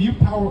 I'm going to give you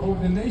power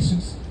over the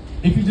nations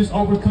if you just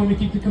overcome and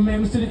keep the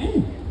commandments to the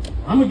end.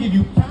 I'm going to give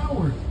you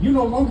power. You're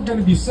no longer going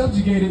to be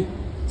subjugated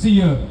to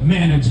your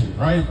manager,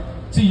 right?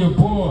 To your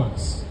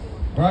boss,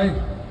 right?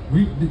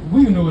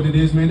 We know what it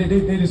is, man. They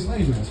the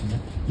slave masters,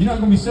 man. You're not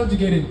going to be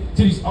subjugated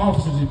to these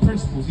officers and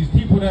principals, these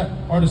people that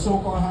are the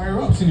so-called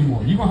higher-ups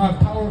anymore. You're going to have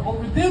power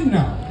over them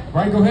now,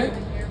 right? Go ahead.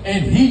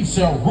 And he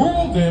shall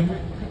rule them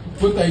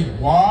with a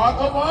rod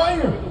of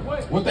iron.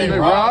 With a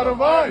rod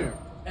of iron.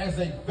 As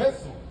a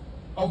vessel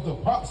of the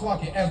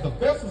as the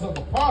vessels of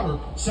the potter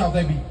shall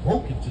they be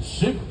broken to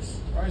shivers.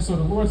 Right, so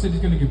the Lord said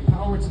he's going to give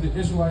power to the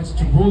Israelites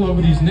to rule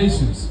over these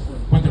nations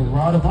with a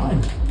rod of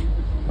iron.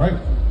 Right?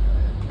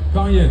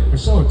 Kanye, for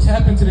sure,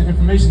 tap into the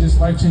information, this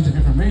life-changing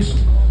information.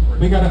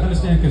 We got to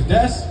understand, because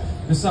that's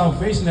the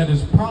salvation that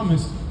is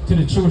promised to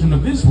the children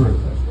of Israel.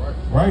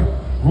 Right?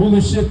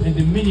 Rulership and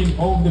dominion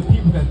over the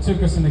people that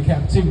took us into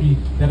captivity,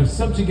 that have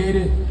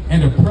subjugated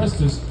and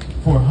oppressed us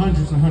for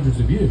hundreds and hundreds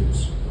of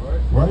years.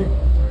 Right?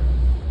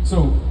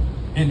 So,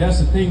 and that's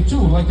the thing too,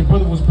 like the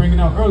brother was bringing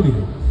out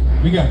earlier.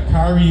 We got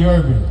Kyrie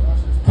Irving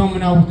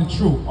coming out with the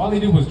truth. All he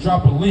did was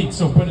drop a link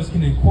so brothers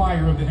can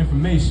inquire of the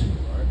information,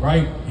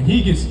 right? And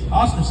he gets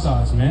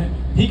ostracized, man.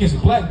 He gets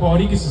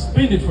blackballed. He gets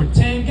suspended for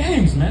 10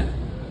 games, man.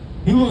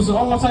 He loses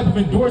all type of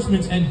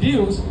endorsements and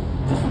deals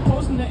just for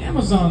posting the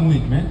Amazon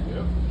link, man.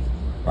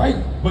 Right?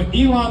 But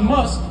Elon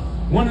Musk,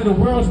 one of the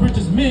world's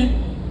richest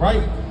men,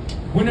 right?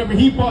 Whenever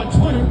he bought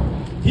Twitter,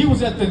 he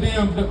was at the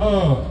damn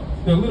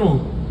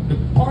the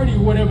party or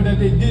whatever that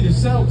they did to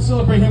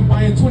celebrate him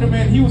buying Twitter,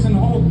 man. He was in a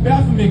whole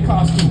Baphomet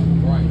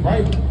costume,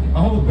 right? A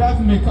whole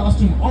Baphomet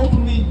costume,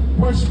 openly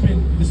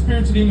worshiping the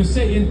spiritual demon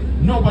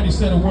Satan. Nobody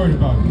said a word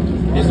about it.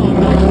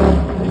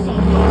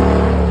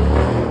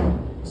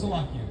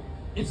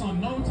 It's on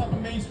known type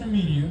of mainstream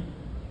media,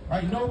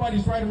 right?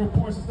 Nobody's writing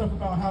reports and stuff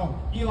about how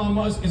Elon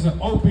Musk is an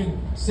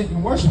open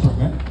Satan worshiper,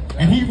 man.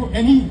 And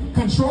he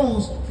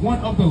controls one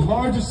of the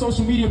largest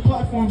social media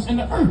platforms in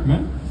the earth,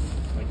 man.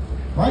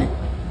 Right?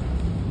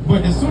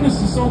 But as soon as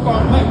the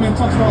so-called black man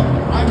talks about,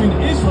 I'm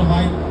an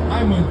Israelite,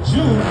 I'm a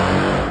Jew,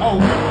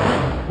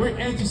 oh, we're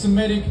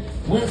anti-Semitic,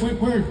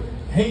 we're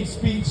hate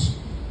speech,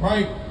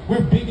 right?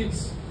 We're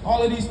bigots,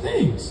 all of these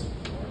things.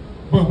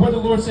 But what the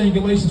Lord said in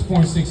Galatians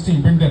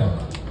 4:16, bring that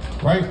up,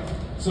 right?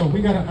 So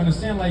we got to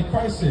understand, like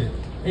Christ said,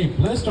 hey,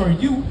 blessed are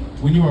you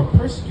when you are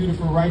persecuted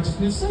for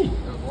righteousness' sake.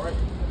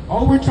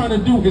 All we're trying to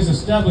do is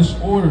establish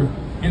order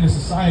in a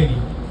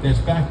society that's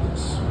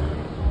backwards.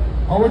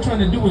 All we're trying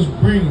to do is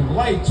bring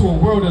light to a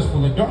world that's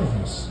full of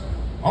darkness.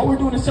 All we're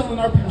doing is telling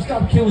our people,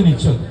 stop killing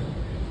each other.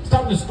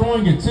 Stop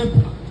destroying your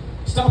temple.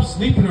 Stop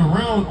sleeping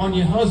around on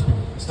your husband.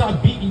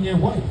 Stop beating your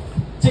wife.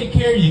 Take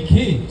care of your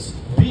kids.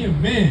 Be a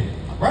man,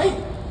 right?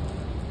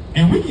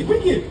 And we get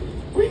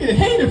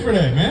hated for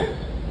that, man.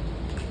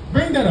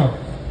 Bring that up.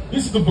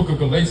 This is the book of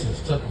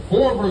Galatians, chapter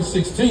 4, verse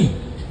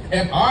 16.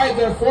 Am I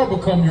therefore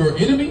become your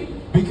enemy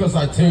because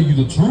I tell you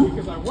the truth?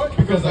 Because I what?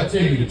 Because I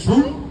tell you the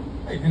truth?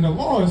 Hey, and the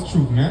law is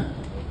truth, man.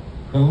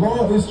 The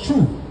law is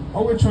truth.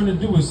 All we're trying to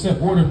do is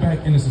set order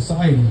back in a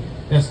society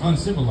that's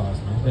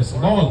uncivilized, man. That's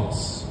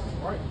lawless,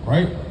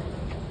 right?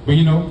 But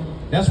you know,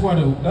 that's why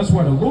the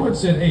Lord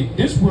said, hey,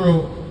 this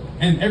world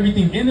and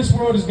everything in this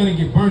world is going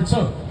to get burnt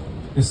up,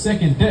 the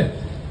second death,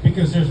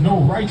 because there's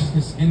no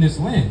righteousness in this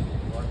land.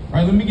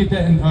 Right? Let me get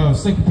that in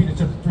 2 Peter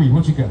chapter 3.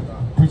 What you got?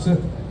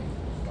 Precept?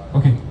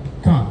 Okay,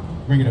 come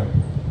on, bring it up.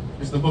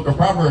 It's the book of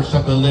Proverbs,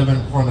 chapter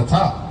 11, from the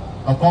top.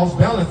 A false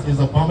balance is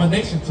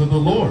abomination to the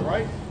Lord,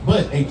 right?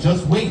 But a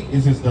just weight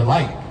is his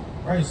delight.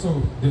 Right,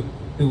 so the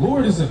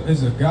Lord is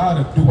a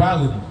God of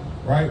duality,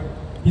 right?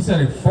 He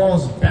said a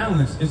false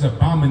balance is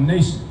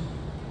abomination,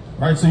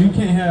 right? So you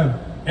can't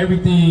have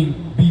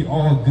everything be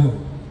all good,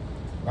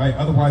 right?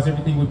 Otherwise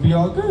everything would be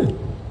all good.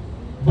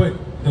 But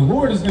the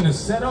Lord is going to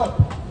set up,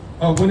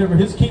 whenever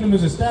his kingdom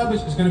is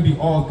established, it's going to be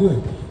all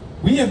good.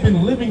 We have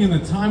been living in the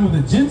time of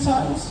the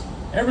Gentiles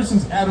ever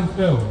since Adam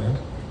fell, man.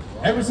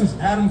 Ever since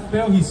Adam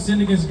fell, he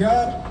sinned against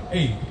God.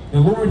 Hey, the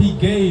Lord, he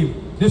gave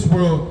this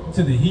world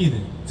to the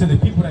heathen, to the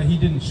people that he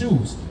didn't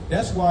choose.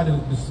 That's why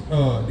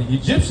the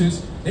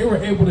Egyptians, they were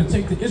able to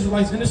take the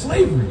Israelites into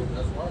slavery.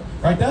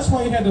 Right? That's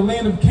why you had the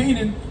land of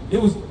Canaan.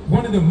 It was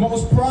one of the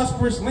most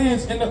prosperous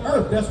lands in the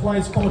earth. That's why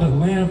it's called a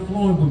land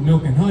flowing with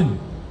milk and honey.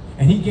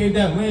 And he gave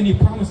that land, he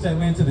promised that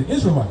land to the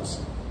Israelites.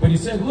 But he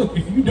said, look,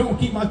 if you don't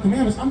keep my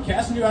commandments, I'm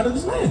casting you out of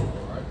this land.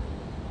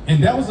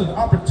 And that was an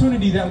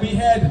opportunity that we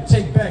had to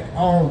take back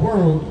our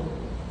world,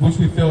 which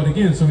we failed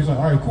again. So he's like,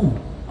 all right, cool.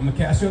 I'm going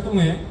to cast you out the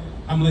land.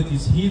 I'm going to let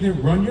these heathen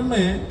run your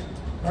land,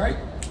 right?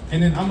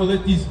 And then I'm going to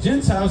let these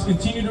Gentiles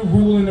continue to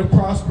rule and to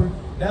prosper.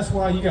 That's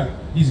why you got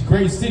these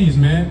great cities,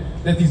 man,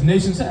 that these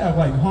nations have,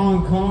 like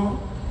Hong Kong,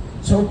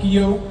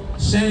 Tokyo,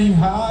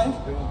 Shanghai,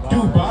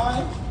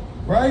 Dubai,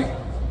 right?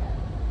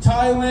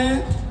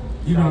 Thailand,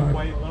 you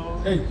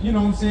know, hey, you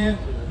know what I'm saying?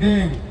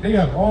 Then they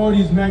have all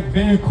these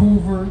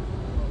Vancouver,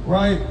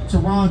 right?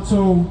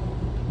 Toronto,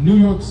 New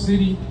York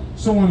City,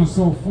 so on and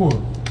so forth.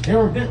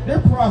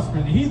 They're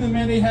prospering. The heathen,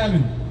 man, they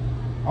having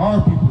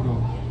our people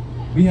though.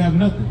 We have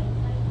nothing,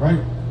 right?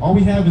 All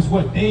we have is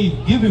what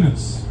they've given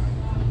us.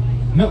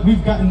 No,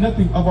 we've gotten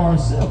nothing of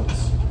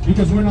ourselves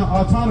because we're not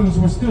autonomous.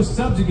 We're still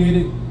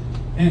subjugated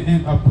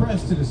and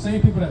oppressed to the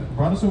same people that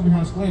brought us over here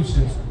on slave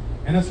ships,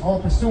 and that's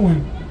all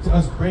pursuing to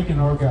us breaking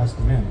our God's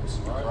commandments.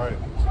 Right.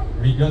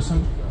 Read that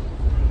some.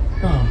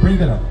 Come on, bring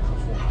that up.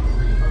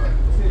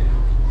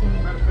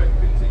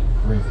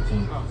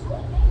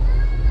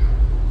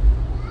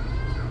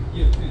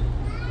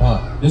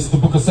 This is the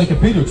book of 2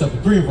 Peter,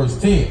 chapter 3, verse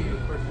 10.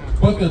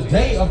 But the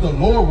day of the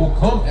Lord will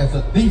come as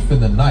a thief in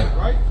the night,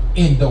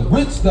 in the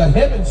which the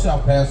heavens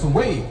shall pass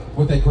away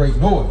with a great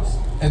noise,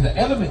 and the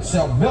elements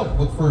shall melt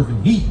with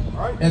fervent heat,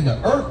 and the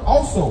earth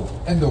also,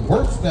 and the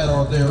works that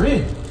are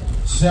therein,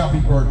 shall be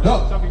burned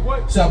up.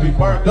 Shall be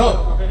burned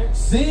up.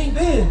 Seeing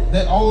then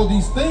that all of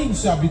these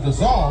things shall be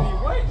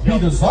dissolved,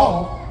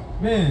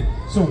 Man,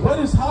 so what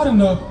is hot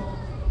enough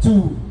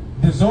to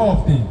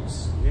dissolve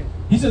things?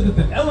 He said that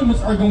the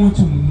elements are going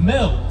to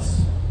melt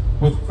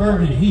with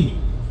fervent heat,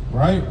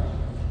 right?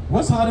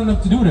 What's hot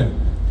enough to do that?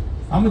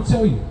 I'm gonna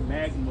tell you.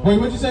 Wait,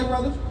 what'd you say,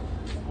 brother?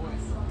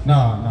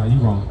 Nah, you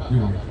wrong.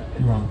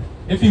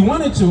 If he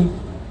wanted to,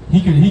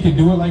 he could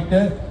do it like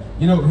that.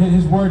 You know,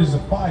 his word is a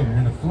fire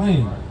and a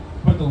flame.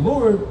 But the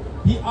Lord,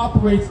 he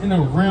operates in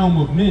a realm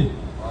of men,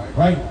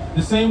 right?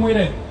 The same way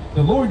that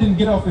the Lord didn't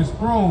get off his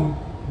throne,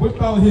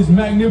 whip out his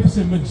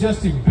magnificent,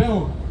 majestic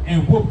belt,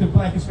 and whoop the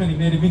black, Hispanic,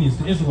 Native Indians,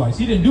 the Israelites.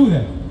 He didn't do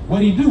that.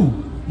 What'd he do?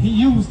 He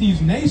used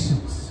these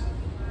nations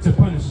to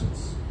punish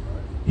us.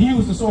 He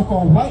used the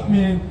so-called white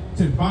man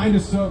to bind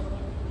us up,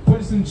 put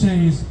us in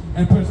chains,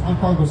 and put us on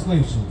cargo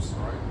slave ships.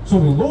 So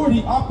the Lord,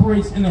 he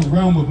operates in the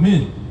realm of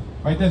men,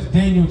 right? That's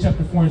Daniel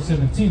chapter 4 and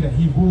 17, that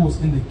he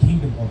rules in the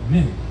kingdom of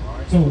men.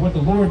 So what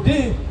the Lord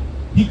did,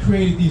 he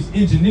created these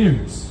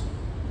engineers,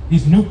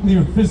 these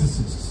nuclear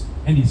physicists,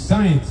 and these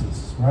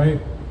scientists, right?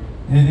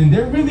 And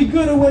they're really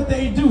good at what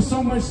they do,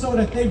 so much so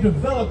that they've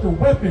developed a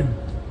weapon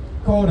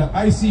called an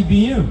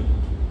ICBM,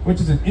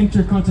 which is an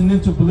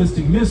intercontinental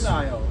ballistic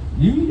missile.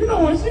 You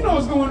know what's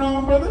going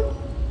on, brother,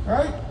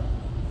 right?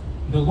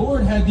 The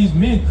Lord had these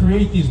men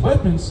create these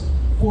weapons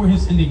for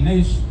his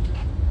indignation,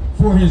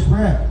 for his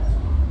wrath,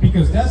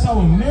 because that's how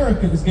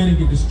America is going to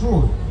get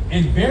destroyed.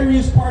 And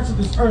various parts of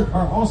this earth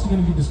are also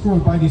going to be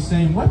destroyed by these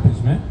same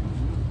weapons, man.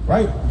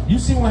 Right? You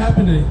see what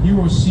happened to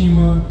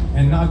Hiroshima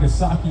and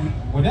Nagasaki?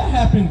 Well, that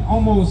happened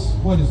almost,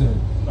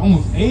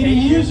 almost 80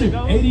 years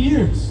ago. 80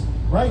 years,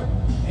 right?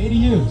 80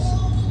 years.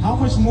 How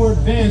much more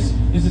advanced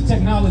is the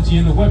technology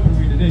and the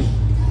weaponry today?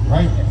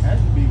 Right? It has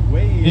to be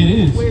way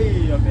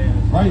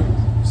advanced. Right?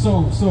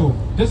 So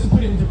just to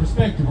put it into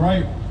perspective,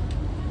 right?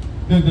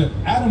 The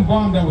atom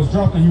bomb that was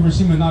dropped on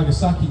Hiroshima and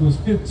Nagasaki was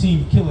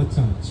 15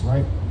 kilotons,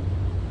 right?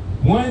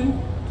 One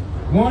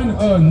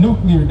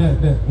nuclear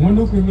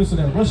missile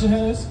that Russia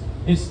has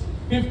is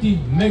 50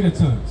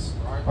 megatons,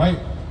 right?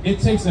 It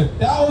takes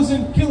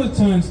 1,000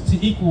 kilotons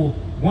to equal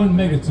 1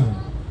 megaton,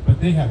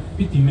 but they have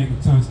 50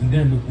 megatons in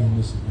their nuclear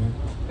missile, man.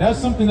 That's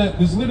something that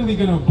is literally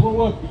going to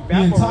blow up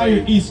the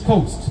entire East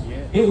Coast.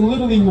 It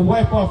literally will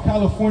wipe off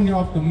California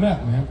off the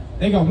map, man.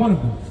 They got one of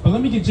them. But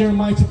let me get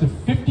Jeremiah chapter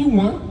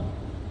 51,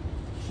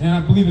 and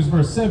I believe it's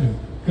verse 7,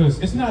 because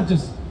it's not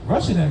just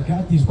Russia that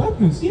got these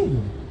weapons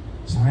either.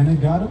 China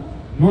got them.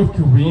 North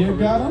Korea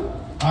got them.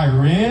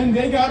 Iran,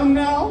 they got them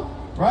now,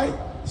 right?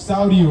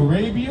 Saudi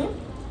Arabia,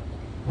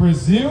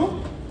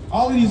 Brazil,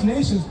 all of these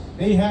nations,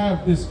 they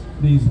have these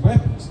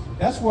weapons.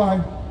 That's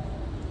why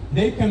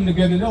they come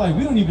together and they're like,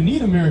 we don't even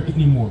need America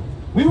anymore.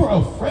 We were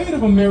afraid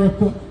of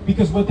America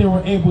because what they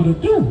were able to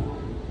do,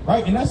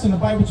 right? And that's in the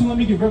Bible too. Let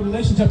me get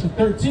Revelation chapter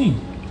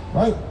 13,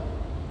 right?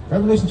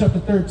 Revelation chapter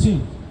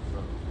 13.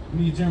 Let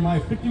me get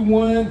Jeremiah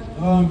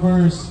 51,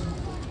 verse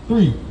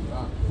 3.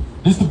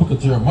 This is the book of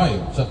Jeremiah,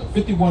 chapter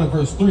 51 and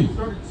verse 3.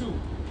 32.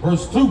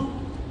 Verse 2.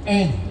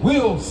 And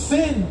will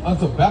send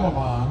unto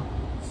Babylon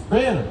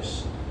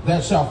fanners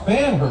that shall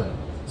fan her.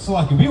 So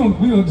like, we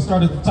don't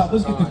start at the top.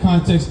 Let's get the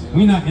context.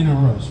 We're not in a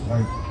rush,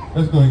 right?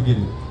 Let's go ahead and get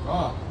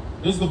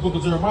it. This is the book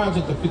of Jeremiah,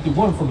 chapter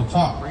 51 from the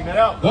top. Bring it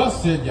out.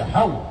 Thus said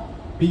Yahweh,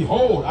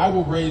 behold, I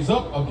will raise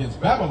up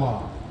against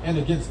Babylon, and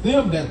against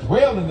them that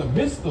dwell in the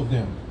midst of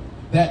them,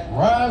 that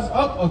rise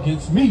up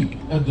against me,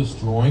 a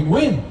destroying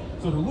wind.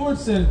 So the Lord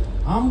said,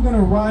 I'm going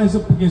to rise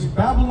up against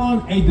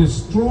Babylon, a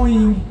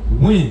destroying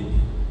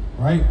wind,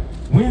 right?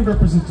 Wind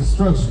represents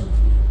destruction.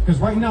 Because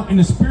right now, in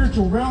the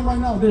spiritual realm right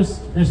now, there's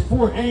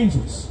 4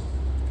 angels,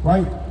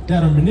 right,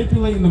 that are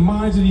manipulating the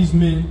minds of these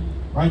men,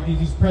 right,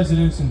 these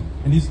presidents and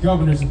these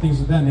governors and things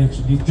of that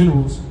nature, these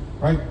generals,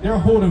 right? They're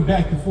holding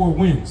back the 4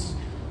 winds,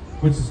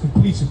 which is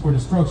completion for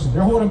destruction.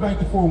 They're holding back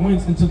the 4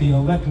 winds until the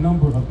elect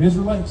number of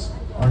Israelites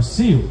are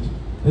sealed.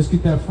 Let's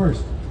get that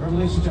first.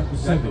 Revelation chapter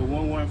 7.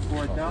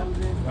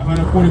 114,000.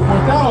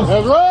 144,000.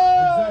 That's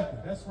right. Exactly.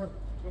 That's right.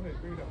 Go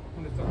ahead, bring it up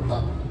from the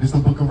top. This is the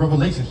book of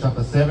Revelation,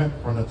 chapter 7,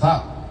 from the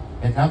top.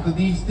 And after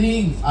these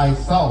things I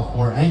saw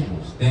 4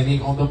 angels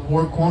standing on the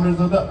 4 corners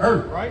of the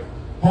earth, Right?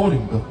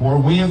 holding the 4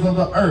 winds of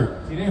the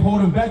earth, See, they're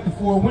holding back the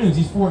 4 winds.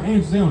 These 4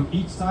 angels, they're on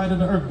each side of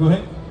the earth. Go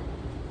ahead.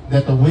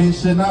 that the wind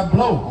should not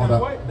blow on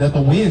What? that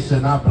the wind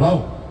should not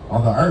blow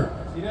on the earth.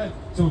 See that?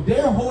 So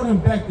they're holding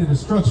back the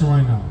destruction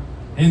right now.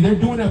 And they're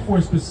doing that for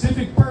a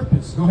specific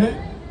purpose. Go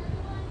ahead.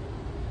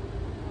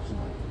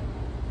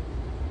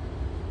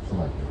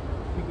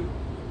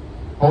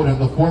 Holding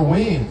the 4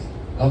 winds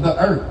of the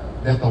earth,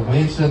 that the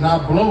wind should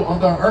not blow on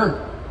the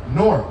earth,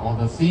 nor on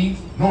the seas,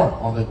 nor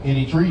on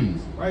any trees.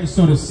 Right,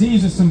 so the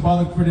seas is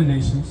symbolic for the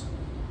nations,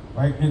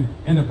 right?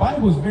 And the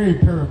Bible is very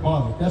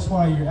parabolic. That's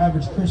why your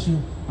average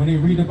Christian, when they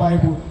read the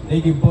Bible, they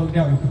get bugged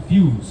out and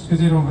confused because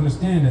they don't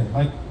understand that.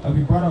 Like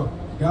we brought out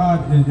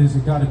God is a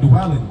God of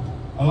duality.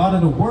 A lot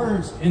of the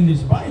words in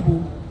this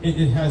Bible,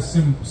 it has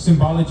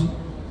symbology,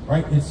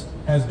 right? It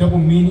has double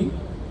meaning,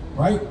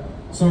 right?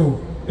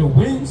 So the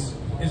winds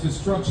is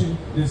destruction,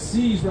 the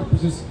seas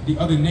represents the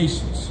other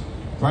nations,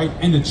 right?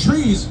 And the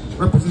trees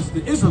represents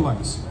the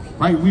Israelites,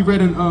 right? We read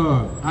in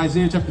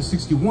Isaiah chapter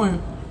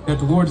 61 that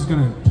the Lord is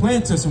going to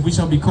plant us and we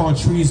shall be called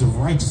trees of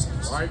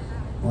righteousness,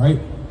 right?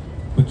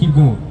 But keep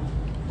going.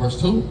 Verse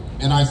 2,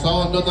 and I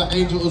saw another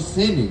angel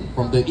ascending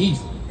from the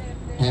east,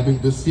 having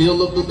the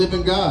seal of the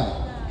living God.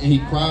 And he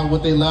cried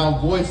with a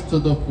loud voice to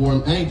the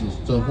four angels,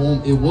 to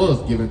whom it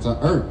was given to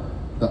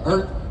the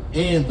earth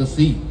and the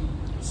sea,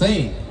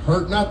 saying,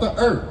 hurt not the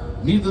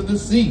earth, neither the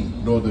sea,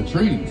 nor the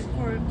trees,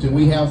 till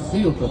we have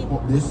sealed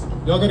this.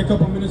 Y'all got a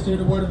couple minutes to hear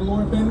the word of the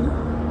Lord, family? All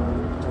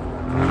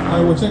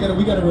right, well, check it out.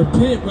 We got to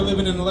repent. We're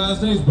living in the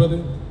last days,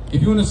 brother.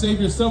 If you want to save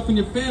yourself and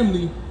your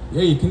family,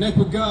 yeah, you connect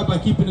with God by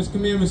keeping his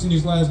commandments in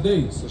these last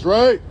days. That's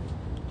right.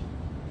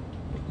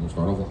 We'll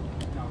start over.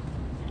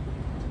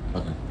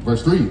 Okay.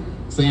 Verse 3,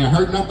 saying,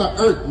 hurt not the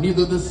earth,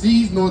 neither the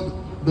seas nor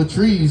the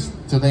trees,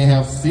 till they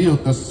have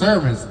sealed the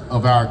servants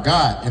of our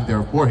God in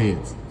their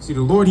foreheads. See,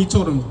 the Lord, he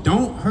told them,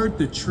 don't hurt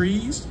the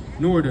trees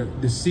nor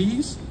the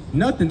seas.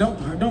 Nothing.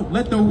 Don't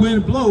let the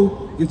wind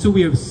blow until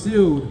we have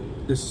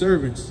sealed the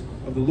servants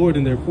of the Lord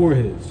in their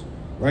foreheads,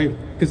 right?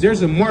 Because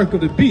there's a mark of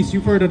the beast.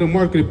 You've heard of the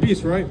mark of the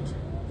beast, right?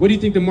 What do you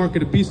think the mark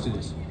of the beast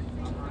is?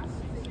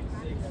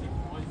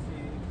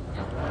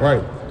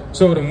 Right.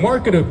 So the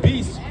mark of the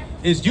beast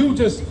is you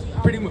just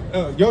pretty much,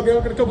 y'all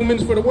got a couple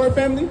minutes for the word,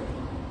 family?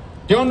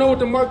 Y'all know what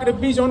the mark of the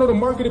beast, y'all know the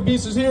mark of the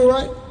beast is here,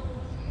 right?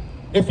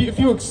 If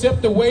you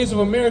accept the ways of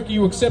America,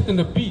 you accepting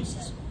the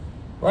beasts,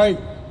 right?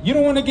 You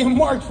don't want to get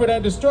marked for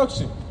that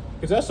destruction,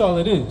 because that's all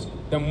it is.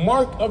 The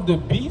mark of the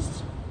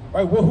beast,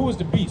 right? Well, who is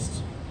the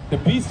beast? The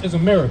beast is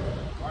America,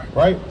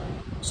 right?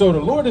 So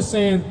the Lord is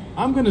saying,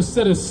 I'm going to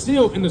set a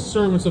seal in the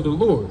servants of the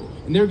Lord,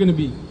 and they're going to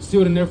be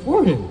sealed in their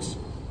foreheads,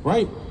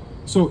 right?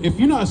 So if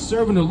you're not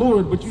serving the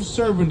Lord, but you're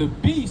serving the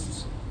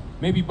beasts,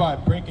 maybe by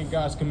breaking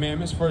God's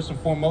commandments first and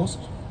foremost,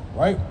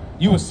 right?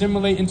 You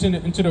assimilate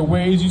into their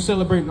ways. You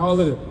celebrate all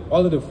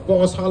of the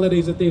false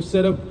holidays that they've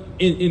set up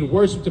in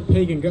worship to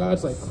pagan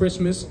gods like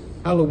Christmas,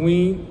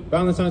 Halloween,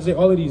 Valentine's Day,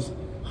 all of these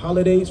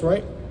holidays,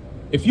 right?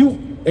 If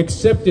you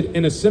accepted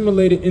and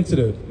assimilated into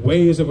the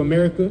ways of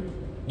America,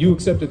 you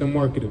accepted the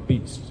mark of the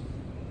beast,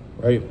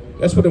 right?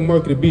 That's what the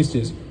mark of the beast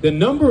is. The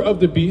number of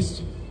the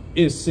beast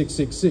is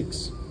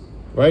 666,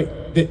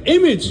 right? The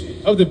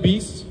image of the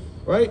beast,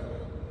 right?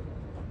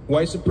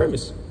 White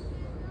supremacy,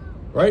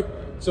 right?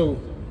 So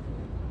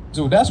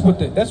that's what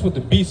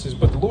the beast is.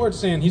 But the Lord's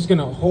saying he's going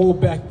to hold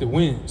back the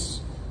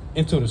winds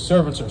until the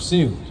servants are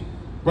sealed,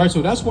 right?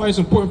 So that's why it's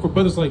important for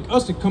brothers like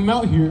us to come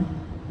out here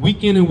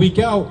week in and week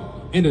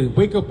out and to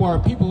wake up our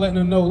people, letting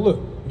them know, look,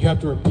 you have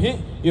to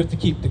repent, you have to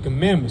keep the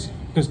commandments,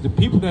 because the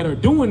people that are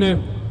doing that,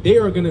 they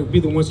are going to be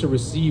the ones to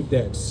receive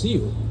that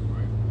seal,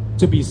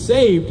 to be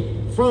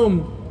saved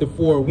from the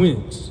four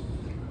winds,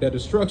 that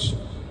destruction.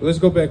 Let's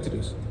go back to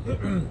this.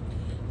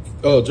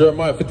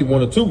 Jeremiah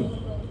 51:2.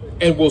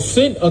 And will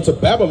send unto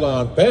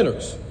Babylon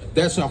fanners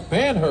that shall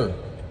fan her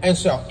and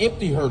shall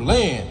empty her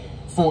land,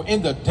 for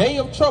in the day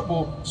of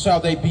trouble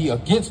shall they be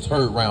against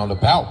her round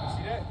about.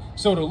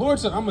 So the Lord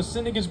said, I'm going to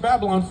send against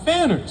Babylon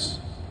fanners,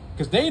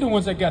 because they the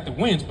ones that got the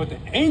winds, but the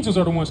angels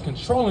are the ones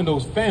controlling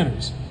those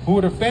fanners. Who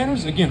are the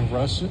fanners? Again,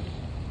 Russia.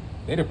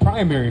 They're the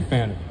primary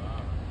fanner.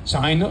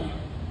 China,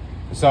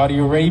 Saudi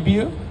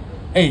Arabia.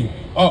 Hey,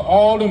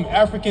 all them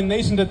African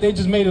nations that they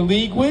just made a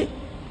league with,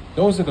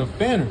 those are the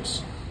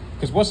fanners.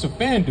 Because what's the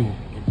fan do?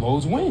 It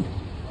blows wind.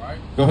 Right.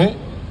 Go ahead.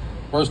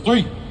 Verse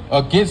 3.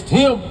 Against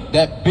him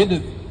that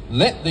bendeth,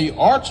 let the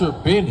archer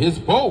bend his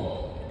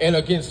bow, and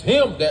against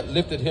him that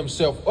lifted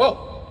himself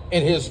up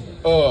in his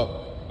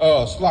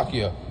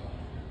slakia,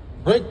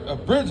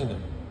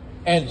 bridging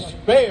and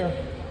spare,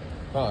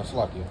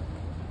 slakia.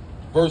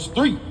 Verse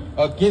 3.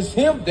 Against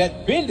him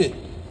that bendeth,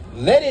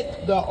 let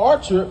it the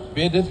archer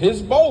bendeth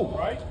his bow,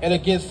 right. And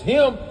against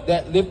him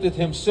that lifteth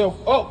himself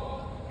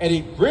up, and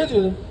he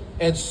bridgeth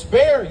and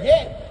spare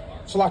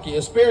yet, slakia,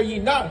 and spare ye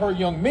not her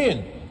young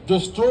men,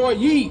 destroy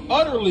ye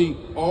utterly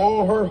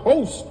all her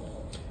host.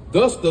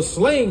 Thus the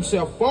slain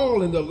shall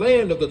fall in the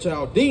land of the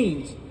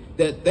Chaldeans,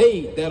 that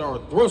they that are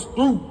thrust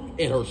through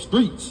in her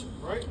streets.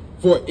 Right.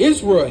 For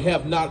Israel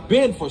have not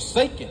been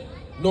forsaken,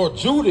 nor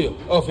Judah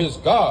of his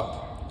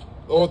God,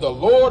 or the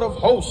Lord of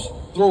hosts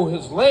through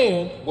his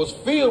land was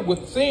filled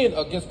with sin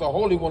against the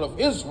Holy One of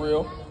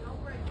Israel.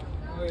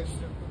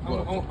 I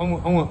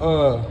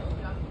want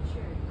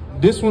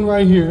this one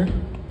right here,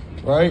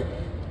 right?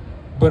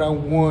 But I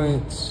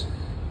want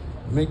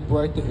make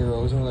bright the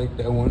arrows. I like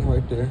that one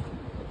right there.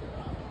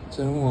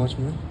 7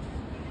 watchmen.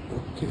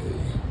 Okay.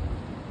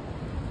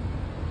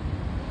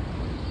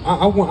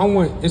 I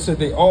want. It said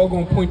they all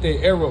gonna point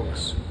their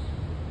arrows,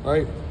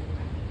 right?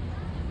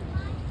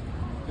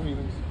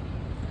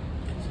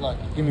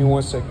 Give me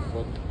 1 second,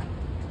 brother.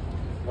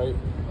 Right.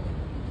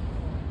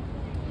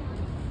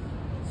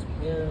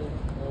 Spare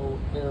no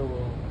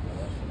arrow.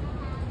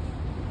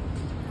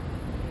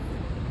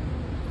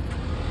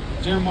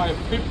 Jeremiah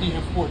 50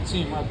 and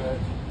 14, my bad.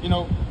 You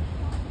know,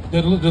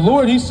 the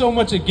Lord, he's so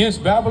much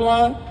against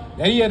Babylon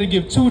that he had to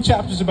give 2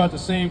 chapters about the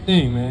same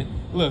thing, man.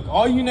 Look,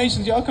 all you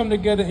nations, y'all come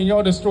together and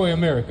y'all destroy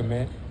America,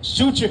 man.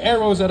 Shoot your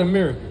arrows at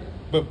America.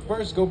 But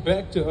first, go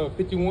back to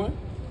 51.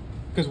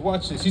 Because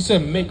watch this. He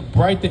said, make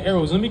bright the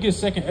arrows. Let me get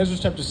 2nd Ezra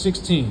chapter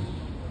 16.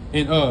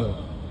 And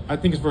I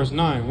think it's verse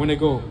 9. When they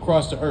go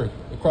across the earth,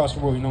 across the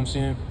world, you know what I'm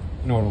saying?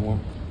 You know what I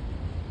want.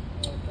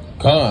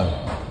 Con,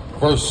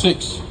 verse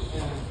 6.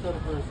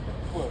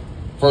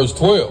 Verse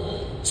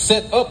 12.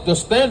 Set up the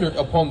standard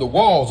upon the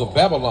walls of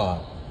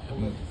Babylon.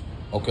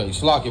 Okay,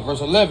 Slaki,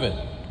 verse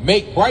 11.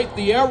 Make bright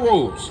the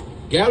arrows,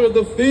 gather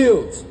the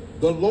fields.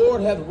 The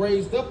Lord hath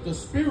raised up the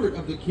spirit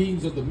of the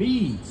kings of the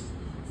Medes,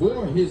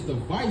 for his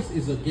device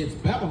is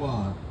against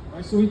Babylon.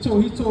 Right, so he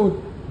told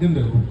them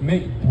to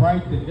make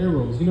bright the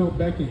arrows. You know,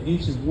 back in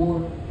ancient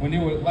war, when they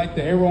would light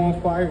the arrow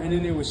on fire and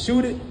then they would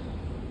shoot it,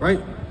 right?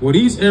 Well,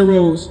 these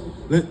arrows,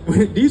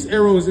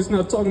 it's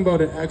not talking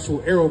about an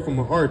actual arrow from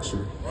an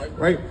archer,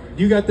 right?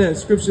 You got that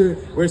scripture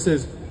where it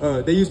says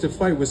they used to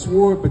fight with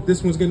sword, but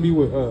this one's going to be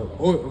with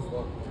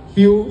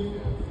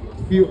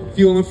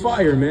fuel and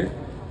fire, man.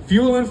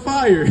 Fuel and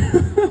fire.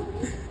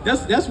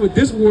 That's what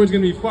this war is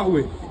gonna be fought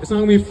with. It's not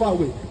gonna be fought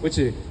with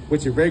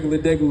your regular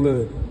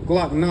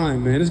Glock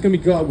 9, man. It's gonna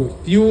be fought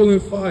with fuel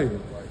and fire.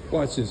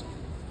 Watch this.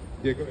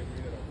 Yeah, go ahead.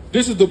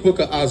 This is the book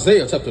of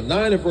Isaiah, chapter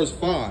 9 and verse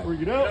 5.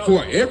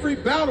 For every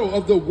battle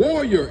of the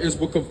warrior is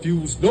with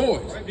confused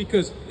noise. Right,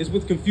 because it's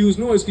with confused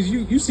noise. Because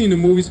you've seen the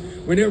movies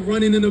when they're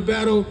running in the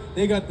battle,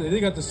 they got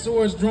the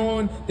swords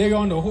drawn, they're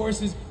on the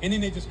horses, and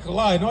then they just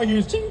collide. And all you hear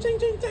is ching, ching,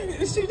 ching,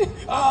 ching.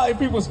 And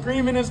people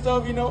screaming and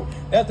stuff, you know.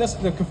 That's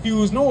the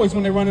confused noise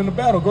when they run in the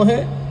battle. Go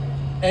ahead.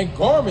 And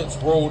garments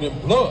rolled in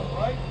blood.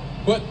 Right.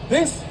 But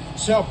this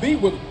shall be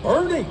with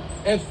burning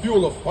and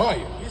fuel of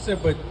fire. He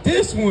said, but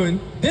this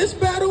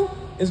battle,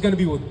 it's going to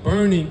be with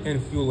burning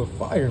and fuel of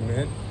fire,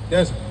 man.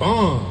 That's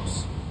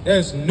bombs.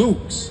 That's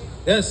nukes.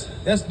 That's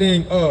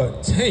dang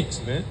tanks,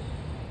 man.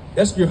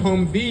 That's your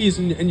Humvees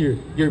and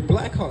your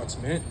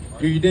Blackhawks, man.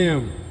 Your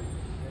damn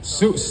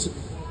suits.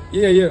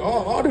 Yeah,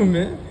 all them,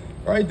 man.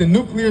 All right, the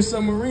nuclear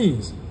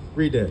submarines.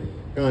 Read that.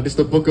 This is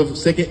the book of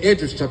 2nd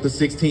Esdras, chapter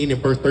 16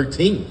 and verse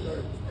 13.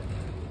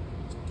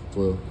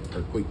 12,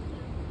 earthquake.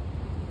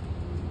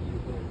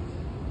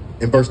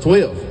 In verse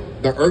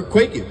 12, the earth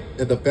quaketh,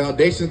 and the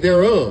foundations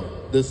thereof,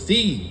 the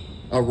sea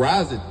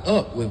ariseth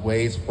up with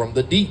waves from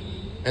the deep,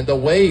 and the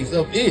waves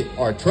of it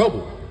are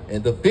troubled,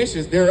 and the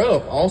fishes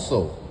thereof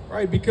also.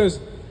 Right, because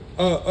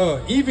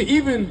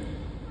even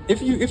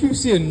if you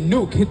see a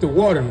nuke hit the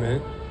water,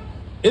 man,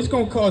 it's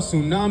gonna cause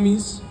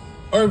tsunamis,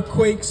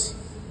 earthquakes,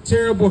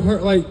 terrible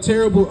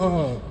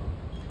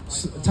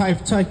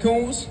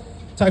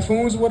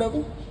typhoons,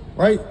 whatever.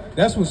 Right?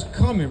 That's what's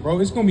coming, bro.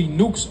 It's gonna be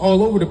nukes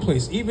all over the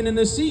place, even in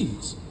the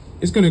seas.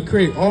 It's gonna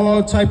create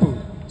all type of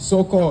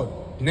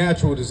so-called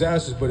natural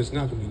disasters, but it's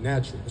not gonna be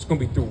natural. It's gonna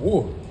be through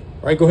war.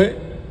 Right? Go ahead.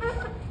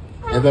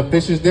 And the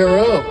fishes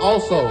thereof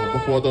also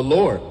before the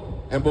Lord,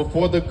 and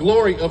before the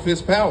glory of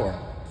his power.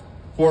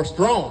 For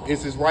strong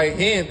is his right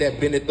hand that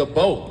bendeth the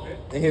bow,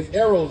 and his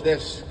arrows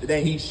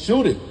that he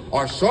shooteth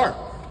are sharp,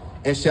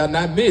 and shall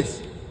not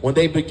miss when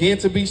they begin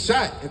to be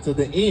shot into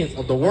the ends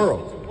of the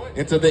world.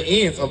 Into the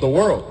ends of the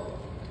world.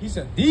 He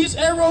said, these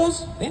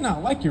arrows, they're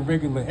not like your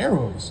regular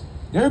arrows.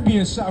 They're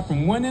being shot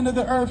from one end of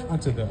the earth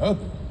unto the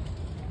other.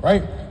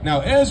 Right?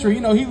 Now, Ezra, you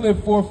know, he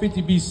lived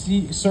 450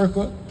 BC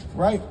circa,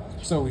 right?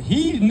 So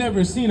he's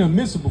never seen a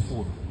missile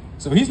before.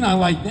 So he's not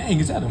like, dang,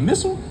 is that a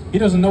missile? He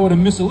doesn't know what a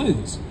missile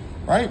is,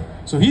 right?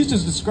 So he's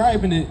just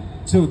describing it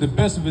to the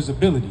best of his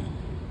ability,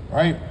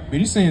 right? But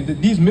he's saying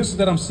that these missiles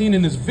that I'm seeing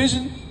in this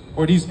vision,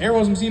 or these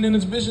arrows I'm seeing in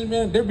this vision,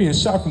 man, they're being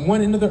shot from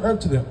one end of the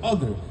earth to the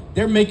other.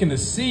 They're making the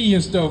sea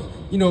and stuff,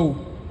 you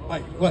know,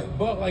 like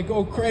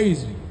go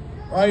crazy,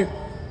 right?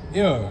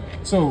 Yeah.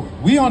 So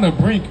we on the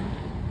brink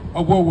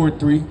of World War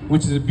III,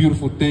 which is a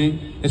beautiful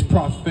thing. It's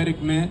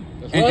prophetic, man,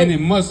 and it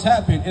must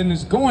happen, and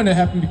it's going to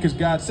happen because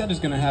God said it's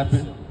going to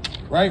happen,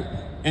 right?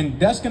 And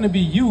that's going to be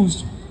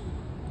used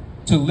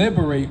to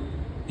liberate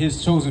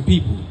His chosen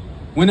people.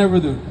 Whenever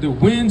the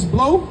winds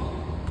blow,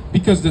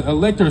 because the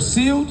elect are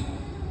sealed,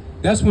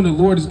 that's when the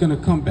Lord is going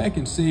to come back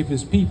and save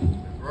His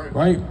people,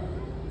 right?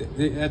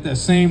 At that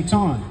same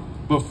time.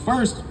 But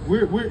first,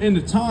 we're in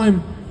the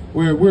time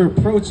where we're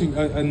approaching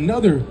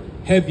another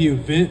heavy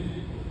event.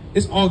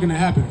 It's all going to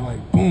happen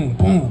like boom,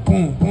 boom,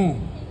 boom,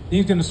 boom.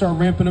 He's going to start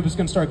ramping up. It's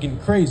going to start getting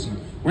crazy.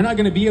 We're not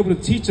going to be able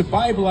to teach the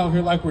Bible out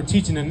here like we're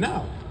teaching it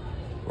now,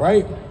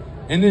 right?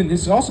 And then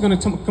it's also going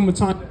to come a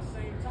time.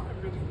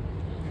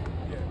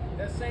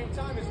 That same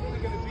time is really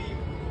going to be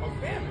a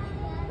famine,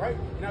 right?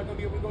 You're not going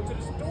to be able to go to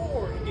the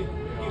store and get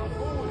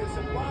food and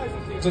supplies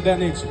and things of that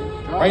nature,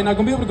 right? You're not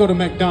going to be able to go to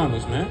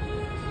McDonald's, man,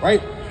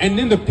 right? And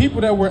then the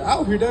people that were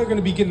out here, they're going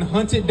to be getting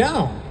hunted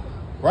down,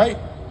 right?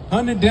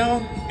 Hunted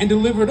down and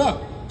delivered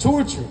up,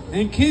 tortured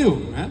and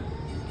killed, man,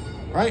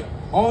 right?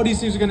 All these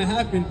things are going to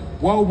happen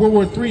while World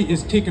War III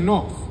is kicking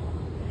off.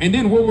 And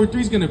then World War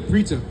III is going to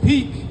reach a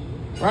peak,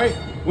 right?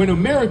 When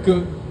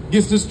America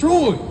gets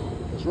destroyed.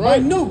 by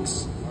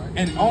nukes.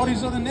 And all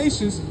these other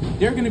nations,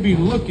 they're going to be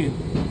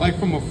looking like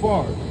from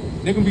afar.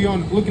 They're going to be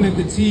looking at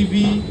the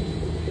TV,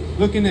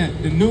 looking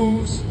at the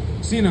news,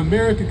 seeing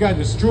America got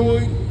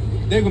destroyed.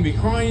 They're going to be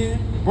crying,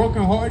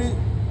 brokenhearted.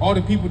 All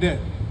the people that,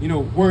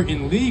 were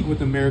in league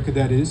with America,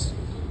 that is,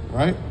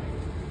 right?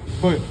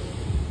 But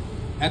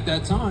at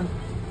that time,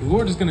 the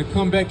Lord is going to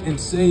come back and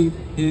save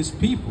his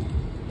people.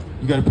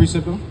 You got a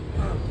precept on?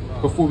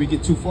 Before we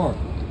get too far.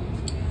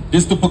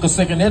 This is the book of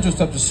 2 Ezra,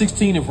 chapter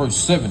 16 and verse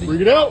 70.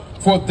 Bring it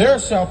out. For there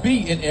shall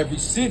be in every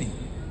city,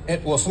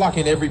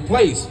 in every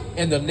place,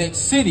 in the next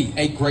city,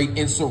 a great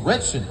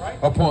insurrection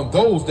upon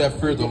those that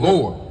fear the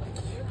Lord.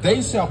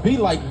 They shall be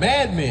like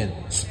madmen,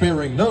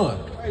 sparing none.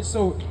 Right,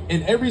 so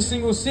in every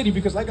single city,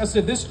 because like I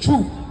said, this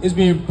truth is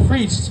being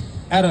preached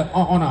on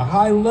a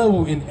high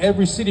level in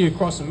every city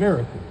across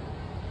America,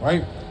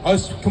 right?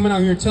 Us coming out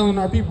here telling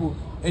our people,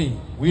 hey,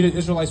 we the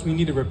Israelites, we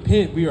need to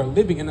repent. We are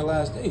living in the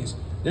last days.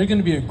 There's going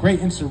to be a great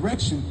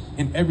insurrection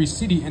in every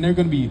city, and they're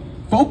going to be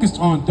focused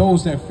on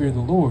those that fear the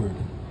Lord.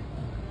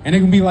 And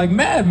they're going to be like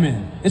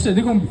madmen. It said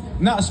they're going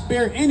to not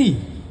spare any.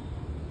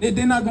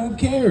 They're not going to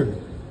care,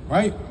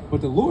 right?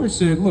 But the Lord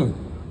said, look,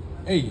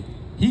 hey,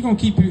 he's going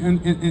to keep you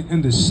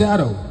in the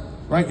shadow,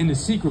 right, in the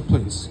secret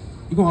place.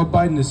 You're going to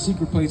abide in the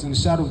secret place in the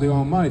shadow of the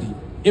Almighty,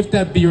 if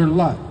that be your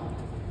lot,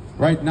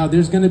 right? Now,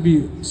 there's going to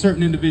be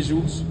certain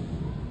individuals,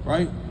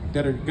 right,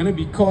 that are going to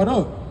be caught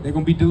up. They're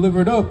going to be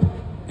delivered up.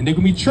 And they're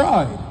going to be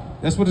tried.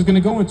 That's what it's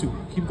going to go into.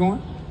 Keep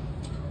going.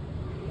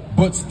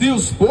 But still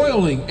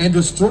spoiling and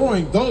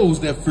destroying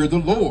those that fear the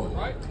Lord.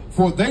 Right.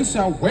 For they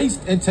shall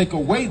waste and take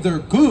away their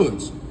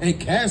goods and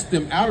cast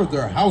them out of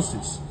their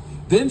houses.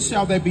 Then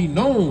shall they be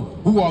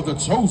known who are the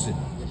chosen.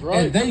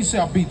 Right. And they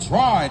shall be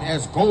tried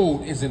as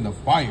gold is in the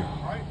fire.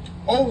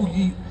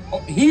 Right.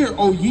 Hear,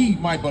 O ye,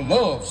 my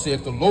beloved,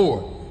 saith the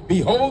Lord.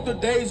 Behold, the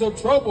days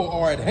of trouble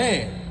are at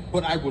hand,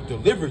 but I will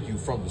deliver you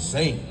from the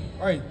same.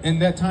 Right,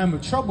 and that time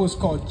of trouble is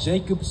called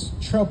Jacob's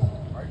trouble,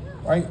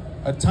 right?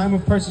 A time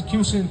of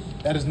persecution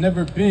that has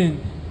never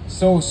been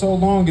so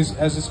long as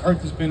this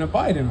earth has been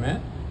abiding,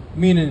 man.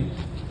 Meaning,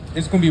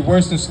 it's going to be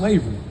worse than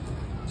slavery.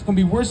 It's going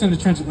to be worse than the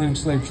transatlantic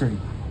slave trade.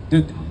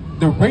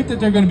 The rate that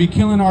they're going to be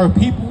killing our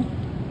people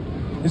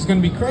is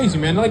going to be crazy,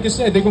 man. Like I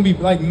said, they're going to be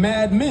like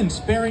mad men,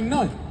 sparing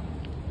none.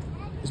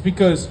 It's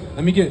because,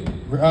 let me get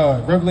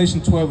Revelation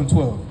 12 and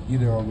 12. You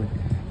there already?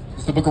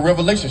 It's the book of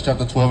Revelation,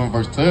 chapter 12 and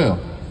verse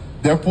 12.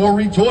 Therefore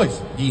rejoice,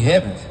 ye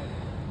heavens,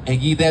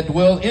 and ye that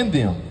dwell in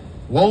them.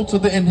 Woe to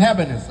the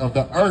inhabitants of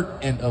the earth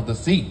and of the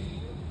sea.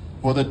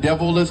 For the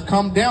devil is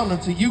come down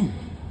unto you,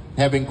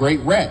 having great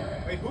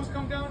wrath. Wait, who's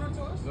come down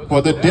unto us?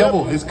 For the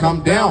devil is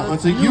come down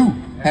unto you,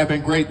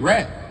 having great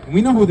wrath.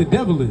 We know who the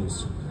devil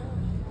is.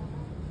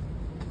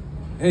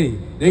 Hey,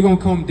 they're going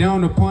to come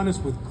down upon us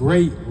with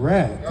great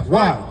wrath.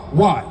 Why?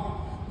 Why?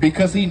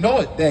 Because he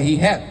knoweth that he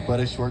hath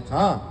but a short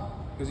time.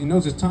 Because he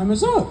knows his time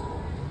is up.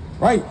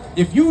 Right?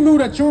 If you knew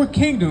that your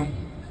kingdom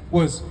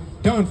was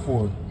done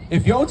for,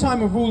 if your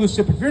time of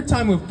rulership, if your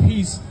time of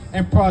peace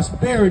and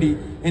prosperity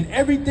and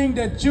everything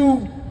that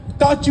you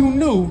thought you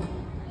knew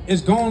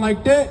is going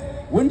like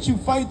that, wouldn't you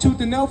fight tooth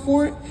and nail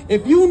for it?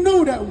 If you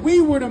knew that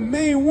we were the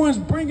main ones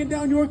bringing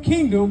down your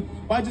kingdom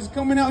by just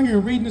coming out here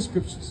and reading the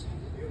scriptures.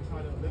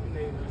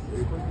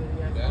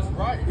 That's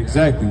right.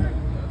 Exactly.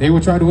 They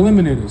would try to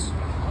eliminate us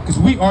because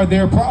we are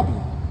their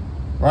problem,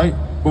 right?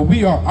 But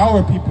we are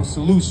our people's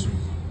solution.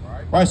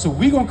 Right, so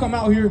we're going to come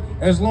out here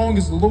as long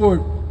as the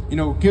Lord,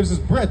 gives us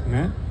breath,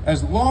 man.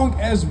 As long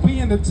as we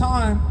in the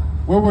time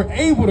where we're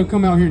able to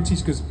come out here and teach,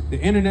 because the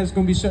internet's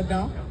going to be shut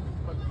down.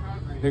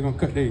 They're going to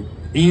cut their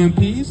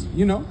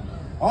EMPs,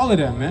 all of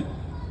that, man.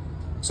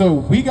 So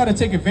we got to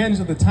take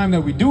advantage of the time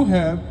that we do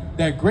have,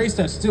 that grace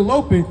that's still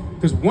open,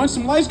 because once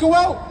some lights go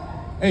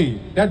out, hey,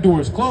 that door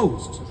is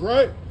closed. That's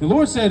right. The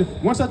Lord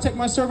said, once I take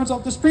my servants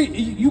off the street,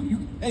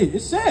 hey,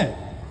 it's sad.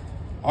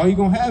 All you're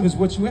going to have is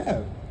what you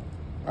have,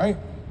 right?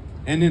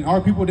 And then our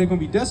people, they're going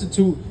to be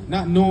destitute,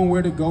 not knowing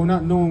where to go,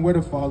 not knowing where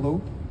to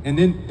follow. And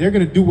then they're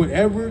going to do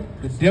whatever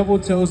the devil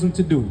tells them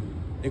to do.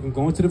 They're going to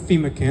go into the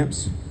FEMA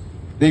camps.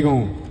 They're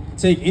going to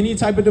take any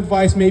type of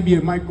device, maybe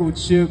a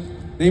microchip.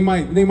 They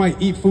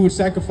might eat food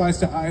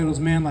sacrificed to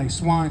idols, man, like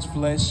swine's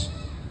flesh,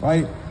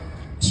 right?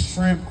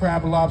 Shrimp,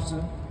 crab,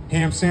 lobster,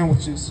 ham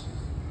sandwiches,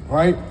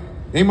 right?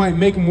 They might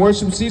make them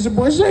worship Caesar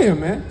Borgia,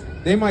 man.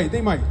 They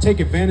might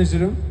take advantage of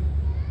them,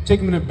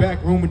 take them in the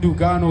back room and do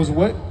God knows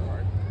what.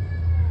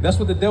 That's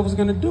what the devil's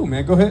going to do,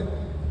 man. Go ahead.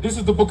 This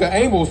is the book of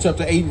Amos,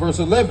 chapter 8, verse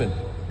 11.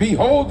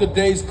 Behold, the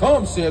days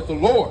come, saith the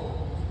Lord,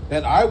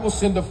 that I will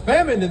send a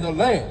famine in the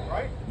land,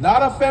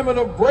 not a famine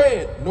of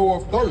bread, nor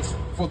of thirst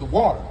for the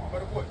water,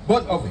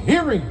 but of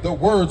hearing the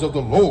words of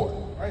the Lord.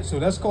 Right, so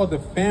that's called the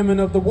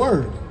famine of the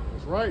word.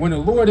 That's right. When the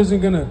Lord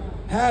isn't going to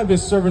have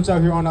his servants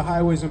out here on the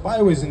highways and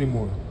byways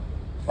anymore.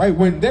 Right?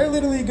 When they're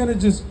literally going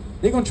to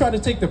they're going to try to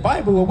take the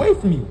Bible away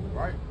from you.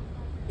 Right.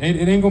 And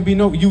it ain't going to be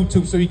no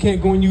YouTube, so you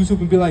can't go on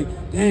YouTube and be like,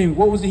 dang,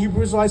 what was the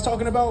Hebrew Israelites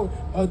talking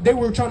about? They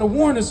were trying to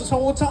warn us this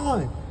whole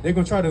time. They're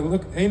going to try to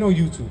look, ain't no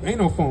YouTube, ain't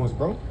no phones,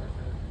 bro.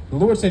 The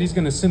Lord said he's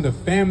going to send a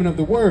famine of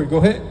the word. Go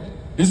ahead.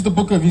 This is the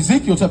book of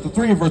Ezekiel, chapter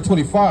 3, and verse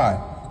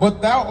 25.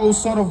 But thou, O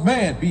son of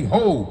man,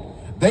 behold,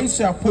 they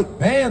shall put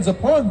bands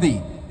upon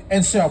thee,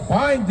 and shall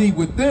bind thee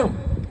with them,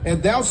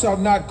 and thou shalt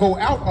not go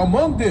out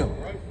among them.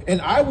 And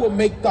I will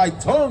make thy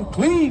tongue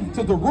cleave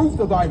to the roof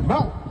of thy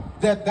mouth,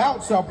 that thou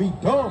shalt be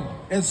dumb,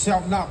 and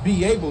shalt not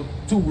be able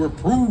to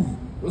reprove,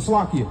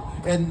 Slakia,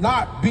 and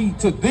not be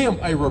to them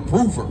a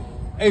reprover.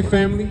 Hey,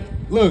 family,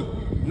 look,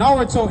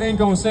 Naruto ain't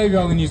going to save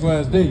y'all in these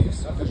last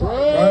days. That's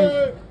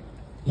right.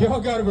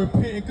 Y'all got to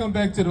repent and come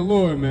back to the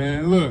Lord,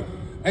 man. Look,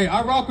 hey,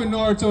 I rock with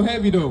Naruto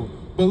heavy, though.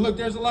 But look,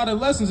 there's a lot of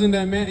lessons in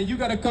that, man. And you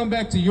got to come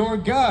back to your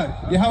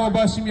God, Yahweh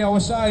Bashim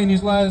Yahushai, in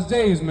these last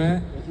days,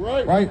 man. That's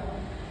right. Right?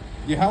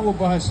 Yahweh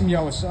Bashim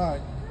Yahushai.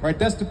 Right?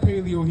 That's the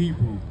Paleo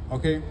Hebrew,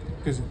 okay?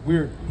 Because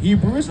we're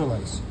Hebrew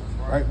Israelites,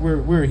 right?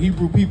 We're a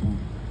Hebrew people.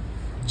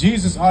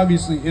 Jesus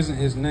obviously isn't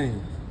his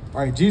name,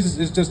 right? Jesus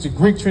is just a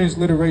Greek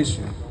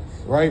transliteration,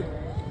 right?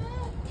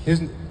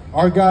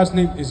 Our God's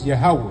name is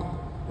Yahweh,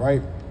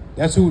 right?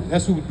 That's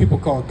who people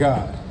call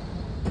God,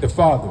 the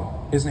Father.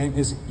 His name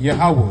is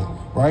Yahweh,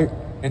 right?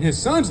 And his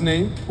son's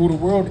name, who the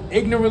world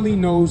ignorantly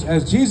knows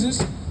as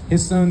Jesus,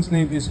 his son's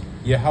name is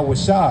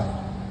Yahushai,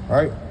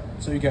 right?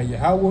 So you got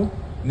Yahweh,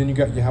 and then you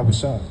got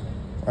Yahushai,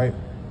 right?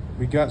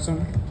 We got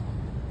something?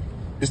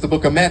 It's the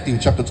book of Matthew,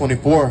 chapter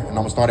 24, and I'm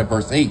going to start at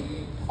verse 8.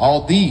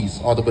 All these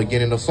are the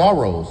beginning of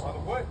sorrows.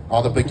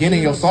 Are the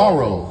beginning of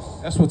sorrows.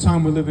 That's what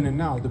time we're living in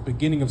now, the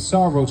beginning of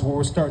sorrows, where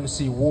we're starting to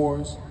see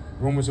wars,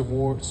 rumors of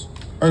wars,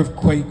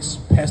 earthquakes,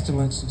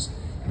 pestilences.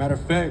 Matter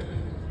of fact,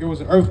 there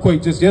was an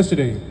earthquake just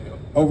yesterday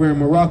over in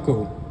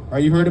Morocco.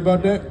 You heard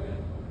about that?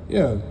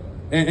 Yeah.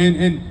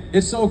 And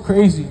it's so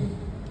crazy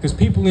because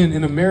people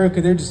in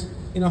America, they're just,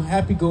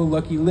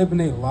 happy-go-lucky, living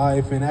their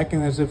life and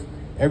acting as if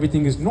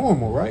everything is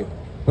normal, right?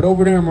 But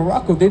over there in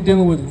Morocco, they're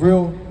dealing with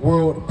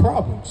real-world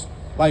problems,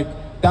 like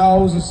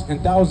thousands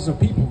and thousands of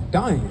people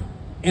dying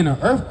in an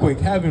earthquake,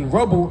 having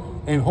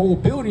rubble and whole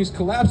buildings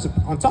collapse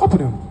on top of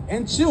them,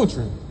 and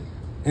children,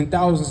 and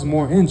thousands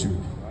more injured.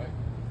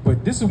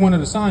 But this is one of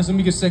the signs. Let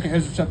me get 2nd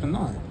Ezra chapter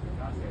 9.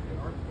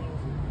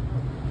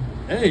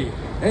 Hey,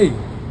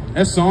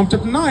 that's Psalm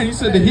chapter 9. He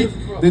said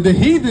the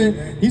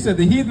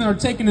heathen are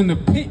taken in the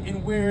pit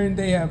and wherein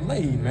they have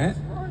laid, man.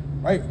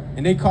 Right?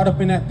 And they caught up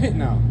in that pit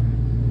now.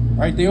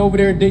 Right? They over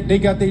there, they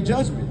got their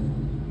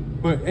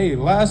judgment. But hey,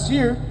 last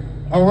year,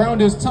 around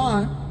this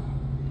time,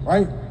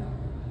 right?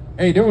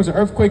 Hey, there was an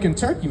earthquake in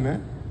Turkey,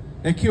 man.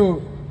 They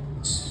killed,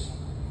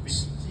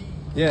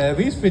 at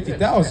least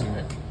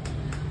 50,000.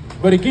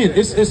 But again,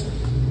 it's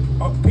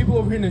people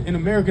over here in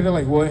America, they're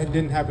like, well, it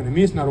didn't happen to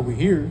me. It's not over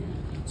here.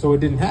 So it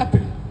didn't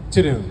happen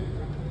to them.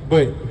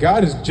 But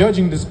God is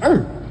judging this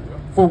earth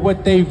for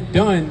what they've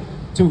done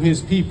to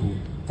his people.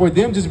 For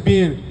them just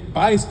being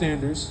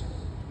bystanders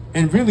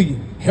and really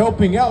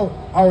helping out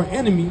our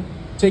enemy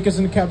take us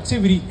into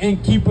captivity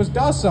and keep us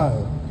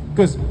docile.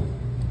 Because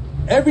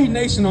every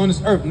nation on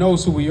this earth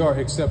knows who we are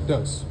except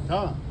us.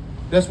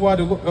 That's why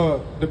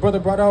the brother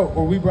brought out,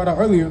 or we brought out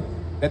earlier,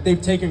 that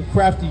they've taken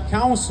crafty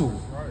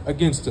counsel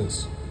against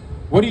us.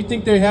 What do you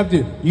think they have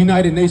the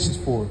United Nations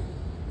for,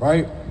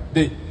 right?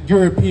 The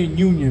European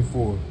Union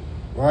for,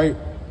 right?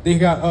 They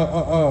got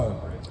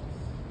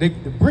the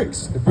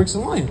BRICS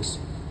Alliance.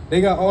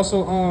 They got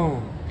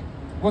also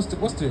what's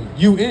the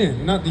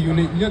UN? Not the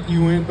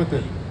UN, but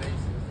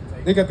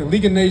they got the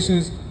League of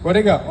Nations. But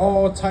they got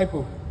all type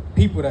of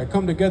people that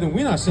come together.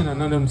 We're not sitting at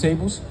none of them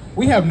tables.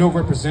 We have no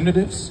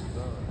representatives,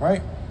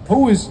 right?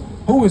 Who is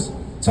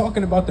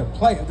talking about the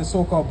plight of the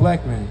so-called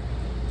black man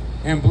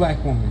and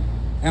black woman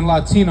and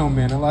Latino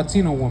man and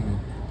Latino woman?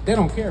 They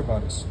don't care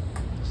about us.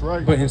 That's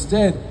right. But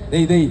instead,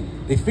 they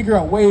figure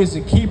out ways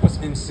to keep us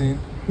in sin,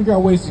 figure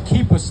out ways to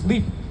keep us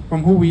asleep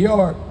from who we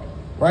are,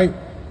 right?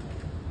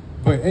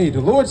 But hey,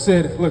 the Lord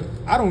said, look,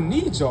 I don't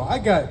need y'all. I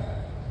got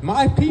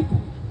my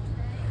people,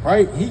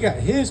 right? He got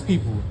his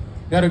people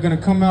that are going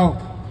to come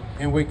out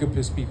and wake up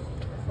his people,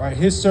 right?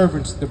 His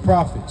servants, the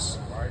prophets,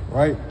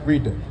 right?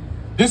 Read that.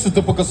 This is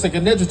the book of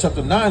 2nd Ezra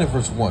chapter 9 and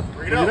verse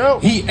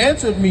 1. He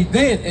answered me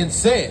then and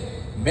said,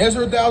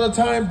 measure thou the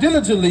time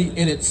diligently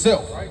in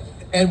itself.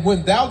 And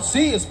when thou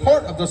seest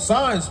part of the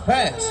signs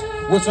pass,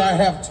 which I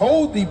have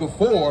told thee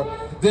before,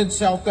 then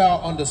shalt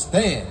thou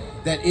understand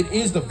that it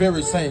is the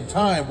very same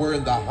time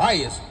wherein the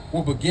highest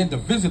will begin to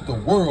visit the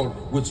world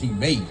which he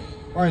made.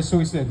 All right, so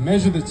he said,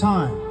 measure the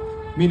time.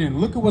 Meaning,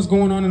 look at what's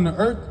going on in the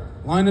earth,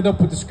 line it up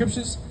with the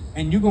scriptures,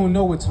 and you're going to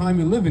know what time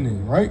you're living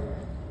in, right?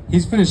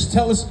 He's finished to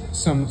tell us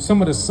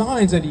some of the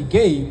signs that he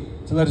gave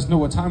to let us know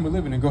what time we're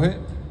living in. Go ahead.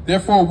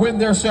 Therefore, when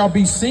there shall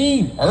be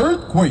seen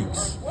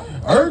earthquakes,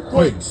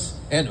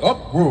 and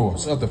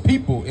uproars of the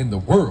people in the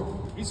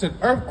world. He said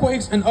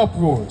earthquakes and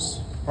uproars,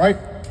 right?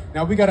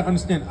 Now we got to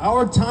understand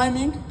our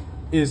timing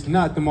is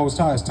not the Most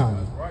High's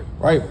timing,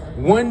 right?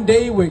 One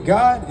day with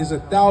God is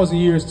 1,000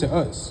 years to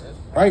us,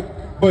 right?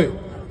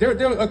 But there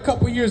a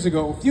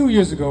few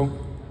years ago,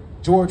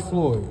 George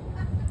Floyd,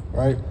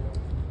 right?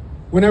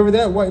 Whenever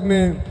that white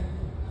man,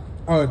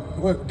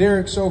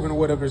 Derek Chauvin or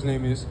whatever his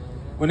name is,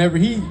 whenever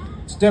he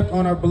stepped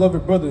on our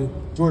beloved brother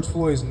George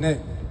Floyd's neck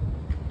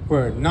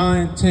for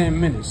 9-10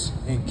 minutes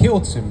and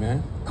killed him,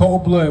 man.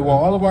 Cold blood, while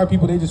all of our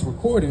people, they just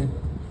recording.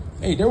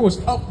 Hey, there was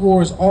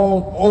uproars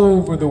all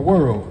over the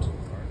world.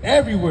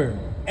 Everywhere.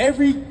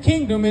 Every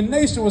kingdom and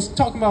nation was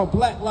talking about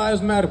Black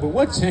Lives Matter. But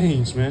what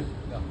changed, man?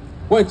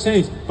 What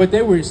changed? But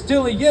they were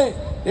still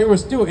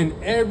in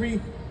every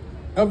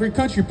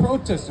country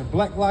protesting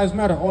Black Lives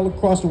Matter all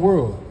across the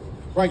world.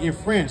 Right, in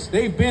France,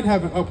 they've been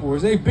having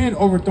uproars. They've been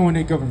overthrowing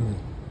their government.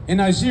 In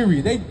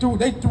Nigeria, they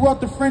threw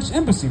out the French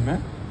embassy,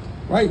 man.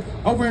 Right?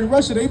 Over in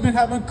Russia, they've been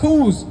having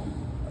coups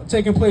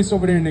taking place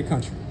over there in their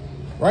country.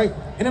 Right?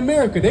 In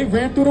America, they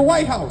ran through the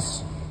White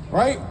House.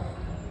 Right?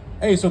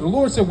 Hey, so the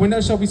Lord said, when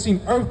there shall be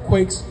seen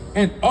earthquakes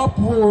and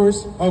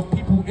uproars of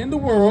people in the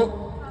world,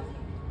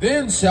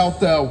 then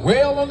shalt thou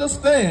well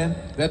understand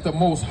that the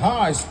Most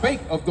High spake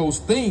of those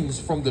things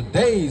from the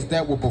days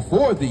that were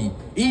before thee,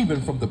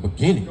 even from the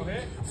beginning.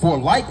 For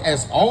like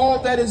as all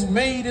that is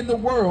made in the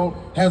world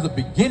has a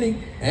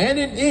beginning and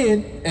an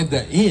end, and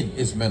the end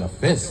is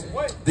manifest.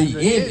 The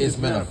end is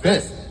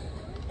manifest.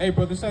 Hey,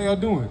 brothers, how y'all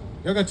doing?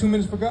 Y'all got 2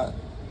 minutes for God?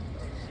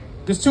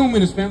 Just 2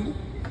 minutes, family.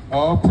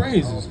 All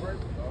praises.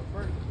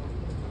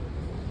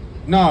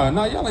 Nah,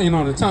 y'all ain't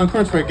on the time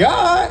crunch for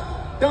God.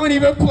 Don't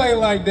even play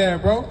like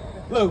that, bro.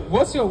 Look,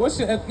 what's your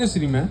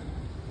ethnicity, man?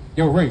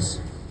 Your race?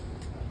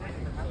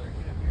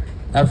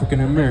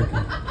 African American.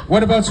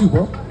 What about you,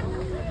 bro?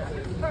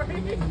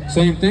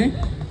 Same thing?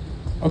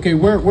 Okay,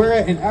 where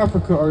at in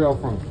Africa are y'all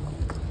from?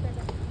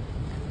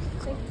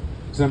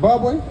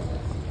 Zimbabwe?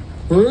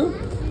 For real?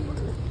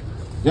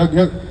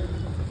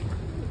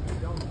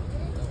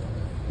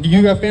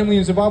 You got family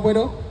in Zimbabwe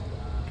though?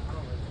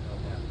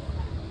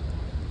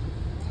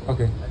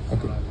 Okay.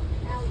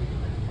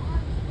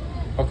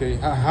 Okay,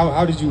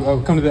 how did you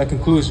come to that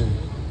conclusion?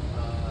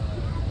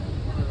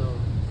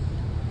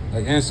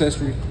 Like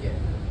ancestry?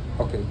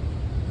 Okay.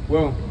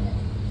 Well,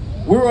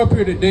 we're up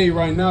here today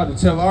right now to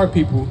tell our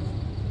people,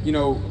 you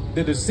know,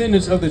 the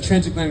descendants of the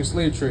transatlantic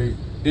slave trade.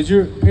 Did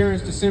your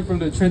parents descend from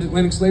the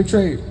transatlantic slave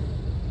trade?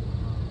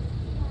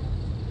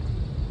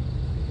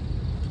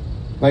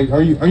 Like,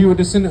 are you a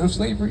descendant of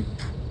slavery?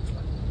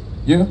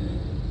 Yeah?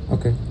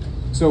 Okay.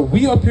 So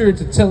we up here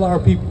to tell our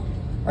people,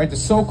 right, the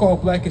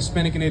so-called Black,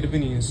 Hispanic, and Native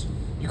Indians,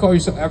 you call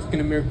yourself African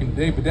American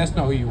today, but that's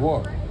not who you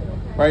are,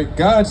 right?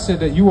 God said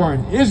that you are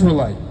an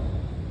Israelite,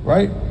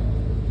 right?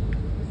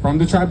 From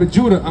the tribe of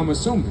Judah, I'm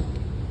assuming,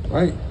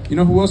 right? You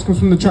know who else comes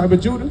from the tribe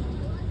of Judah?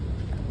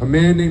 A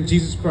man named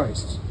Jesus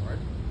Christ,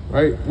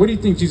 right? What do you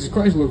think Jesus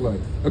Christ looked like,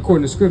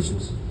 according to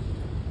scriptures?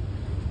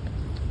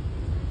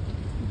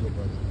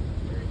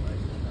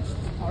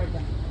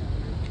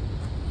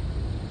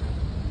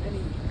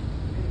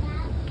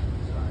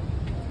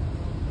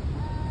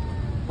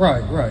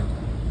 Right.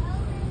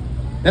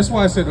 That's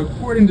why I said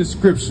according to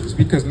scriptures,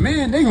 because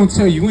man, they gonna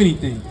tell you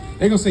anything.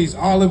 They gonna say it's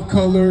olive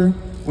color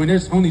when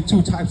there's only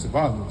 2 types of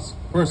olives.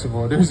 First of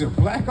all, there's a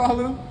black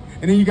olive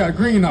and then you got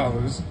green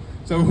olives.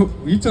 So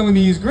you telling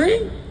me he's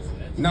green?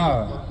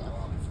 Nah.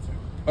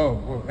 Oh,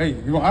 well, hey,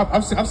 you know,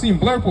 I've seen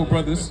blurple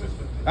brothers.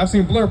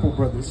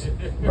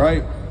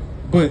 Right?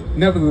 But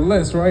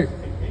nevertheless, right?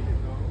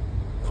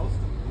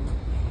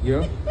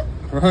 Yeah.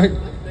 Right?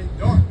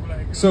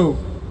 So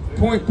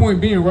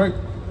point being, right?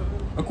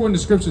 According to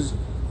scriptures,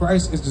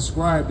 Christ is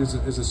described as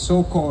a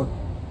so-called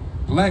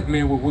black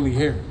man with woolly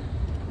hair,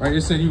 right?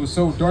 It said he was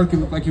so dark it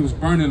looked like he was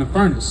burned in a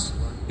furnace.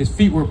 His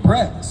feet were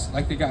brass,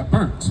 like they got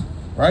burnt,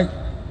 right?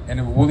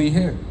 And it was woolly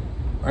hair,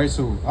 right?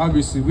 So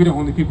obviously we're the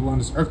only people on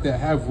this earth that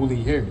have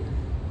woolly hair,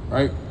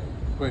 right?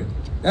 But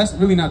that's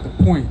really not the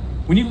point.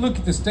 When you look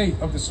at the state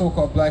of the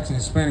so-called blacks and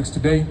Hispanics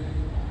today,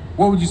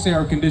 what would you say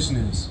our condition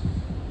is?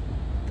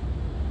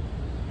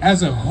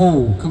 As a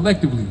whole,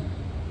 collectively.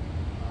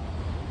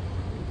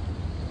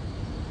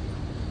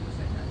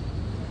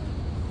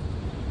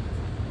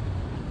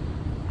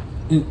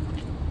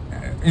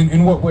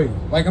 In what way?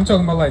 Like, I'm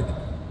talking about, like,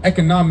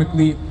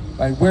 economically,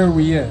 like, where are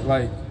we at?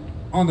 Like,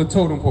 on the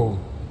totem pole.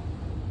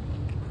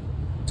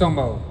 I'm talking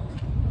about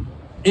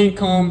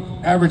income,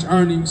 average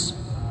earnings,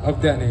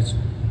 of that nature.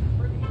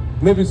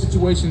 Living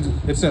situations,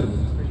 etc.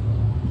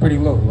 Pretty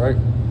low, right?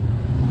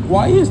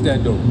 Why is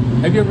that, though?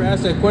 Have you ever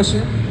asked that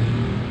question?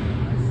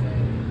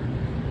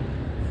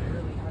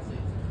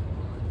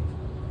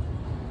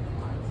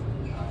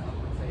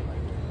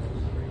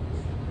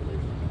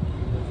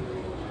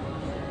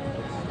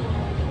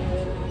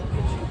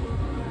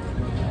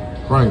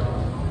 Right.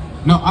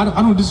 No, I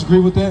don't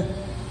disagree with that,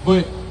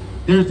 but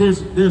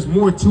there's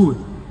more to it,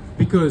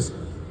 because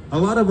a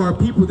lot of our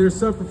people, they're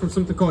suffering from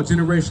something called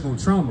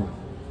generational trauma,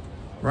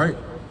 right?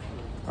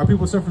 Our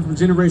people suffer from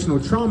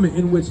generational trauma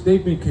in which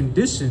they've been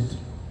conditioned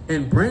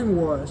and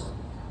brainwashed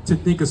to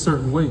think a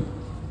certain way,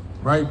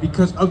 right?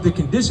 Because of the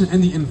condition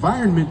and the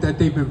environment that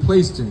they've been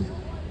placed in,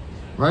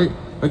 right?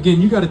 Again,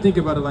 you got to think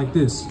about it like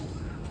this.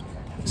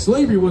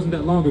 Slavery wasn't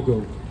that long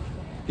ago.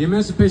 The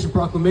Emancipation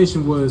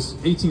Proclamation was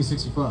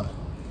 1865.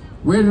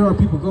 Where did our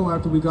people go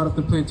after we got off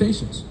the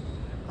plantations?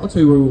 I'll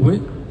tell you where we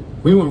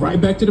went. We went right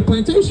back to the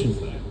plantation.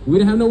 We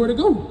didn't have nowhere to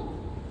go.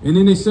 And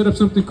then they set up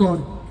something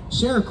called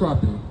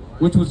sharecropping,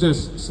 which was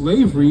just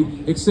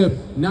slavery,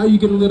 except now you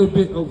get a little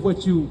bit of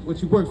what you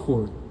worked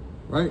for,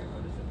 right?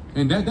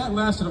 And that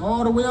lasted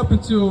all the way up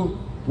until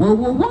World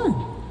War I,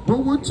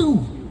 World War II,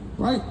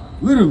 right?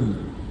 Literally.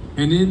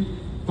 And then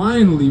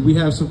finally we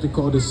have something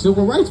called the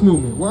Civil Rights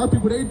Movement, where our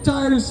people, they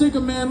tired and sick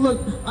of, man, look,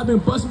 I've been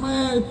busting my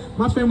ass,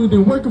 my family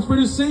been working for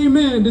the same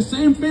man, the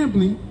same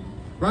family,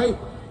 right?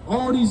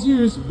 All these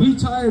years, we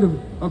tired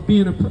of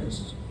being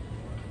oppressed.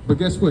 But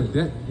guess what?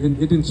 It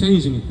didn't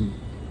change anything,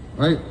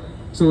 right?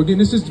 So again,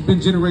 this has been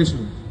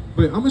generational.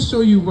 But I'm gonna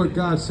show you what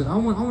God said. I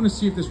want to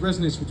see if this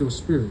resonates with your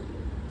spirit.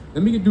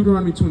 Let me get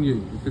Deuteronomy 28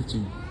 and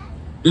 15.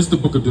 It's the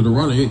book of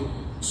Deuteronomy.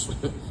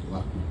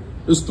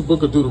 It's the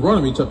book of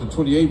Deuteronomy, chapter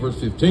 28, verse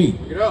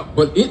 15. Get up.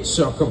 But it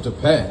shall come to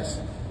pass,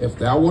 if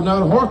thou wilt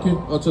not hearken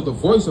unto the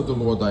voice of the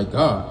Lord thy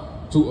God,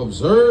 to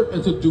observe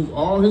and to do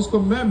all his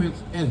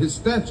commandments and his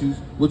statutes,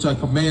 which I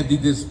command thee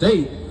this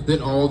day,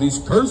 then all these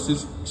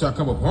curses shall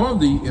come upon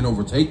thee and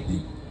overtake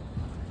thee.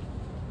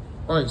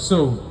 All right,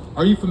 so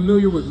are you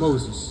familiar with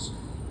Moses?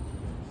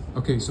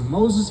 Okay, so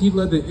Moses, he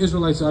led the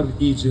Israelites out of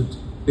Egypt.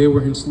 They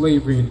were in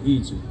slavery in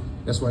Egypt.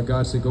 That's why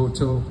God said, go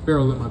tell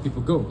Pharaoh, let my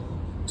people go.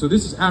 So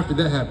this is after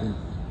that happened.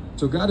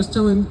 So God is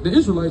telling the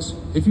Israelites,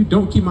 if you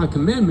don't keep my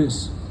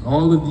commandments,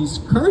 all of these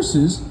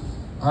curses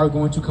are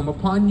going to come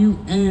upon you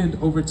and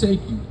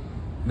overtake you.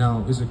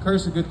 Now, is a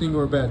curse a good thing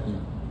or a bad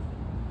thing?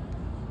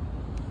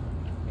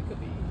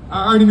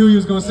 I already knew you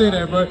was gonna say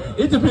that, bro.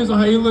 It depends on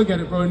how you look at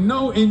it, bro.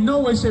 No, in no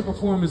way, shape, or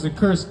form is a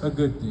curse a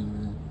good thing,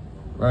 man.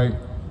 Right?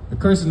 A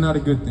curse is not a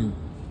good thing,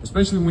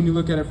 especially when you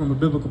look at it from a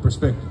biblical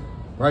perspective,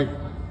 right?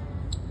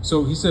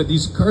 So he said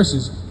these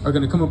curses are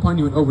going to come upon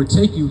you and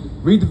overtake you.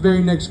 Read the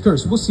very next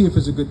curse. We'll see if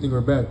it's a good thing or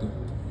a bad thing.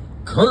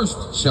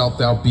 Cursed shalt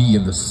thou be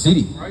in the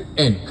city,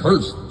 and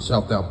cursed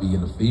shalt thou be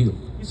in the field.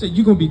 He said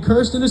you're going to be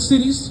cursed in the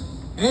cities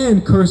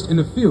and cursed in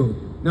the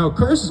field. Now,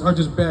 curses are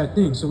just bad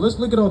things. So let's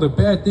look at all the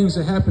bad things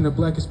that happen to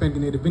Black, Hispanic,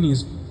 and Native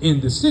Indians in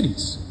the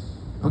cities.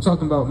 I'm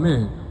talking about,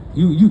 man,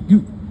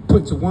 you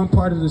put to one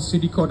part of the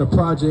city called the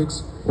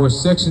projects or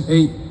Section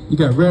 8. You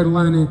got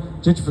redlining,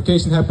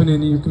 gentrification happening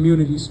in your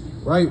communities,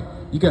 right?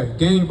 You got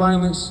gang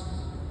violence,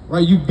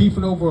 right? You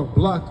beefing over a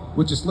block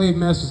with your slave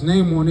master's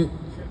name on it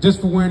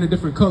just for wearing a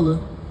different color,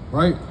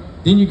 right?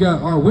 Then you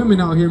got our women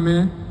out here,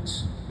 man.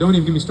 Don't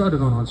even get me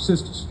started on our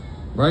sisters,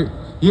 right?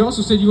 He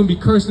also said you're going to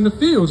be cursed in the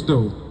fields,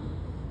 though.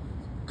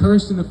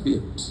 Cursed in the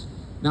fields.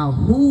 Now,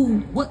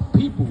 what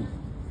people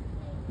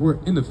were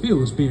in the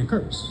fields being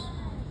cursed?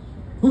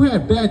 Who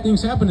had bad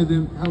things happen to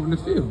them out in the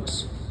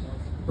fields,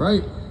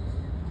 right?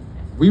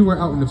 We were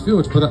out in the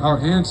fields, but our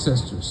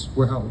ancestors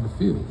were out in the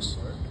fields.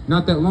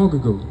 Not that long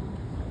ago.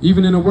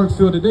 Even in the work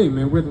field today,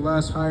 man, we're the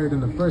last hired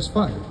and the first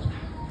fired,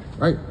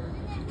 right?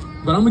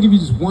 But I'm gonna give you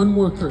just one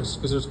more curse,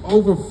 because there's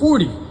over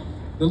 40.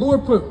 The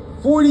Lord put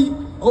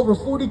over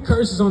 40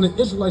 curses on the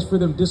Israelites for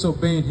them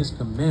disobeying his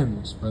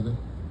commandments, brother.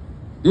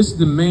 This is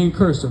the main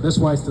curse, so that's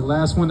why it's the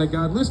last one that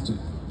God listed.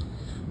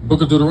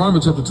 Book of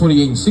Deuteronomy, chapter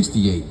 28 and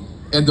 68.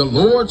 And the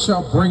Lord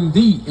shall bring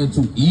thee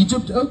into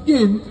Egypt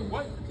again.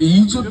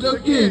 Egypt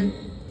again.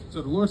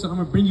 So the Lord said, I'm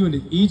gonna bring you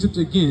into Egypt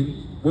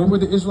again. What were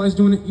the Israelites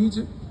doing in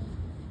Egypt?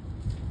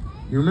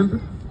 You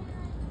remember?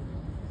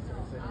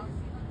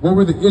 What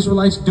were the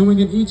Israelites doing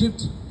in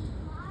Egypt?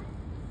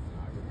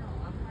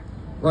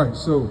 Right,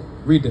 so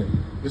read that.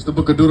 It's the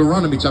book of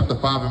Deuteronomy, chapter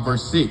 5 and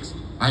verse 6.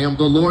 I am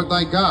the Lord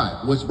thy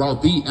God, which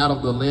brought thee out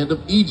of the land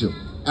of Egypt,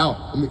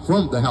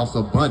 from the house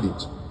of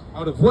bondage.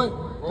 Out of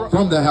what?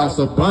 From the house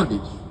of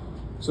bondage.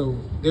 So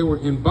they were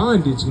in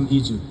bondage in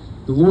Egypt.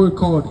 The Lord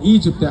called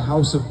Egypt the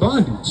house of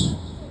bondage,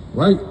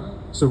 right?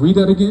 So read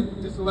that again.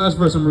 This is the last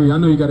verse I'm reading. I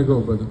know you got to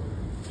go, brother.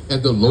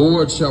 And the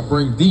Lord shall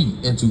bring thee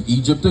into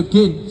Egypt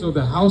again. So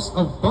the house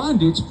of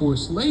bondage for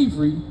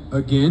slavery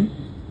again.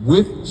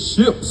 With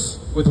ships.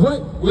 With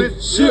what?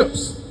 With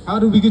ships. How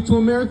did we get to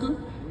America?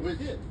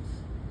 With it.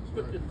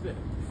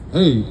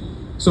 Hey,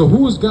 so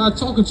who is God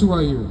talking to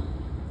right here?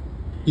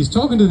 He's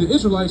talking to the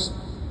Israelites,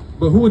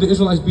 but who would the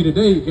Israelites be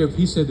today if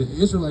he said that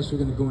the Israelites are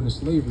going to go into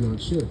slavery on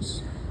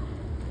ships?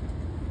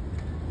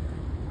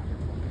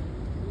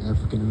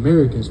 African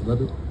Americans,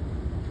 brother.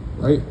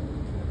 Right?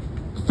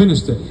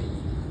 Finish that.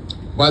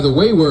 By the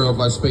way whereof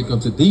I spake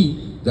unto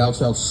thee, thou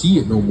shalt see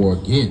it no more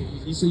again.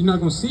 He said you're not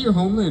going to see your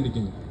homeland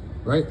again.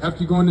 Right?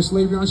 After you go into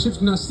slavery on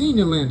ships, you're not seeing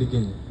your land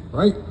again.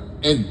 Right?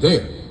 And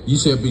there ye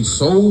shall be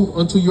sold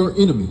unto your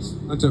enemies.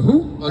 Unto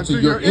who? Unto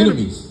your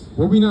enemies.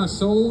 Were we not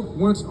sold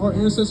once our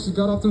ancestors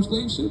got off them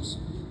slave ships?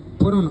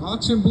 Put on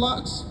auction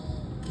blocks,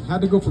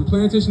 had to go from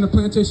plantation to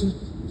plantation,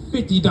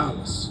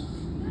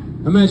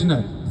 $50. Imagine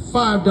that,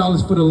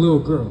 $5 for the little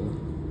girl,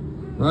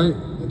 right?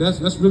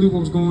 That's really what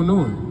was going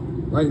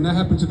on, right? And that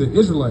happened to the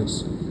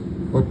Israelites,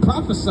 or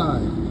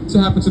prophesied to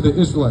happen to the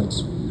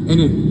Israelites. And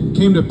it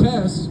came to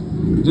pass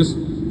just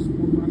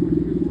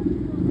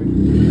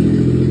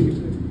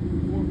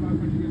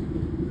 400 years ago.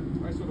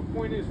 Right, so the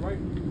point is, right,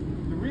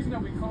 the reason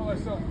that we call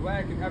ourselves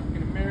Black and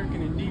African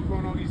American and Negro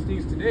and all these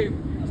things today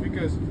is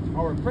because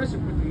our oppressor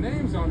put the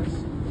names on us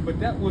But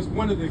that was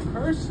one of the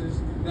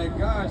curses that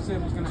God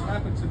said was going to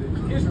happen to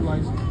the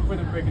Israelites for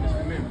them breaking his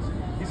commandments.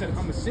 He said, I'm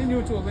going to send you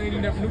into a land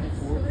you never knew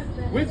before.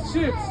 With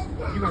ships,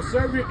 you're going to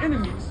serve your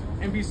enemies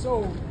and be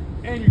sold,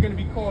 and you're going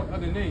to be called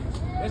other names.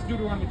 That's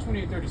Deuteronomy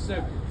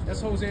 28:37.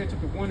 That's Hosea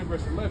chapter 1 and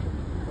verse 11,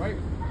 right?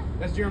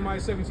 That's Jeremiah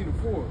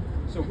 17:4.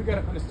 So we got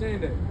to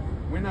understand that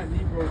we're not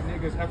Negroes,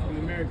 niggas, African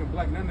American,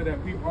 black, none of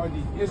that. We are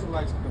the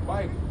Israelites of the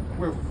Bible.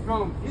 We're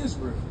from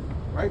Israel,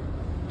 right?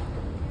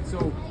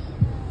 So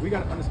we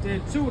got to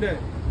understand too that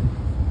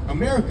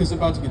America's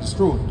about to get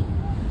destroyed.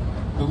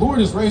 The Lord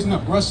is raising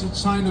up Russia,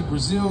 China,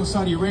 Brazil,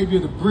 Saudi Arabia,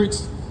 the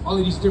BRICS, all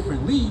of these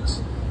different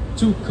leagues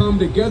to come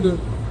together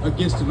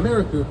against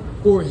America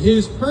for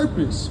his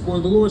purpose, for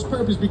the Lord's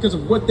purpose, because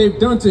of what they've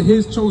done to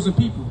his chosen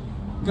people,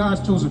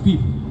 God's chosen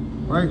people,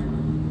 right?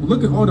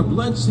 Look at all the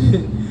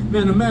bloodshed.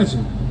 Man,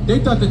 imagine. They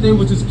thought that they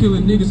were just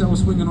killing niggas that were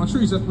swinging on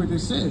trees. That's what they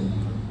said.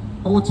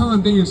 The whole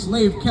time they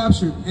enslaved,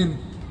 captured, and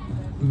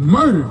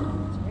murdered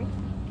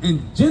and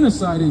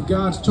genocided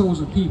God's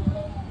chosen people,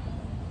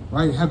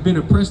 right? Have been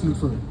oppressing them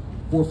for 400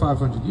 or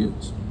 500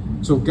 years.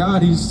 So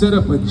God, he's set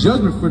up a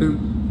judgment for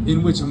them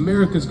in which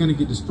America's going to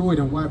get destroyed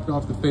and wiped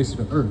off the face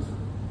of the earth.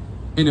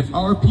 And if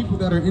our people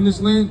that are in this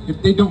land,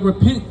 if they don't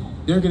repent,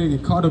 they're going to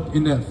get caught up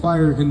in that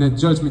fire and that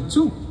judgment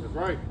too. That's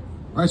right.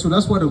 Right? So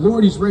that's why the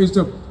Lord, he's raised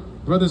up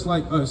brothers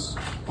like us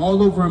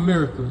all over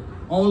America,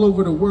 all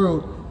over the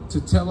world,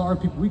 to tell our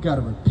people we got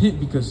to repent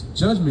because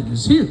judgment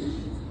is here.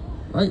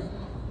 Right?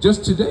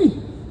 Just today,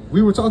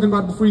 we were talking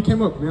about it before you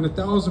came up, man,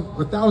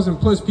 1,000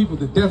 plus people,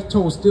 the death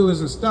toll still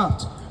isn't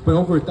stopped. But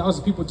over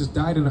 1,000 people just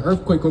died in an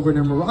earthquake over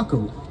there in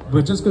Morocco.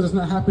 But just because it's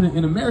not happening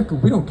in America,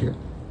 we don't care.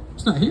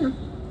 It's not here.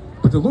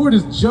 But the Lord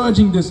is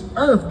judging this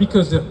earth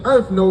because the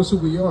earth knows who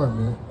we are,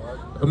 man.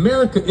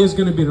 America is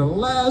going to be the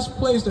last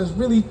place that's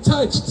really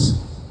touched.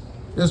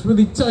 That's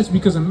really touched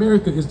because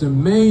America is the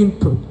main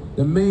person,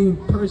 the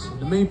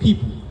main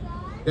people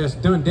that's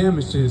done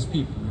damage to his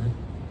people, man.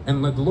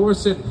 And like the Lord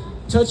said,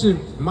 touching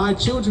my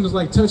children is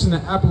like touching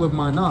the apple of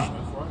my eye.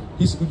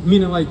 He's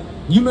meaning like,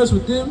 you mess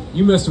with them,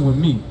 you messing with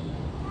me.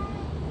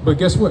 But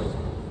guess what?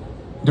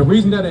 The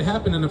reason that it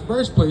happened in the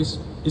first place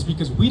is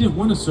because we didn't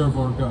want to serve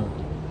our God.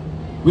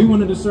 We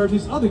wanted to serve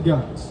these other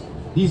gods,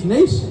 these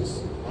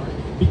nations,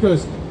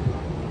 because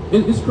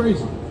it's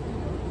crazy.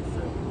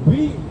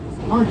 We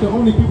aren't the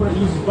only people that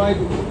use the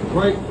Bible,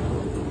 right?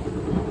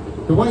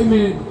 The white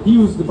man, he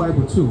uses the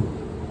Bible too.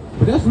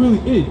 But that's really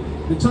it.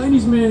 The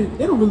Chinese man,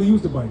 they don't really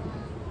use the Bible.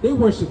 They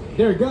worship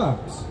their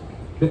gods.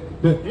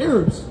 The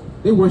Arabs,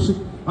 they worship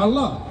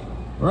Allah,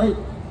 right?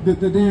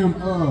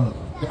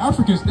 The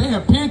Africans, they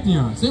have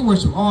pantheons. They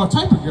worship all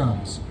type of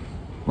gods,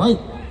 right?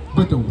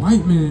 But the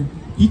white man,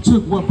 he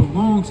took what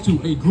belongs to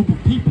a group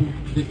of people,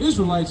 the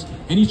Israelites,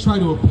 and he tried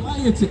to apply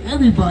it to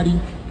everybody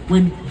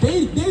when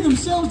they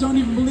themselves don't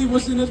even believe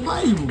what's in this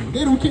Bible.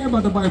 They don't care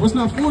about the Bible. It's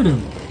not for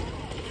them.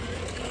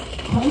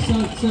 Christ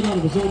said out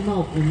of his own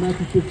mouth in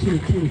Matthew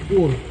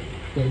 15:24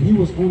 that he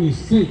was only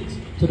sent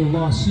to the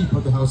lost sheep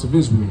of the house of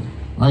Israel,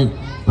 right?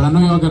 But I know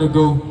y'all gotta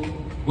go.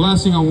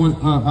 Last thing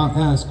I'll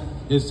ask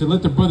is to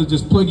let the brother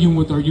just plug you in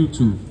with our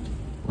YouTube,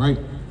 right?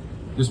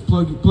 Just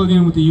plug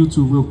in with the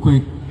YouTube real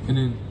quick, and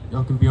then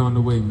y'all can be on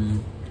the way,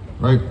 man,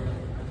 right?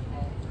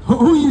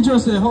 Who you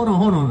just said? Hold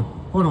on.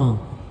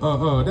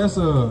 That's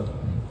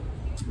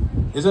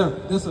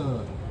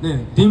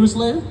Demon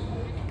Slayer?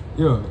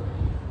 Yeah.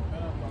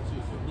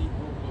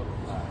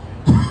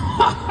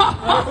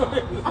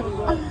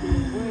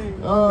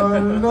 Oh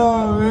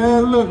no,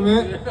 man! Look,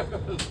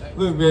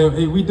 man.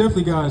 Hey, we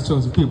definitely God's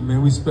chosen people,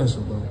 man. We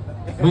special, bro.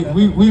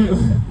 We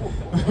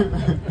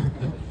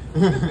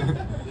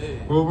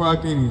we'll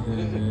rock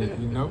anything,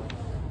 man. You know.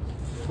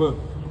 But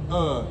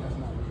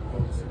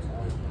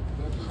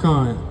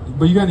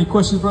but you got any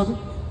questions, brother?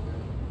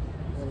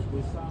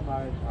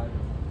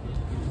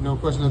 No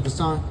questions at this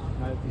time.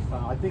 Not at this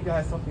time. I think I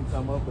had something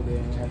come up, but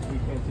then as we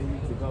continue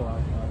to go,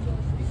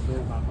 it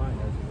slipped my mind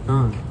as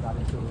we got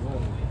into the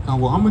room.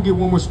 Well, I'm gonna get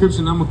one more scripture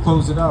and I'm gonna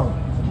close it out.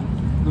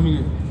 Let me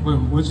get.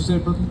 What'd you say,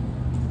 Brooklyn?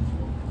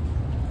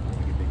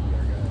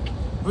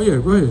 Oh yeah,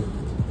 go ahead.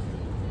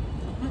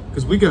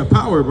 Cause we got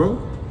power, bro.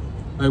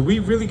 Like we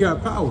really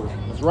got power.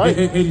 That's right.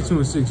 82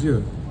 and 6,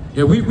 yeah.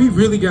 Yeah, we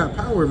really got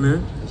power,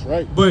 man. That's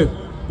right. But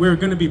we're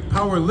gonna be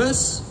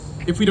powerless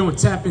if we don't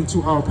tap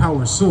into our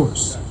power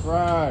source. That's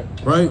right.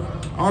 Right?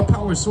 Our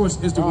power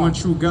source is the one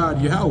true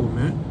God, Yahweh,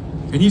 man.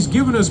 And he's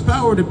given us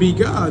power to be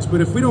gods. But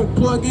if we don't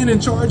plug in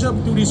and charge up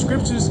through these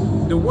scriptures,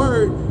 the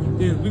word,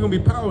 then we're going to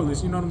be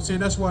powerless. You know what I'm saying?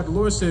 That's why the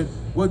Lord said,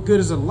 what good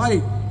is a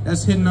light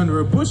that's hidden under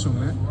a bushel,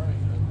 man?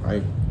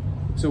 Right?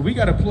 So we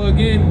got to plug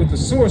in with the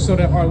source so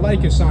that our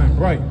light can shine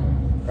bright.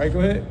 Right? Go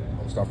ahead.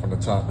 I'll start from the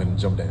top and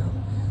jump down.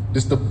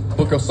 This is the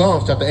book of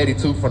Psalms, chapter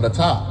 82, from the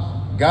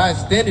top. God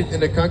standeth in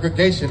the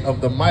congregation of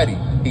the mighty.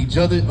 He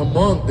judgeth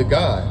among the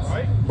gods.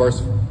 Right.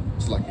 Verse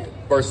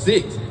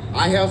 6.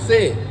 I have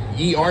said,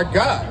 ye are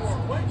gods.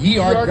 Ye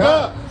are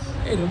gods.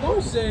 Hey, the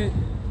Lord said,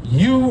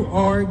 you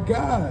are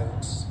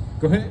gods.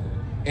 Go ahead.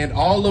 And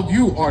all of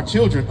you are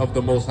children of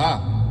the Most High.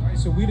 All right,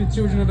 so we the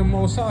children of the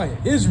Most High.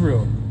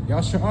 Israel.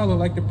 Yahshua Allah,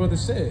 like the brother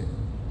said,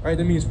 right?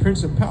 That means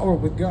Prince of Power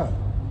with God,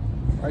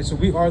 right? So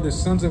we are the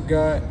sons of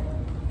God,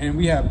 and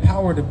we have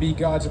power to be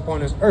gods upon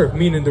this earth,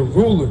 meaning the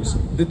rulers,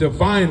 the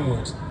divine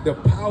ones, the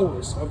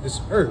powers of this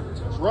earth.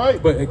 That's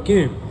right. But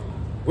again,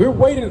 we're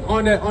waiting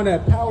on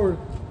that power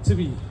to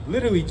be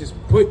literally just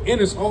put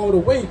in us all the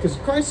way, because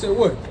Christ said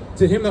what?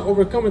 To him that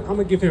overcometh, I'm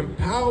going to give him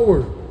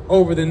power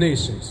over the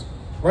nations,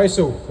 right?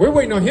 So we're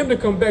waiting on him to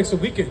come back so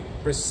we can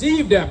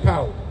receive that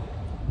power,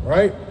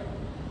 right?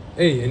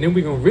 Hey, and then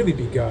we're going to really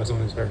be gods on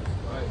this earth.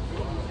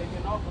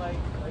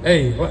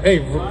 Hey,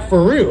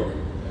 for real.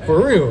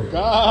 For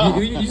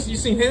real. You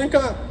seen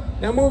Hancock,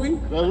 that movie?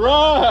 That's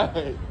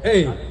right.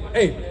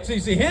 Hey,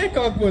 see,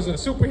 Hancock was a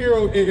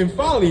superhero in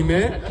folly,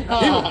 man.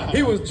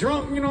 He was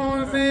drunk, you know what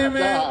I'm saying,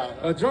 man?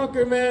 A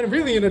drunkard, man,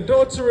 really an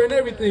adulterer and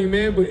everything,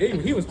 man. But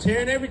he was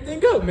tearing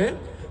everything up, man.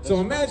 So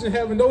imagine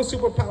having those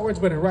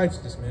superpowers, but in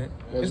righteousness, man.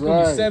 It's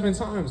going to be 7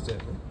 times that,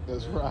 man.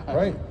 That's right.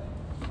 Right?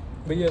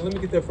 But yeah, let me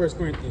get that 1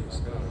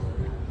 Corinthians.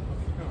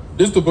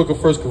 This is the book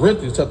of 1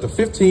 Corinthians, chapter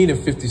 15 and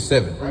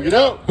 57. Bring it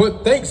up.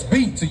 But thanks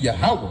be to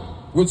Yahweh,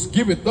 which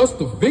giveth us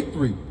the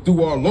victory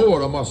through our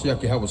Lord,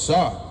 Amashiach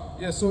Yahweh.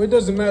 Yeah, so it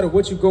doesn't matter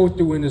what you go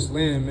through in this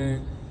land,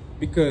 man,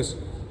 because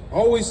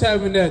always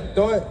having that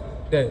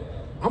thought that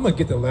I'm going to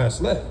get the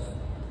last laugh.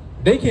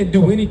 They can't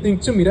do anything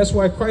to me. That's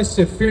why Christ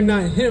said, fear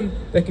not him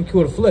that can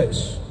kill the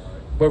flesh,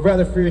 but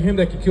rather fear him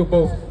that can kill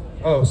both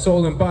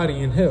soul and body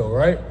in hell,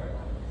 right?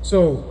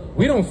 So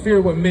we don't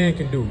fear what man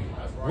can do.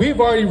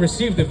 We've already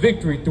received the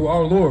victory through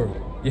our Lord,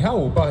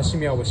 Yahweh,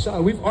 Ba'ashim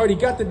Yahweh. We've already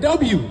got the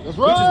W. That's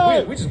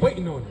right. We're just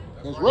waiting on it.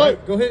 That's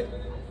right. Go ahead.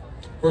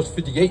 Verse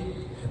 58.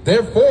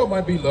 Therefore,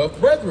 my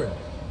beloved brethren,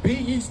 be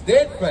ye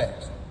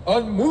steadfast,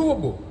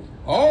 unmovable,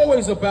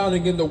 always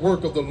abounding in the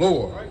work of the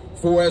Lord.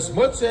 For as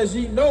much as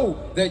ye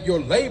know that your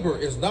labor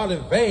is not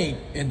in vain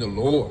in the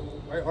Lord.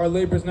 Right? Our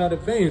labor is not in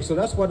vain. So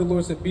that's why the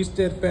Lord said, be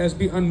steadfast,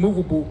 be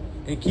unmovable,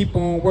 and keep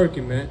on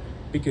working, man.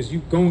 Because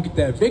you're going to get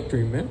that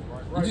victory, man.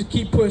 You just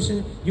keep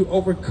pushing, you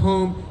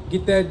overcome,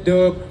 get that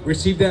dub,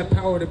 receive that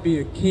power to be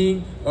a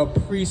king, a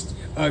priest,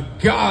 a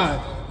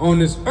god on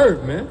this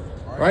earth, man.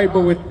 Right?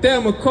 But with that,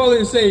 I'm going to call it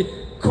and say,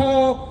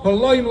 call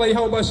Halayim like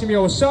how about Shimi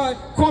Awashai,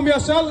 Kwame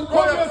Ashala,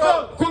 Kwame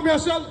Ashala, Kwame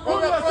Ashala,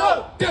 Kwame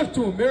Ashala, Death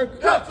to America,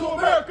 Death to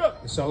America,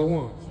 and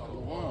Shalom.